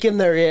ball breaking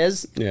there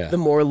is, the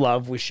more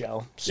love we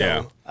show.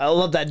 So I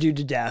love that dude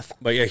to death.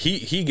 But yeah,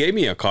 he gave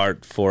me a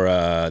card for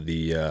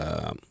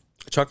the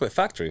chocolate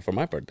factory for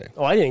my birthday.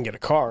 Oh, I didn't get a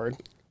card.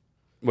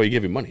 Well, you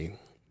gave me money.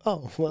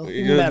 Oh, well,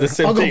 The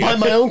same I'll go thing. buy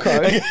my own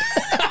card.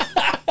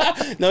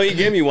 No, he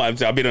gave me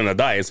one. I've been on a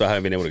diet, so I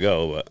haven't been able to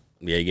go. But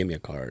yeah, he gave me a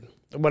card.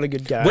 What a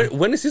good guy.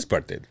 When is his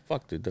birthday?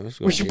 Fuck, dude.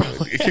 We should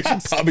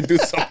probably do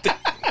something.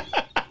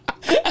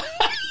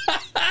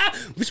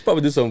 We should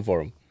probably do something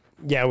for him.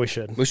 Yeah, we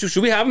should.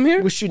 Should we have him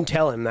here? We shouldn't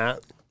tell him that.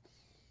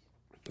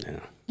 Yeah.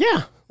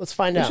 Yeah, let's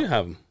find out. We should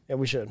have him. Yeah,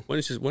 we should. When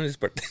is his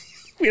birthday?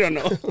 We don't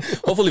know.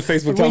 Hopefully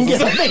Facebook We can tells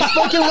get us. on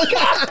Facebook and look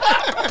at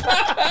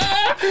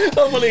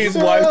Hopefully his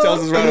wife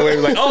tells us right away.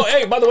 Like, oh,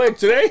 hey, by the way,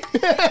 today.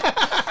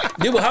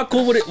 Dude, how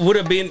cool would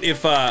have been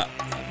if we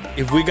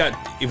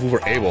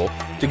were able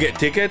to get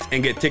tickets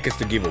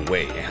to give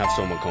away and have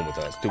someone come with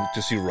us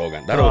to see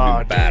Rogan? That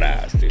would be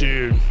badass,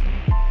 dude.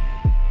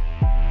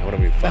 That would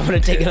have been fun. That would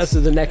have taken us to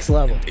the next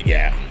level.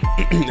 Yeah.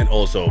 And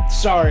also,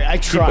 Sorry, I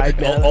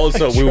tried, man.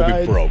 also, we would be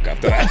tried. broke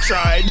after I that.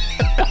 tried.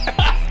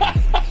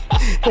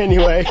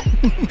 Anyway,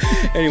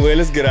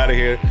 Let's get out of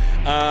here.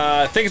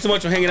 Thank you so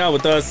much for hanging out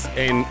with us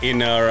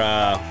in our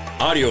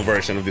audio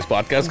version of this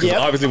podcast, because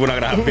obviously we're not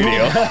gonna have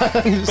video.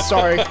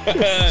 sorry.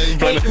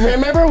 Hey,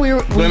 remember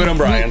blame it on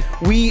Brian.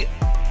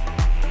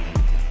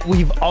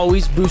 We've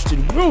always boosted.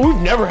 We've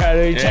never had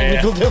any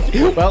technical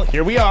difficulty. Well,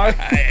 here we are.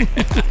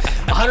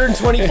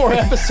 124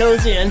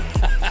 episodes in.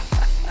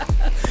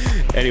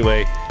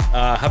 Anyway,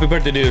 happy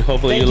birthday, dude.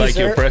 Hopefully you like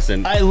your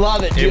present. I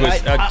love it, dude.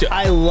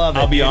 I love it.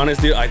 I'll be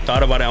honest, dude. I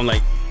thought about it. I'm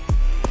like,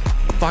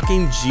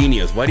 fucking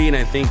genius. Why didn't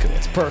I think of it?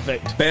 It's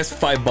perfect. Best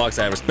 $5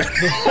 I ever spent.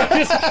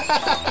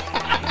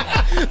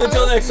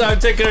 Until next time,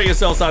 take care of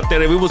yourselves out there,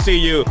 and we will see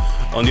you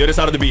on the other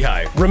side of the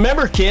beehive.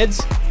 Remember,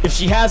 kids, if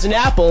she has an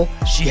apple,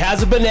 she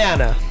has a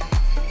banana.